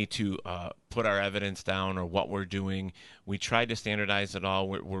way to put our evidence down or what we're doing. We tried to standardize it all.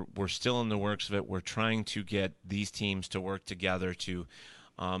 We're still in the works of it. We're trying to get these teams to work together to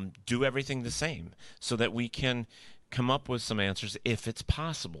do everything the same so that we can come up with some answers if it's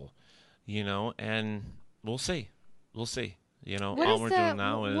possible, and we'll see. We'll see. All we're doing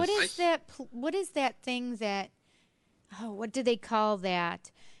now is... What is that thing that... Oh, what do they call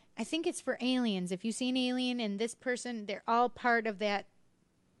that? I think it's for aliens. If you see an alien and this person, they're all part of that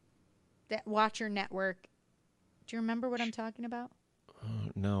Watcher network. Do you remember what I'm talking about?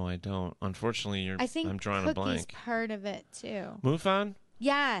 No, I don't. Unfortunately, I'm drawing Cookie's a blank. Part of it too. MUFON?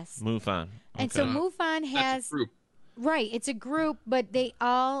 Yes. MUFON. Okay. And so MUFON has... That's a group. Right, it's a group, but they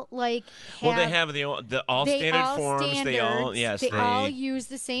all they have the all standard forms. They all use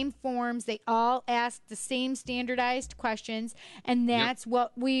the same forms. They all ask the same standardized questions, and that's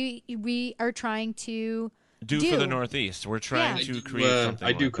what we are trying to do for the Northeast. We're trying to create something.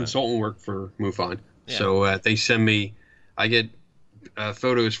 I do consultant work for MUFON, so they send me. I get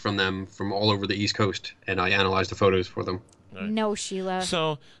photos from them from all over the East Coast, and I analyze the photos for them. Right. No, Sheila.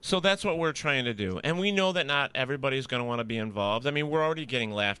 So that's what we're trying to do. And we know that not everybody's going to want to be involved. I mean, we're already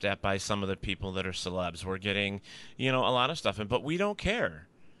getting laughed at by some of the people that are celebs. We're getting, a lot of stuff. But we don't care.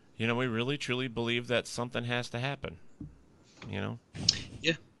 We really, truly believe that something has to happen. Yeah.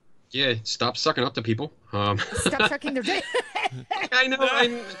 Yeah, stop sucking up to people. Stop sucking their dick. I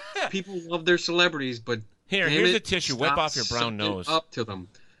know. People love their celebrities, but... Here's a tissue. Wipe off your brown nose. Up to them.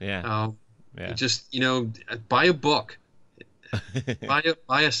 Yeah. Just, buy a book.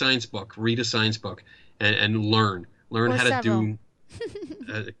 buy a science book, read a science book, and learn how to do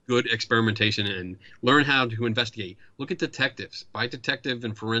good experimentation and learn how to investigate. Look at detectives. Buy detective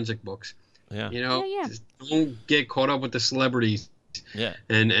and forensic books. Yeah. Just don't get caught up with the celebrities. Yeah.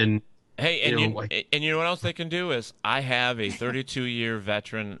 And hey, and you know what else they can do is I have a 32-year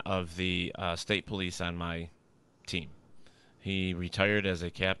veteran of the state police on my team. He retired as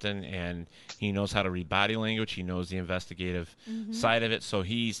a captain, and he knows how to read body language. He knows the investigative side of it, so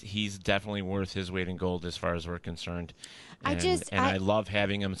he's definitely worth his weight in gold as far as we're concerned. I love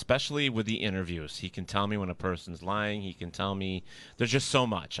having him, especially with the interviews. He can tell me when a person's lying. He can tell me. There's just so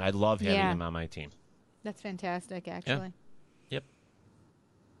much. I love having him on my team. That's fantastic, actually. Yeah. Yep.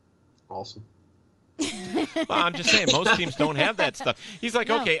 Awesome. Well, I'm just saying, most teams don't have that stuff. He's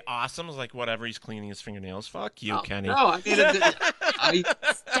like, okay, awesome. It's like, whatever. He's cleaning his fingernails. Fuck you, Kenny. No, I mean,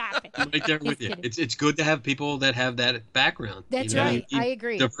 Stop it. I'm right there with you. It's good to have people that have that background. That's right. I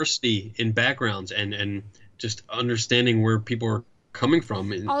agree. Diversity in backgrounds and just understing where people are coming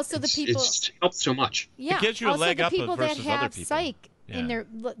from. And also, the people it helps so much. Yeah. It gives you a leg up versus other people. That have psych in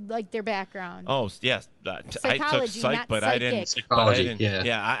their background. Oh yes, Psychology, I took psych, but I didn't. Psychology,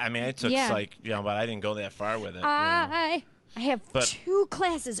 I took psych, but I didn't go that far with it. I have 2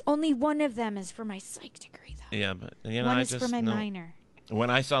 classes. Only one of them is for my psych degree, though. Yeah, but one is for my minor. When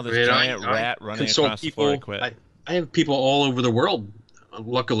I saw this giant rat running across the floor, I quit. I have people all over the world,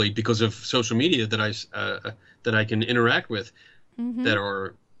 luckily because of social media that I can interact with, that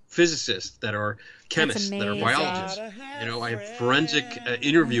are physicists, that are chemists, that are biologists. I have forensic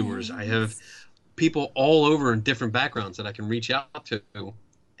interviewers. I have people all over in different backgrounds that I can reach out to,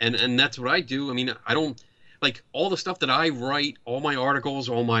 and that's what I do. I mean, I don't like all the stuff that I write, all my articles,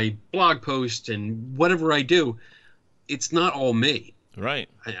 all my blog posts, and whatever I do. It's not all me. Right.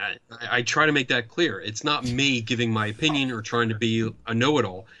 I try to make that clear. It's not me giving my opinion or trying to be a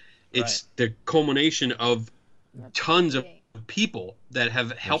know-it-all. It's the culmination of tons of people that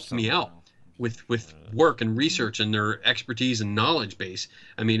have helped me out with work and research and their expertise and knowledge base.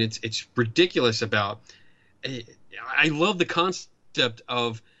 I mean, it's ridiculous about. I love the concept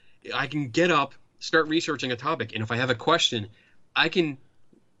of I can get up start researching a topic, and if I have a question, I can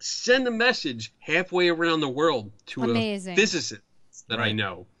send a message halfway around the world to Amazing. a physicist that I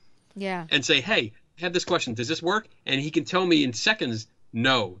know. Yeah. And say, hey, I have this question. Does this work? And he can tell me in seconds,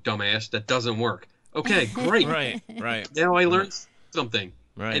 no, dumbass, that doesn't work. Okay, great. Right. Now I learned something.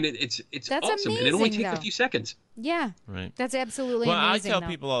 Right. And it's That's awesome. And it only amazing, takes a though. few seconds. Yeah. Right. That's absolutely well, amazing. I tell though.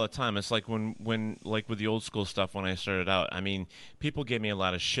 people all the time. It's like when like with the old school stuff when I started out. I mean, people gave me a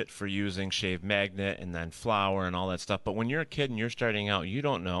lot of shit for using shaved magnet and then flour and all that stuff. But when you're a kid and you're starting out, you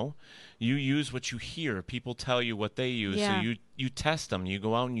don't know. You use what you hear. People tell you what they use, Yeah. so you test them. You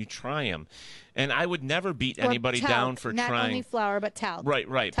go out and you try them. And I would never beat Or anybody talc, down for not trying. only flour but talc.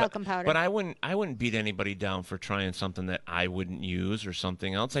 Right. Talcum powder. But I wouldn't beat anybody down for trying something that I wouldn't use or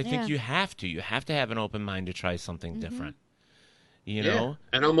something else. I think Yeah. you have to. You have to have an open mind to try something different. You Yeah, know?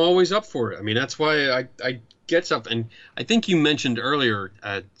 and I'm always up for it. I mean, that's why I get stuff. And I think you mentioned earlier,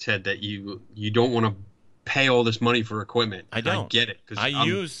 Ted, that you don't want to pay all this money for equipment. I don't. I get it.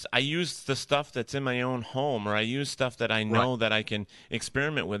 I use the stuff that's in my own home, or I use stuff that I know that I can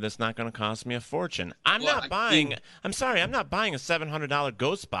experiment with. That's not going to cost me a fortune. I'm not buying a $700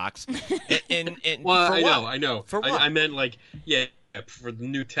 ghost box. Well, for I know. For what? I meant like, for the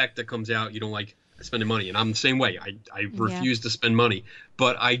new tech that comes out, you don't like spending money, and I'm the same way. I refuse to spend money,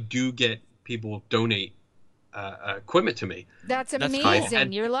 but I do get people donate equipment to me. That's That's amazing.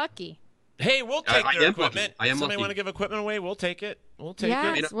 cool. You're lucky. Hey, we'll take I their am equipment. lucky. I am Somebody lucky. want to give equipment away? We'll take it. We'll take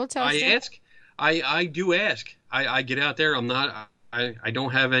Yes, it. we'll toast it. I ask. I do ask. I get out there. I'm not. I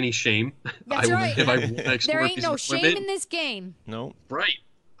don't have any shame. That's right. If I want to explore There a ain't piece no of shame equipment, in this game. No. Right.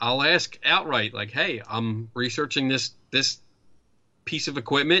 I'll ask outright, like, hey, I'm researching this piece of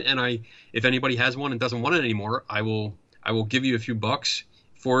equipment, and if anybody has one and doesn't want it anymore, I will give you a few bucks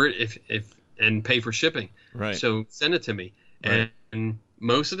for it if and pay for shipping. Right. So send it to me. Right. And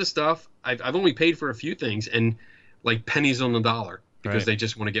most of the stuff I've only paid for a few things, and like pennies on the dollar, because they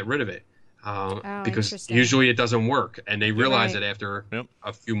just want to get rid of it. Because interesting. usually it doesn't work, and they realize Right. it after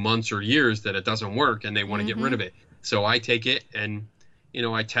a few months or years that it doesn't work, and they want to get rid of it. So I take it and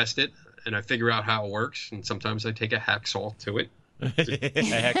I test it and I figure out how it works, and sometimes I take a hacksaw to it. A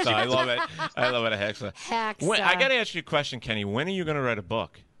hacksaw. I love it. I love it. A hacksaw. Hacksaw. I got to ask you a question, Kenny. When are you going to write a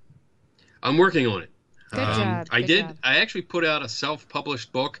book? I'm working on it. Good job. I good did. job. I actually put out a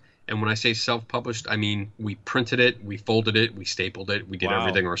self-published book, and when I say self-published, I mean we printed it, we folded it, we stapled it, we did Wow.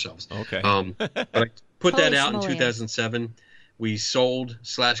 everything ourselves. Okay. But I put that out in Holy 2007. We sold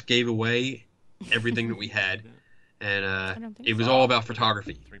 / gave away everything that we had, and it was all about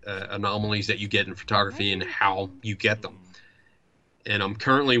photography, anomalies that you get in photography and how you get them. And I'm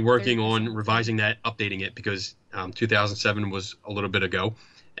currently working on revising that, updating it, because 2007 was a little bit ago,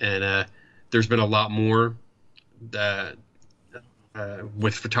 and there's been a lot more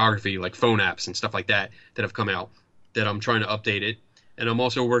with photography, like phone apps and stuff like that have come out, that I'm trying to update it. And I'm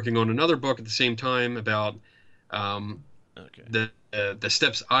also working on another book at the same time about the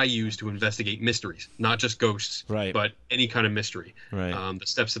steps I use to investigate mysteries, not just ghosts, but any kind of mystery. Right. The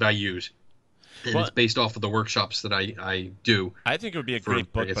steps that I use. And it's based off of the workshops that I do. I think it would be a for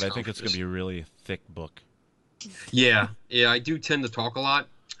great book, various but I think it's going to conferences. be a really thick book. Yeah, I do tend to talk a lot.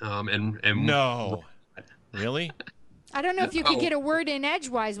 And No. Really? I don't know if you could get a word in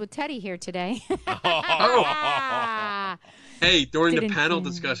edgewise with Teddy here today. Hey, during the panel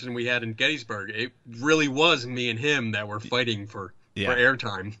discussion we had in Gettysburg, it really was me and him that were fighting for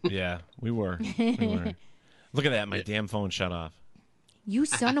airtime. Yeah, we were. Look at that. My damn phone shut off. You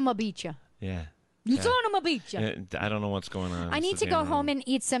son of a beat ya. Yeah. You son of a beat ya. I don't know what's going on. I need to go home and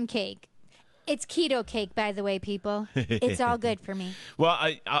eat some cake. It's keto cake, by the way, people. It's all good for me. Well,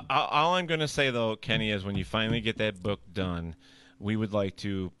 all I'm going to say, though, Kenny, is when you finally get that book done, we would like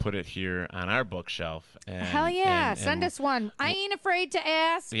to put it here on our bookshelf. And, Hell yeah. and Send us one. I ain't afraid to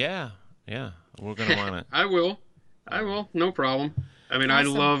ask. Yeah. We're going to want it. I will. No problem. I mean,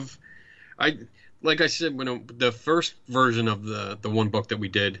 Awesome. like I said, when the first version of the one book that we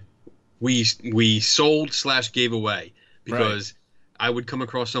did, we sold / gave away, because I would come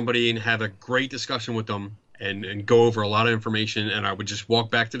across somebody and have a great discussion with them and go over a lot of information, and I would just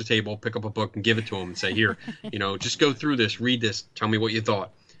walk back to the table, pick up a book, and give it to them and say, here, just go through this, read this, tell me what you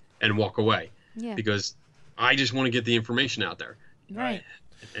thought, and walk away. Yeah. Because I just want to get the information out there. Right.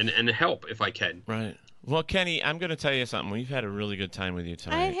 And help if I can. Right. Well, Kenny, I'm going to tell you something. We've had a really good time with you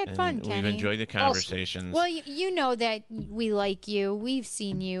tonight. I had fun, and Kenny. We've enjoyed the conversations. Well, you know that we like you. We've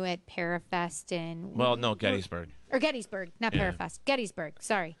seen you at Parafest and... Well, no, Gettysburg. Or Gettysburg, not Yeah. Parafest. Gettysburg,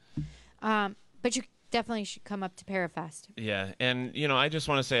 sorry. But you definitely should come up to Parafest. Yeah, and, I just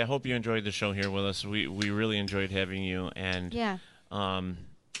want to say I hope you enjoyed the show here with us. We really enjoyed having you, and Yeah.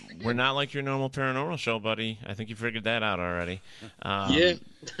 We're not like your normal paranormal show, buddy. I think you figured that out already. Yeah.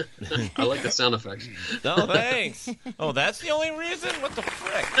 I like the sound effects. No, thanks. Oh, that's the only reason? What the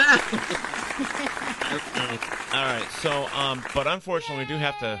frick? All right, so, but unfortunately, we do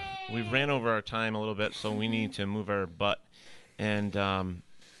have to, we've ran over our time a little bit, so we need to move our butt. And I'm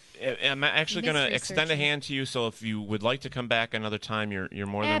actually going to extend a hand to you, so if you would like to come back another time, you're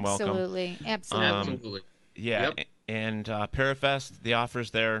more than welcome. Absolutely. Yeah, yep. And Parafest, the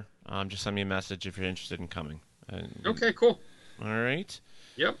offer's there. Just send me a message if you're interested in coming. Okay, cool. All right.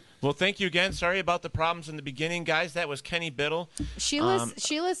 Yep. Well, thank you again. Sorry about the problems in the beginning, guys. That was Kenny Biddle.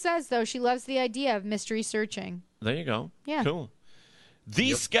 Sheila says, though, she loves the idea of mystery searching. There you go. Yeah. Cool.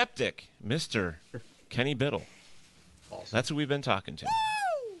 The Skeptic, Mr. Kenny Biddle. Awesome. That's who we've been talking to.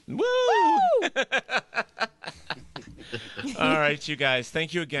 Woo! Woo! All right, you guys.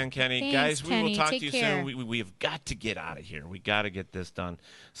 Thank you again, Kenny. Thanks, guys, we Kenny. will talk Take to you care. soon. We've got to get out of here. We got to get this done.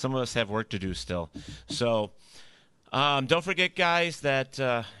 Some of us have work to do still. So, don't forget, guys, that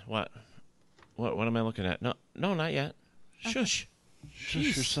what am I looking at? No, not yet. Shush.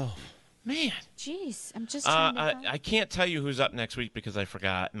 Shush yourself. Man. Jeez, I'm just trying to find... I can't tell you who's up next week because I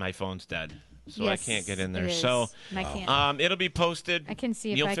forgot. My phone's dead. So Yes, I can't get in there. it is. So I can't. it'll be posted. I can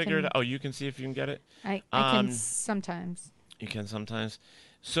see if You'll I figure can... it out. Oh, you can see if you can get it? I can sometimes. You can sometimes.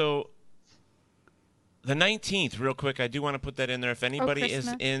 So the 19th, real quick, I do want to put that in there. If anybody Chris is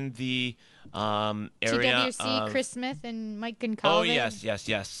Smith. in the area TWC, of... Chris Smith and Mike Goncalves. Oh, yes.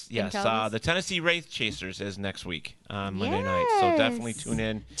 Goncalves. The Tennessee Wraith Chasers is next week on Monday night. So definitely tune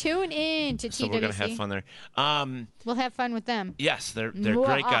in. Tune in to TWC. So we're going to have fun there. We'll have fun with them. Yes, they're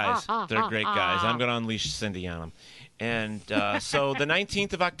great guys. They're great guys. I'm going to unleash Cindy on them. And so the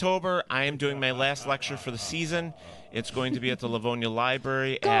 19th of October, I am doing my last lecture for the season. It's going to be at the Livonia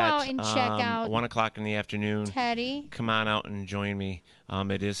Library Go at out and check out 1 o'clock in the afternoon. Teddy. Come on out and join me.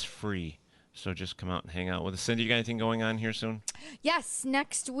 It is free. So just come out and hang out with us. Cindy, you got anything going on here soon? Yes,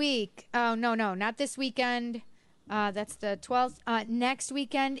 next week. Oh, no, not this weekend. That's the 12th. Next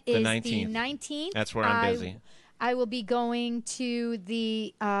weekend is the 19th. That's where I'm busy. I will be going to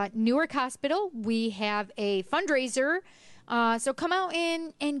the Newark Hospital. We have a fundraiser. So come out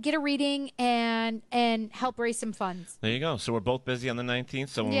in and get a reading and help raise some funds. There you go. So we're both busy on the 19th.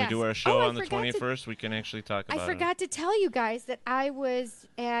 So when Yes. we do our show I on the 21st, we can actually talk about it. I forgot to tell you guys that I was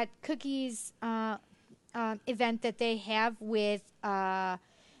at Cookie's event that they have with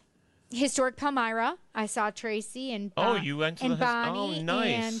Historic Palmyra. I saw Tracy and you went to and the Bonnie Oh,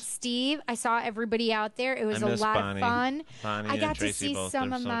 nice. and Steve. I saw everybody out there. It was I a miss lot Bonnie. of fun. Bonnie I got and to Tracy see both. some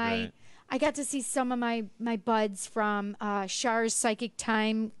They're of so my. great. I got to see some of my buds from Char's Psychic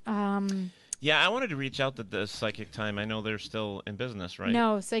Time. Yeah, I wanted to reach out to the Psychic Time. I know they're still in business, right?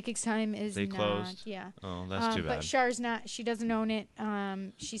 No, Psychic Time is They not. closed? Yeah. Oh, that's too bad. But Char's not. She doesn't own it.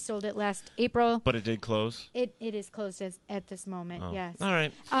 She sold it last April. But it did close? It is closed at this moment. Oh. Yes. All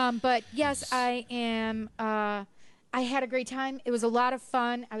right. But yes, I am. I had a great time. It was a lot of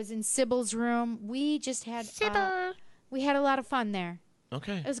fun. I was in Sybil's room. We just had. We had a lot of fun there.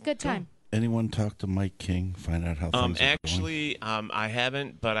 Okay. It was a good time. Anyone talk to Mike King? Find out how things are actually, I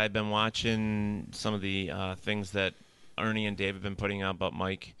haven't, but I've been watching some of the things that Ernie and Dave have been putting out about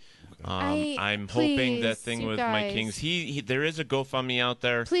Mike. I'm hoping that thing with Mike King's. There is a GoFundMe out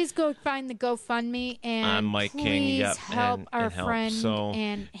there. Please go find the GoFundMe and Mike please King, yep, help and our help. friend So-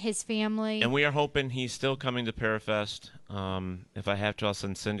 and his family. And we are hoping he's still coming to Parafest. If I have to, I'll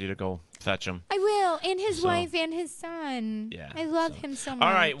send Cindy to go fetch him. I will, and his wife and his son. Yeah, I love him so much.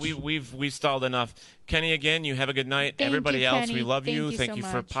 All right, we've stalled enough. Kenny, again, you have a good night. Thank Everybody you, else, Kenny. we love Thank you. you Thank so you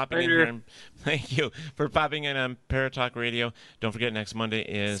for much. popping in here. Thank you for popping in on Paratalk Radio. Don't forget, next Monday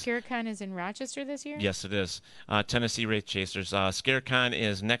is ScareCon is in Rochester this year? Yes, it is. Tennessee Wraith Chasers. ScareCon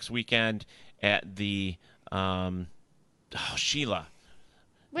is next weekend at the Sheila.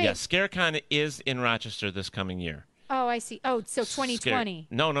 Wait. Yes, ScareCon is in Rochester this coming year. Oh, I see. Oh, so 2020.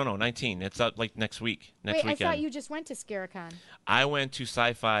 No, 19. It's like next week. Next Wait, weekend. I thought you just went to ScareCon. I went to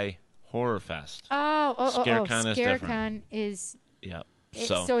Sci-Fi Horror Fest. ScareCon is different. is. Yep.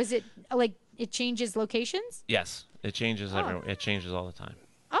 So is it like it changes locations? Yes, it changes everywhere. It changes all the time.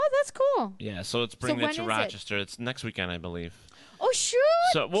 Oh, that's cool. Yeah, so it's bringing when it to is Rochester. It's next weekend, I believe. Oh, shoot!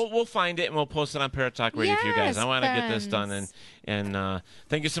 So we'll find it and we'll post it on Paratalk Radio for you guys. I want to get this done and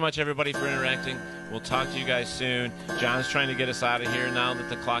thank you so much everybody for interacting. We'll talk to you guys soon. John's trying to get us out of here now that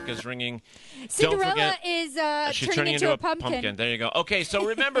the clock is ringing. Cinderella is she's turning into a pumpkin. There you go. Okay, so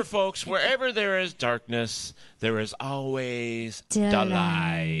remember, folks, wherever there is darkness, there is always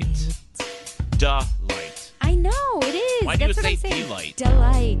delight. Delight. I know it is. Why do you That's what say I'm saying.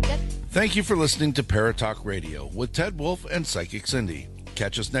 delight? Thank you for listening to Paratalk Radio with Ted Wolf and Psychic Cindy.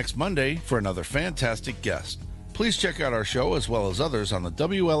 catch us next Monday for another fantastic guest. Please check out our show as well as others on the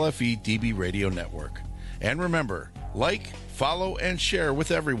WLFE DB Radio Network. And remember, like, follow, and share with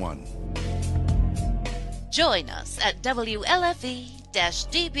everyone. Join us at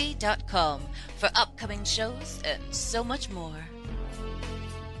WLFE-DB.com for upcoming shows and so much more.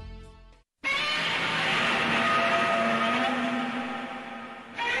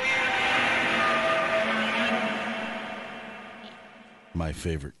 My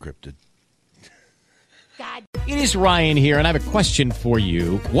favorite cryptid. God. It is Ryan here, and I have a question for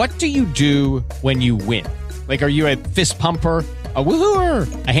you. What do you do when you win? Like, are you a fist pumper, a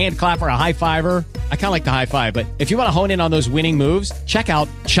woohooer, a hand clapper, a high fiver? I kind of like the high five, but if you want to hone in on those winning moves, check out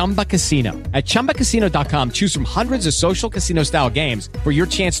Chumba Casino. At ChumbaCasino.com, choose from hundreds of social casino-style games for your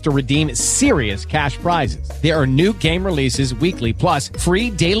chance to redeem serious cash prizes. There are new game releases weekly, plus free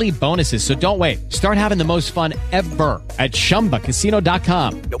daily bonuses. So don't wait. Start having the most fun ever at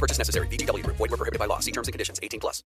ChumbaCasino.com. No purchase necessary. VGW Group. Void where prohibited by law. See terms and conditions. 18+.